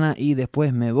semana y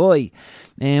después me voy.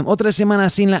 Otra semana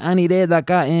sin la Aniré de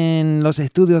acá en los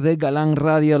estudios de Galán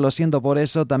Radio, lo siento por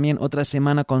eso. También otra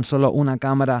semana con solo una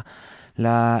cámara,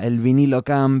 el vinilo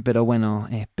cam, pero bueno,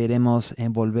 esperemos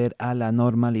volver a la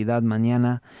normalidad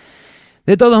mañana.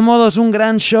 De todos modos, un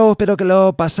gran show, espero que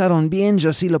lo pasaron bien,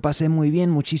 yo sí lo pasé muy bien,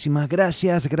 muchísimas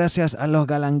gracias. Gracias a los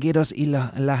galangueros y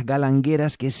las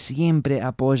galangueras que siempre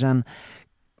apoyan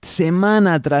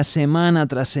semana tras semana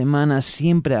tras semana,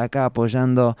 siempre acá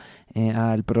apoyando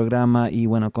al programa, y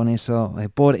bueno, con eso,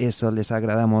 por eso les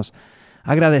agradecemos,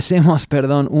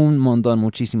 un montón,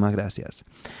 muchísimas gracias.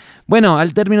 Bueno,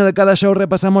 al término de cada show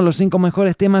repasamos los 5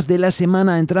 mejores temas de la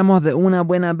semana. Entramos de una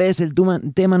buena vez. El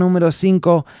tema número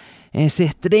 5 se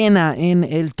estrena en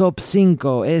el top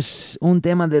 5. Es un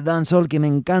tema de dancehall que me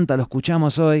encanta, lo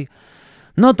escuchamos hoy.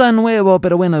 No tan nuevo,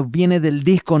 pero bueno, viene del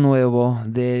disco nuevo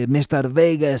de Mr.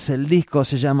 Vegas. El disco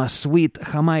se llama Sweet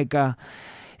Jamaica.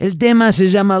 El tema se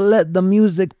llama Let the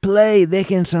Music Play.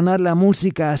 Dejen sonar la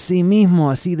música así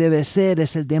mismo, así debe ser.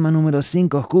 Es el tema número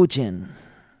 5, escuchen.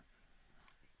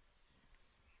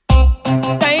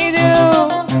 I do,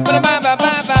 bye bye bye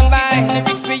bye bye.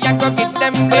 Lyrics free, I go get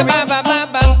them. Bye bye bye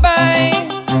bye bye.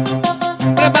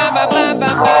 Bye bye bye bye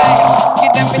bye.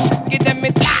 Get them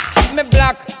it. Me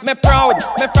black, me proud,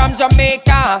 me from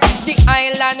Jamaica, the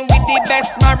island with the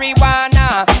best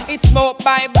marijuana. It's smoked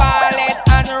by Ballet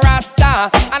and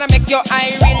Rasta, and I make your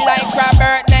eye real like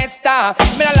Robert Nesta.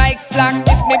 Me I like slack,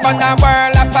 this me burn a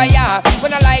world of fire.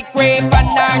 When I like rape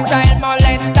and our child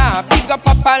molester. Pick up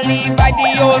Papa Levi,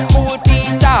 the old school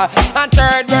teacher, and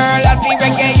third world as the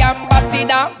reggae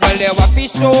ambassador. Well, you have to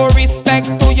show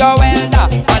respect to your elder,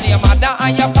 and your mother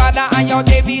and your father and your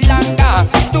David Langa.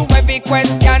 To every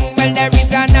question, well, there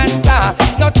is an answer.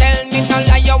 No tell me no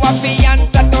lie, you have to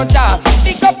answer to Jah.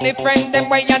 Pick up me friend, them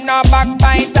way you're no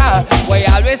backbiter. We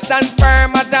always stand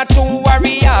firm as a true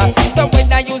warrior. So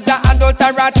whether you're an adult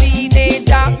or a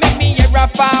teenager, make me hear a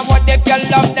forward if you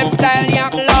love them style,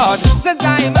 young Lord. Says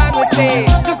I man will say,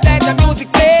 just let the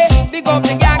music play. Big up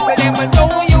the gangs so them will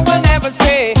know you will never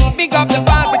stray. Big up the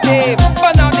positive,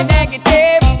 burn out the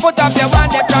negative. Put up your one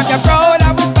that from your proud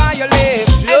and whisper your live.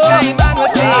 As I man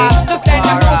will say, just let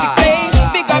the music play.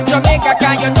 Big up Jamaica,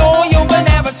 can you know you will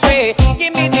never stray.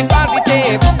 Give me the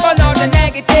positive, burn out the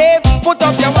negative. Put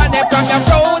up your one that from your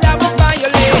proud and whisper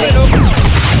your live.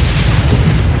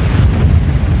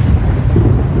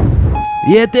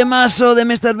 Y este temazo de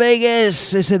Mr.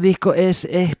 Vegas, ese disco es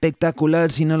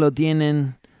espectacular. Si no lo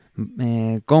tienen,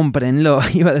 cómprenlo.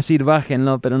 Iba a decir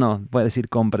bájenlo, pero no, voy a decir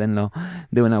cómprenlo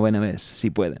de una buena vez,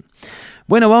 si pueden.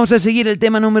 Bueno, vamos a seguir el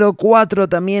tema número 4.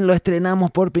 También lo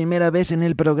estrenamos por primera vez en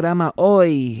el programa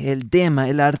hoy.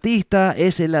 El artista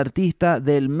es el artista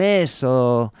del mes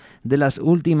o de las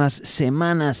últimas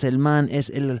semanas. El man es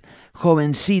el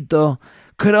jovencito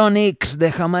Chronixx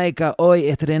de Jamaica, hoy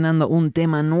estrenando un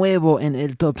tema nuevo en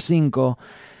el top 5,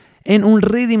 en un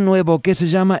rhythm nuevo que se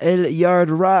llama el Yard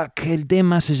Rock. El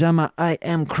tema se llama I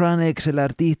Am Chronixx, el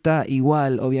artista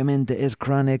igual, obviamente es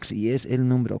Chronixx y es el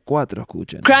número 4,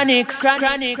 escuchen. Chronixx,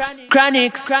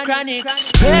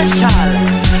 special,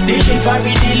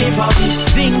 delivery,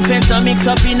 sing fence and mix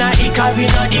up in a Icari,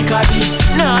 not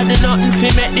Icari. Nah, do nothing fi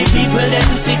make the people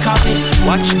them sick of it.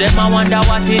 Watch them and wonder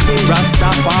what it is.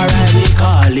 Rastafari we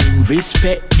calling,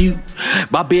 respect you.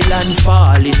 Babylon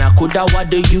falling, I coulda what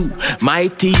do you?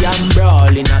 Mighty and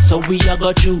brawling, so we a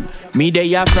got you. Me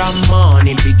they are from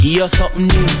morning, to give you something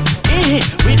new.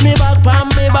 With me back on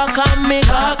me back and me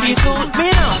cocky suit.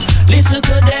 Me now, listen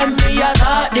to them, me a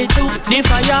got the truth. The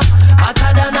fire,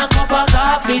 hotter than a cup of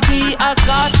coffee. Tea, a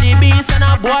Scotty beast and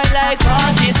a boy like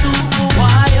 40 soup.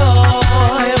 Why oh,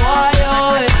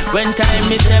 when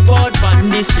time is about on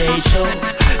the station,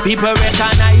 people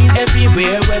recognize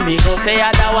everywhere when me go. Say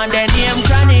other one, their name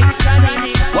Chronixx.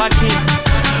 Watch it.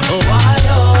 Why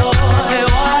oh,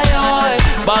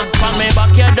 back from me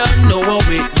back, you don't know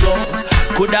how it go.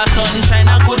 Coulda sunshine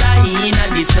or coulda in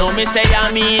the snow. Me say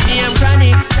I'm in name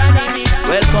Chronixx.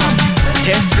 Welcome.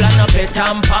 Teflon no pet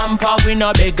and pamper, we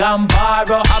no beg and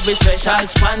borrow. Have a special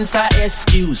sponsor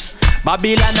excuse.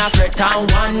 Babylon a fret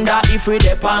and wonder if we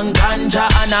dep on ganja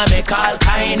and I make all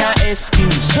kinda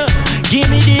excuse. Give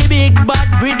me the big bad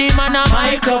rhythm and a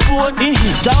microphone.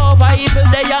 Jehovah evil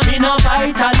they a me no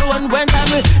fight alone. When time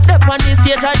we dep on the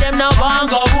stage and them no want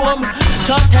go home.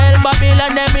 So tell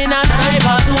Babylon them in a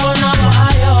sniper zone. Why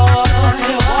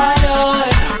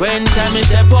when time we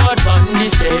step out from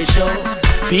the show.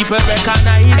 People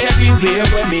recognize everywhere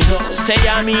when me go. Say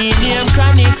I'm in name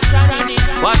Chronixx.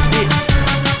 Watch this.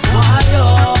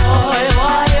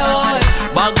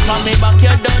 Why back from me back, you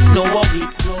don't know what we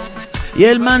do. Y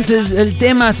el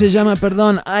tema se llama,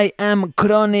 I Am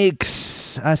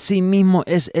Chronixx. Así mismo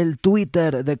es el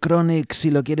Twitter de Chronixx,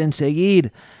 si lo quieren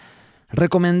seguir.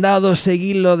 Recomendado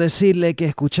seguirlo, decirle que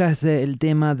escuchaste el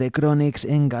tema de Chronixx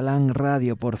en Galán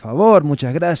Radio, por favor,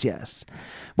 muchas gracias.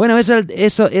 Bueno,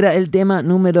 eso era el tema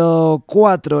número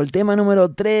 4. El tema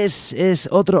número 3 es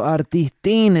otro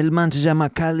artistín, el man se llama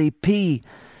Cali P.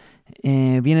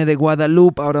 Viene de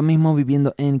Guadalupe, ahora mismo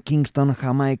viviendo en Kingston,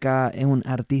 Jamaica. Es un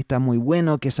artista muy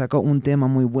bueno que sacó un tema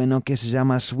muy bueno que se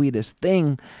llama Sweetest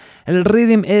Thing. El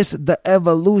rhythm es The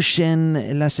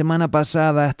Evolution. La semana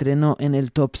pasada estrenó en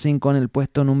el top 5 en el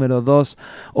puesto número 2.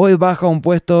 Hoy baja un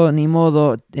puesto, ni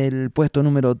modo, el puesto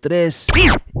número 3.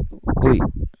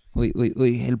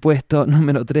 Uy, el puesto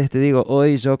número 3, te digo,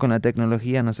 hoy yo con la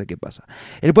tecnología no sé qué pasa.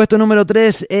 El puesto número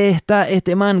 3 está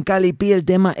este man, Cali P, el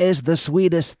tema es The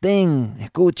Sweetest Thing.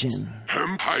 Escuchen.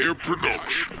 Empire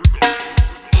Production.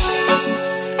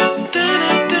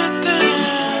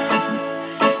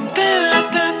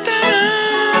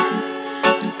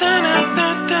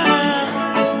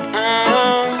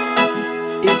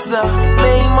 It's a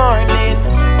May morning,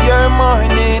 your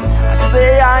morning. I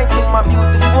say hi to my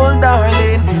beautiful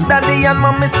darling. Daddy and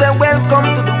mommy say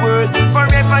welcome to the world.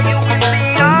 Forever you will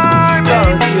be our baby.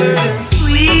 'Cause you're the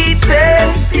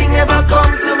sweetest thing ever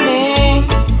come to me.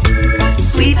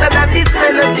 Sweeter than this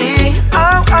melody.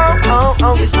 Oh, oh, oh,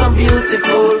 oh, you're so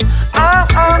beautiful. Oh,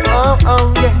 oh, oh,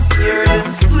 oh, yes, you're the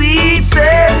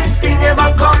sweetest thing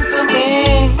ever come to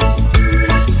me.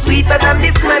 Sweeter than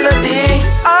this melody.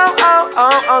 Oh, oh,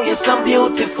 oh, oh, you're so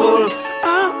beautiful.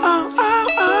 Oh, oh, oh,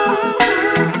 oh.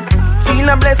 Feel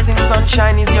a blessing,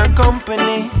 sunshine is your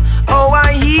company. Oh,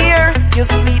 I hear your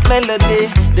sweet melody,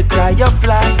 the cry of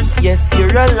life. Yes,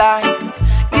 you're alive.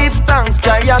 Give thanks,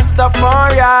 Jah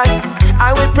Rastafari.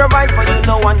 I will provide for you,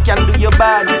 no one can do you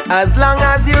bad. As long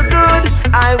as you're good,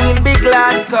 I will be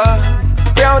glad. 'Cause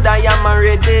proud I am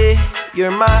already.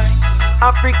 You're my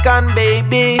African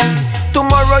baby.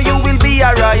 Tomorrow you will be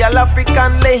a royal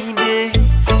African lady.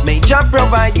 May Jah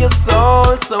provide your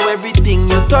soul, so everything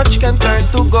you touch can turn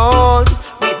to gold.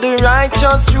 With the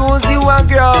righteous rules you will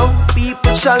grow.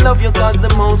 People shall love you 'cause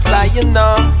the most high you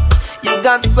know. You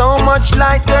got so much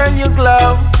light, girl, you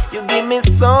glow. You give me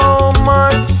so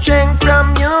much strength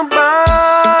from your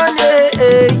body.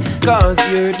 'Cause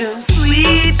you're the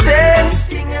sweetest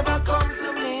thing ever come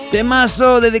to me.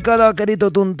 Temazo dedicado a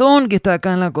Carito Tuntún, que está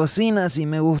acá en la cocina, si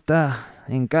me gusta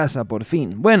en casa por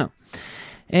fin. Bueno,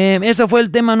 eso fue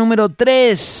el tema número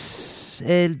 3.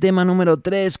 El tema número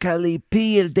 3, Cali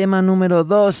P. El tema número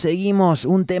 2, seguimos,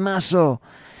 un temazo.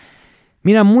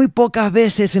 Mira, muy pocas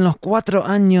veces en los 4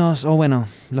 años,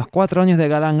 los 4 años de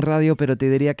Galán Radio, pero te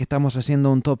diría que estamos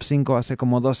haciendo un top 5 hace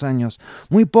como 2 años.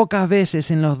 Muy pocas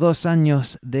veces en los 2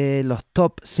 años de los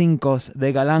top 5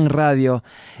 de Galán Radio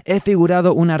he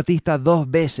figurado un artista 2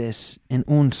 veces en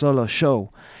un solo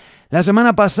show. La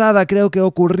semana pasada creo que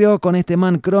ocurrió con este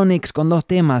man Chronixx con 2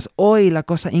 temas. Hoy la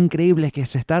cosa increíble es que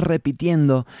se está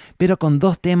repitiendo, pero con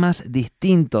 2 temas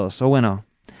distintos.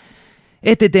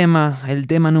 Este tema, el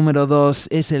tema número 2,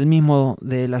 es el mismo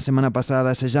de la semana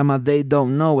pasada. Se llama They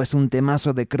Don't Know, es un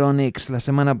temazo de Chronixx. La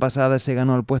semana pasada se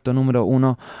ganó el puesto número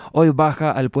 1, hoy baja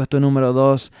al puesto número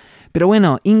 2. Pero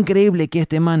increíble que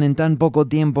este man en tan poco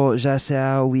tiempo ya se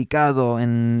ha ubicado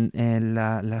en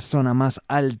la zona más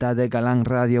alta de Galán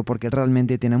Radio, porque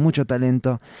realmente tiene mucho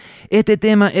talento. Este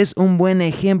tema es un buen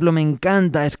ejemplo, me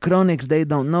encanta, es Chronixx, They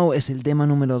Don't Know, es el tema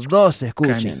número 2,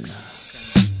 escuchen. Chronixx.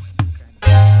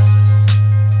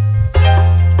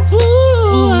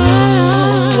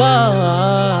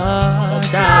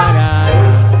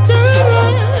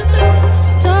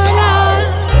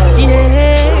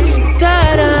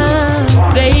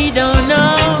 They don't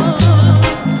know,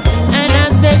 and I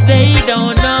said they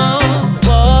don't know.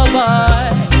 Oh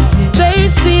boy, they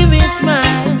see me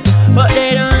smile, but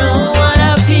they don't know what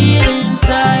I feel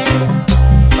inside.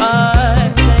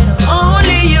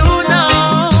 Only you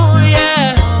know,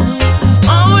 yeah.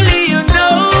 Only you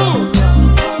know.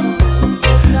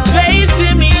 They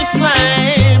see me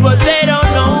smile, but they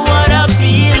don't know what I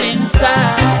feel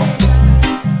inside.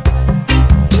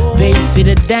 They see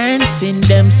the dancing,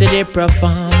 them see the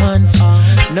performance.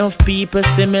 Enough people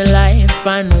see me life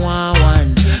and want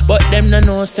one, but them no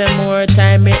know say more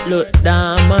time it look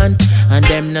dormant. And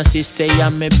them no see say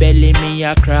I'm me belly me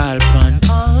a crawl pan.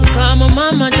 Cause my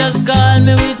mama just called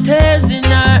me with tears in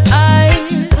her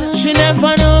eyes. She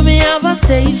never know me have a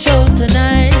stage show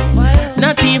tonight.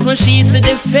 Not even she see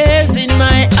the fears in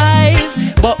my eyes.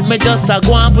 But me just a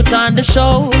go and put on the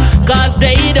show. Cause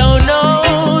they don't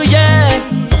know, yeah.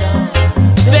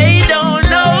 They don't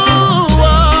know,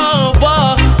 oh,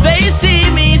 oh. They see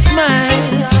me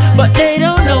smile, but they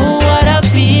don't know what I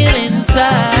feel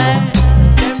inside.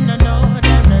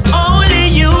 Only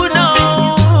you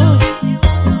know,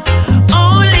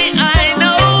 only I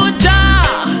know,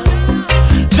 Jah.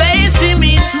 They see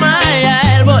me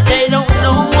smile, but they don't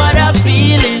know what I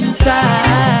feel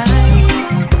inside.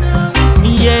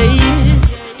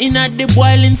 Yes, in at the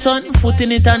boiling sun,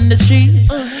 putting it on the street.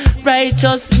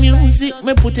 Righteous music,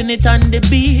 me putting it on the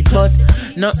beat. But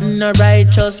nothing no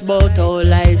righteous about how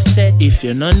life set. If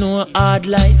you no know hard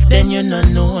life, then you no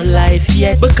know life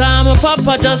yet. Because my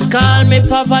papa just call me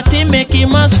poverty, make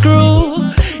him a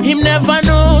screw. Him never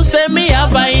know, say me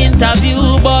have a interview.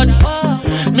 But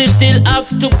me still have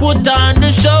to put on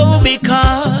the show.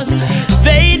 Because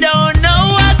they don't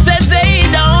know, I said they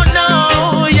don't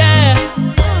know, yeah.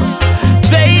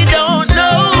 They don't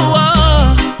know.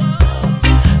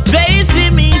 They see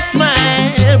me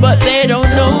smile, but they don't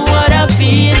know what I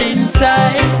feel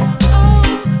inside.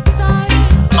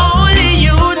 Only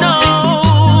you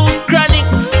know,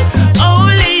 Chronics.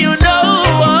 Only you know,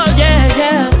 oh yeah,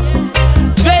 yeah.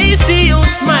 They see you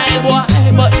smile, boy,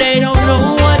 but they don't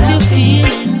know what you feel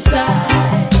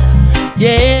inside.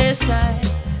 Yes,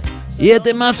 Y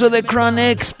este mazo de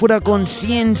Chronix, pura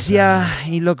conciencia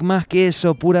y lo más que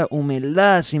eso, pura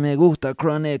humildad. Si me gusta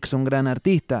Chronix, un gran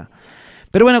artista.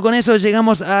 Pero bueno, con eso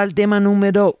llegamos al tema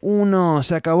número 1.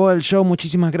 Se acabó el show.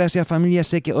 Muchísimas gracias, familia.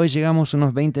 Sé que hoy llegamos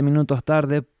unos 20 minutos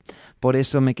tarde. Por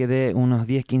eso me quedé unos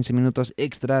 10-15 minutos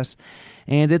extras.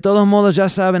 De todos modos, ya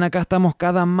saben, acá estamos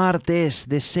cada martes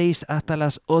de 6 hasta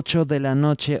las 8 de la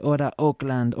noche, hora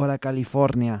Oakland, hora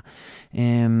California.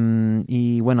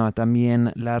 Y bueno,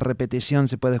 también la repetición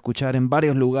se puede escuchar en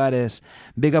varios lugares.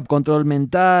 Big Up Control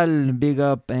Mental, Big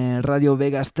Up Radio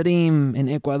Vega Stream en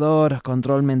Ecuador,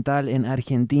 Control Mental en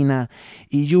Argentina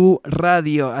y You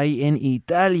Radio ahí en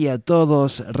Italia.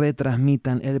 Todos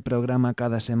retransmitan el programa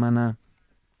cada semana.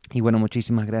 Y bueno,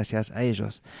 muchísimas gracias a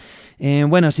ellos.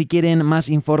 Bueno, si quieren más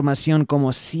información,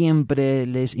 como siempre,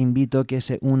 les invito a que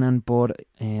se unan por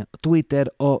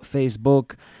Twitter o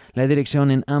Facebook. La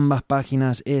dirección en ambas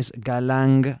páginas es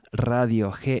Galang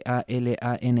Radio,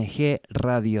 G-A-L-A-N-G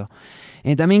Radio.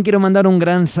 También quiero mandar un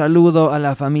gran saludo a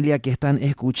la familia que están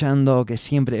escuchando, que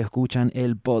siempre escuchan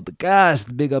el podcast.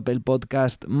 Big Up el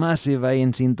podcast Massive ahí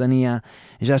en sintonía.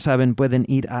 Ya saben, pueden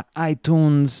ir a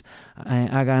iTunes,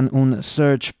 hagan un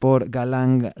search por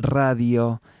Galang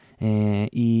Radio.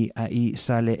 Y ahí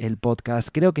sale el podcast.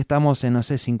 Creo que estamos en,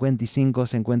 55,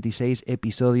 56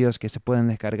 episodios que se pueden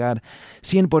descargar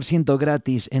 100%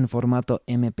 gratis en formato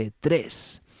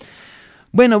MP3.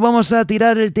 Bueno, vamos a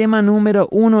tirar el tema número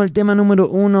 1. El tema número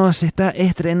 1 se está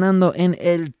estrenando en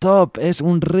el top. Es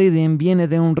un rhythm, viene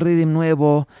de un rhythm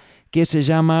nuevo que se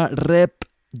llama Rep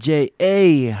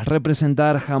J.A.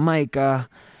 Representar Jamaica.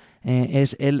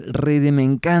 Es el rhythm, me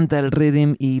encanta el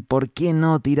rhythm. Y por qué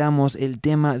no tiramos el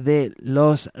tema de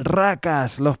los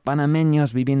Racas, los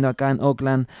panameños viviendo acá en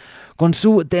Oakland, con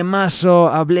su temazo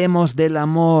Hablemos del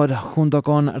Amor junto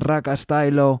con Raka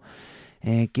Stylo,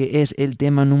 que es el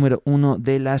tema número 1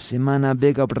 de la semana.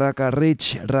 Big Up Raka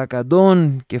Rich, Raka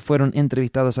Don, que fueron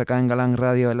entrevistados acá en Galang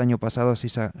Radio el año pasado, si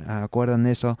se acuerdan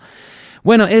de eso.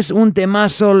 Bueno, es un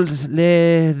temazo,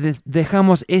 le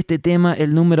dejamos este tema,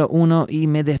 el número 1, y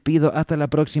me despido. Hasta la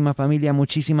próxima, familia.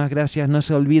 Muchísimas gracias. No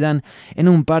se olvidan, en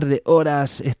un par de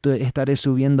horas estaré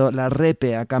subiendo la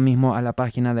repe acá mismo a la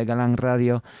página de Galang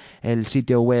Radio, el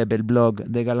sitio web, el blog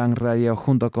de Galang Radio,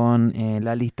 junto con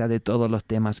la lista de todos los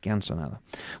temas que han sonado.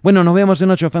 Bueno, nos vemos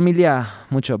en 8, familia.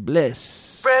 Mucho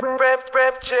bless.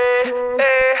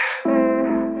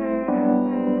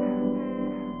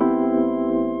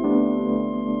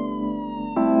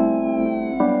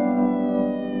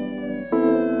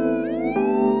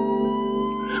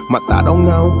 Mataron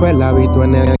a un peladito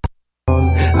en el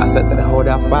hace 3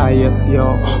 horas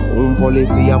falleció. Un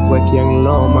policía fue quien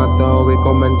lo mató y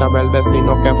comentaba el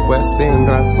vecino que fue sin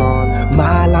razón.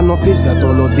 Mala noticia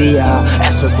todos los días,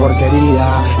 eso es porquería.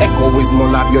 Egoísmo,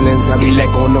 la violencia y la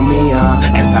economía.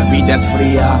 Esta vida es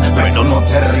fría, pero no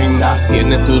te rindas.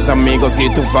 Tienes tus amigos y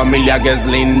tu familia que es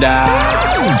linda.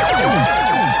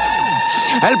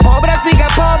 El pobre sigue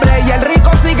pobre y el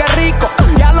rico sigue rico.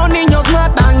 Ya los niños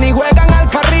matan ni juegan al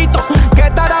carrito. ¿Qué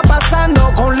estará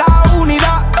pasando con la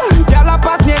unidad? Ya la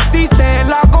paz ni existe en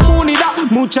la comunidad.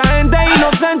 Mucha gente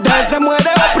inocente se muere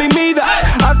oprimida.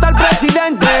 Hasta el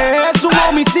presidente es un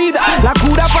homicida. La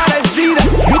cura para el SIDA,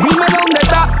 dime dónde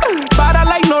está.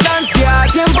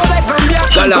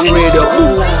 Galang Radio.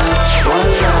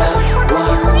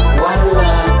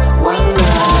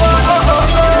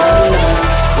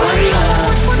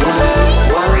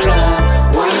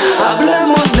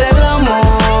 Hablemos del amor.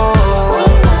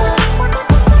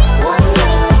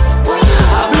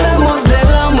 Hablemos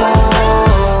del amor.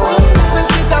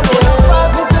 Necesitamos la paz,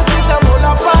 necesitamos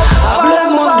la paz.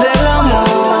 Hablemos del amor.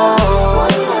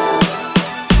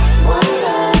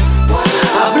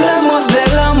 Hablemos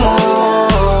del amor.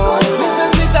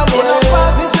 Necesitamos la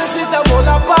paz, necesitamos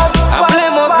la paz.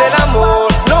 Hablemos del amor,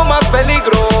 no más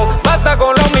peligro. Basta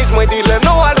con lo mismo y dile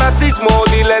no al racismo.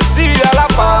 Dile sí a la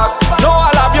paz, no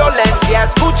a la violencia.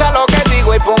 Escucha lo que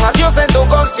digo y pon a Dios en tu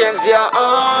conciencia.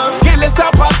 ¿Qué le está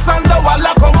pasando a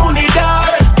la comunidad?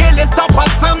 ¿Qué le está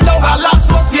pasando a la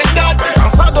sociedad?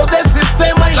 Cansado del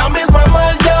sistema y la misma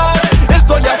maldad.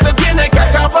 Esto ya se tiene que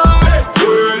acabar.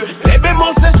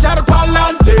 Debemos echar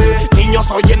pa'lante. Niños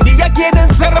hoy en día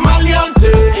quieren ser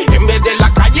maleantes. En vez de la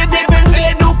calle deben de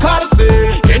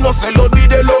educarse. Que no se lo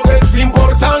olvide lo que es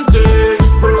importante.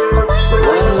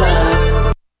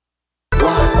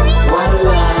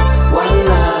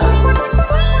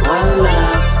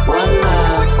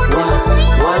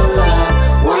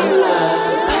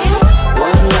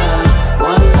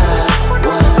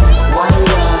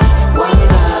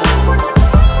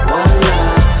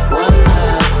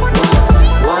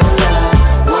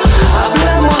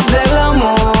 Hablemos del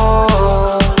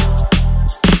amor.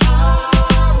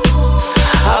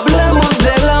 Hablemos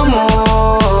del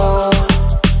amor.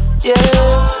 Yeah.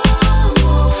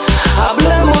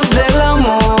 Hablemos del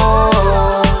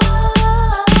amor.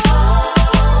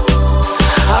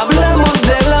 Hablemos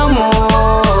del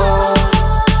amor.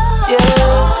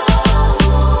 Yeah.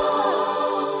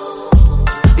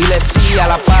 Dile sí a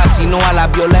la paz y no a la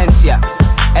violencia.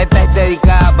 Esta es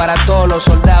dedicada para todos los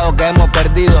soldados que hemos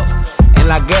perdido en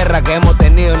la guerra que hemos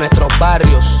tenido en nuestros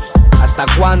barrios. ¿Hasta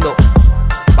cuándo?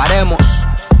 Paremos.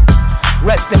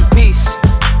 Rest in peace,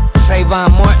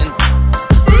 Trayvon Martin,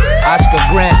 Oscar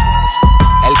Grant,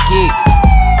 El Kid,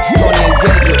 Tony El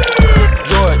Yeyo,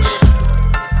 George.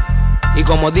 Y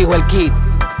como dijo el Kid,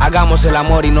 hagamos el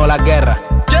amor y no la guerra.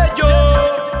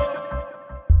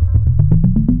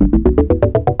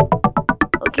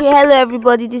 Okay, hello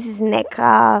everybody, this is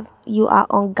Neka. You are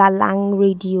on Galang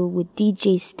Radio with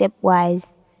DJ Stepwise.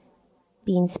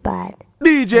 Be inspired.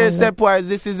 DJ Stepwise,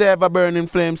 this is Ever Burning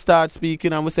Flame start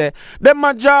speaking and we say them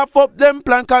a drop up them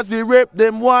plan cause we rape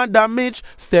them one damage.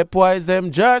 Stepwise them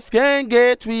just can't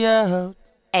get we out.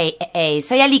 Hey,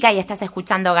 soy Alika y estás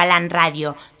escuchando Galán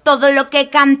Radio. Todo lo que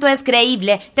canto es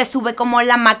creíble, te sube como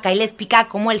la maca y les pica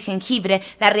como el jengibre.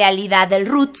 La realidad del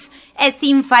roots es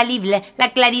infalible,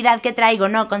 la claridad que traigo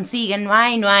no consigue, no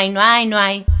hay.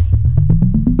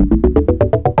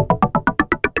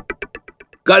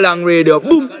 Galang Radio,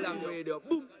 boom.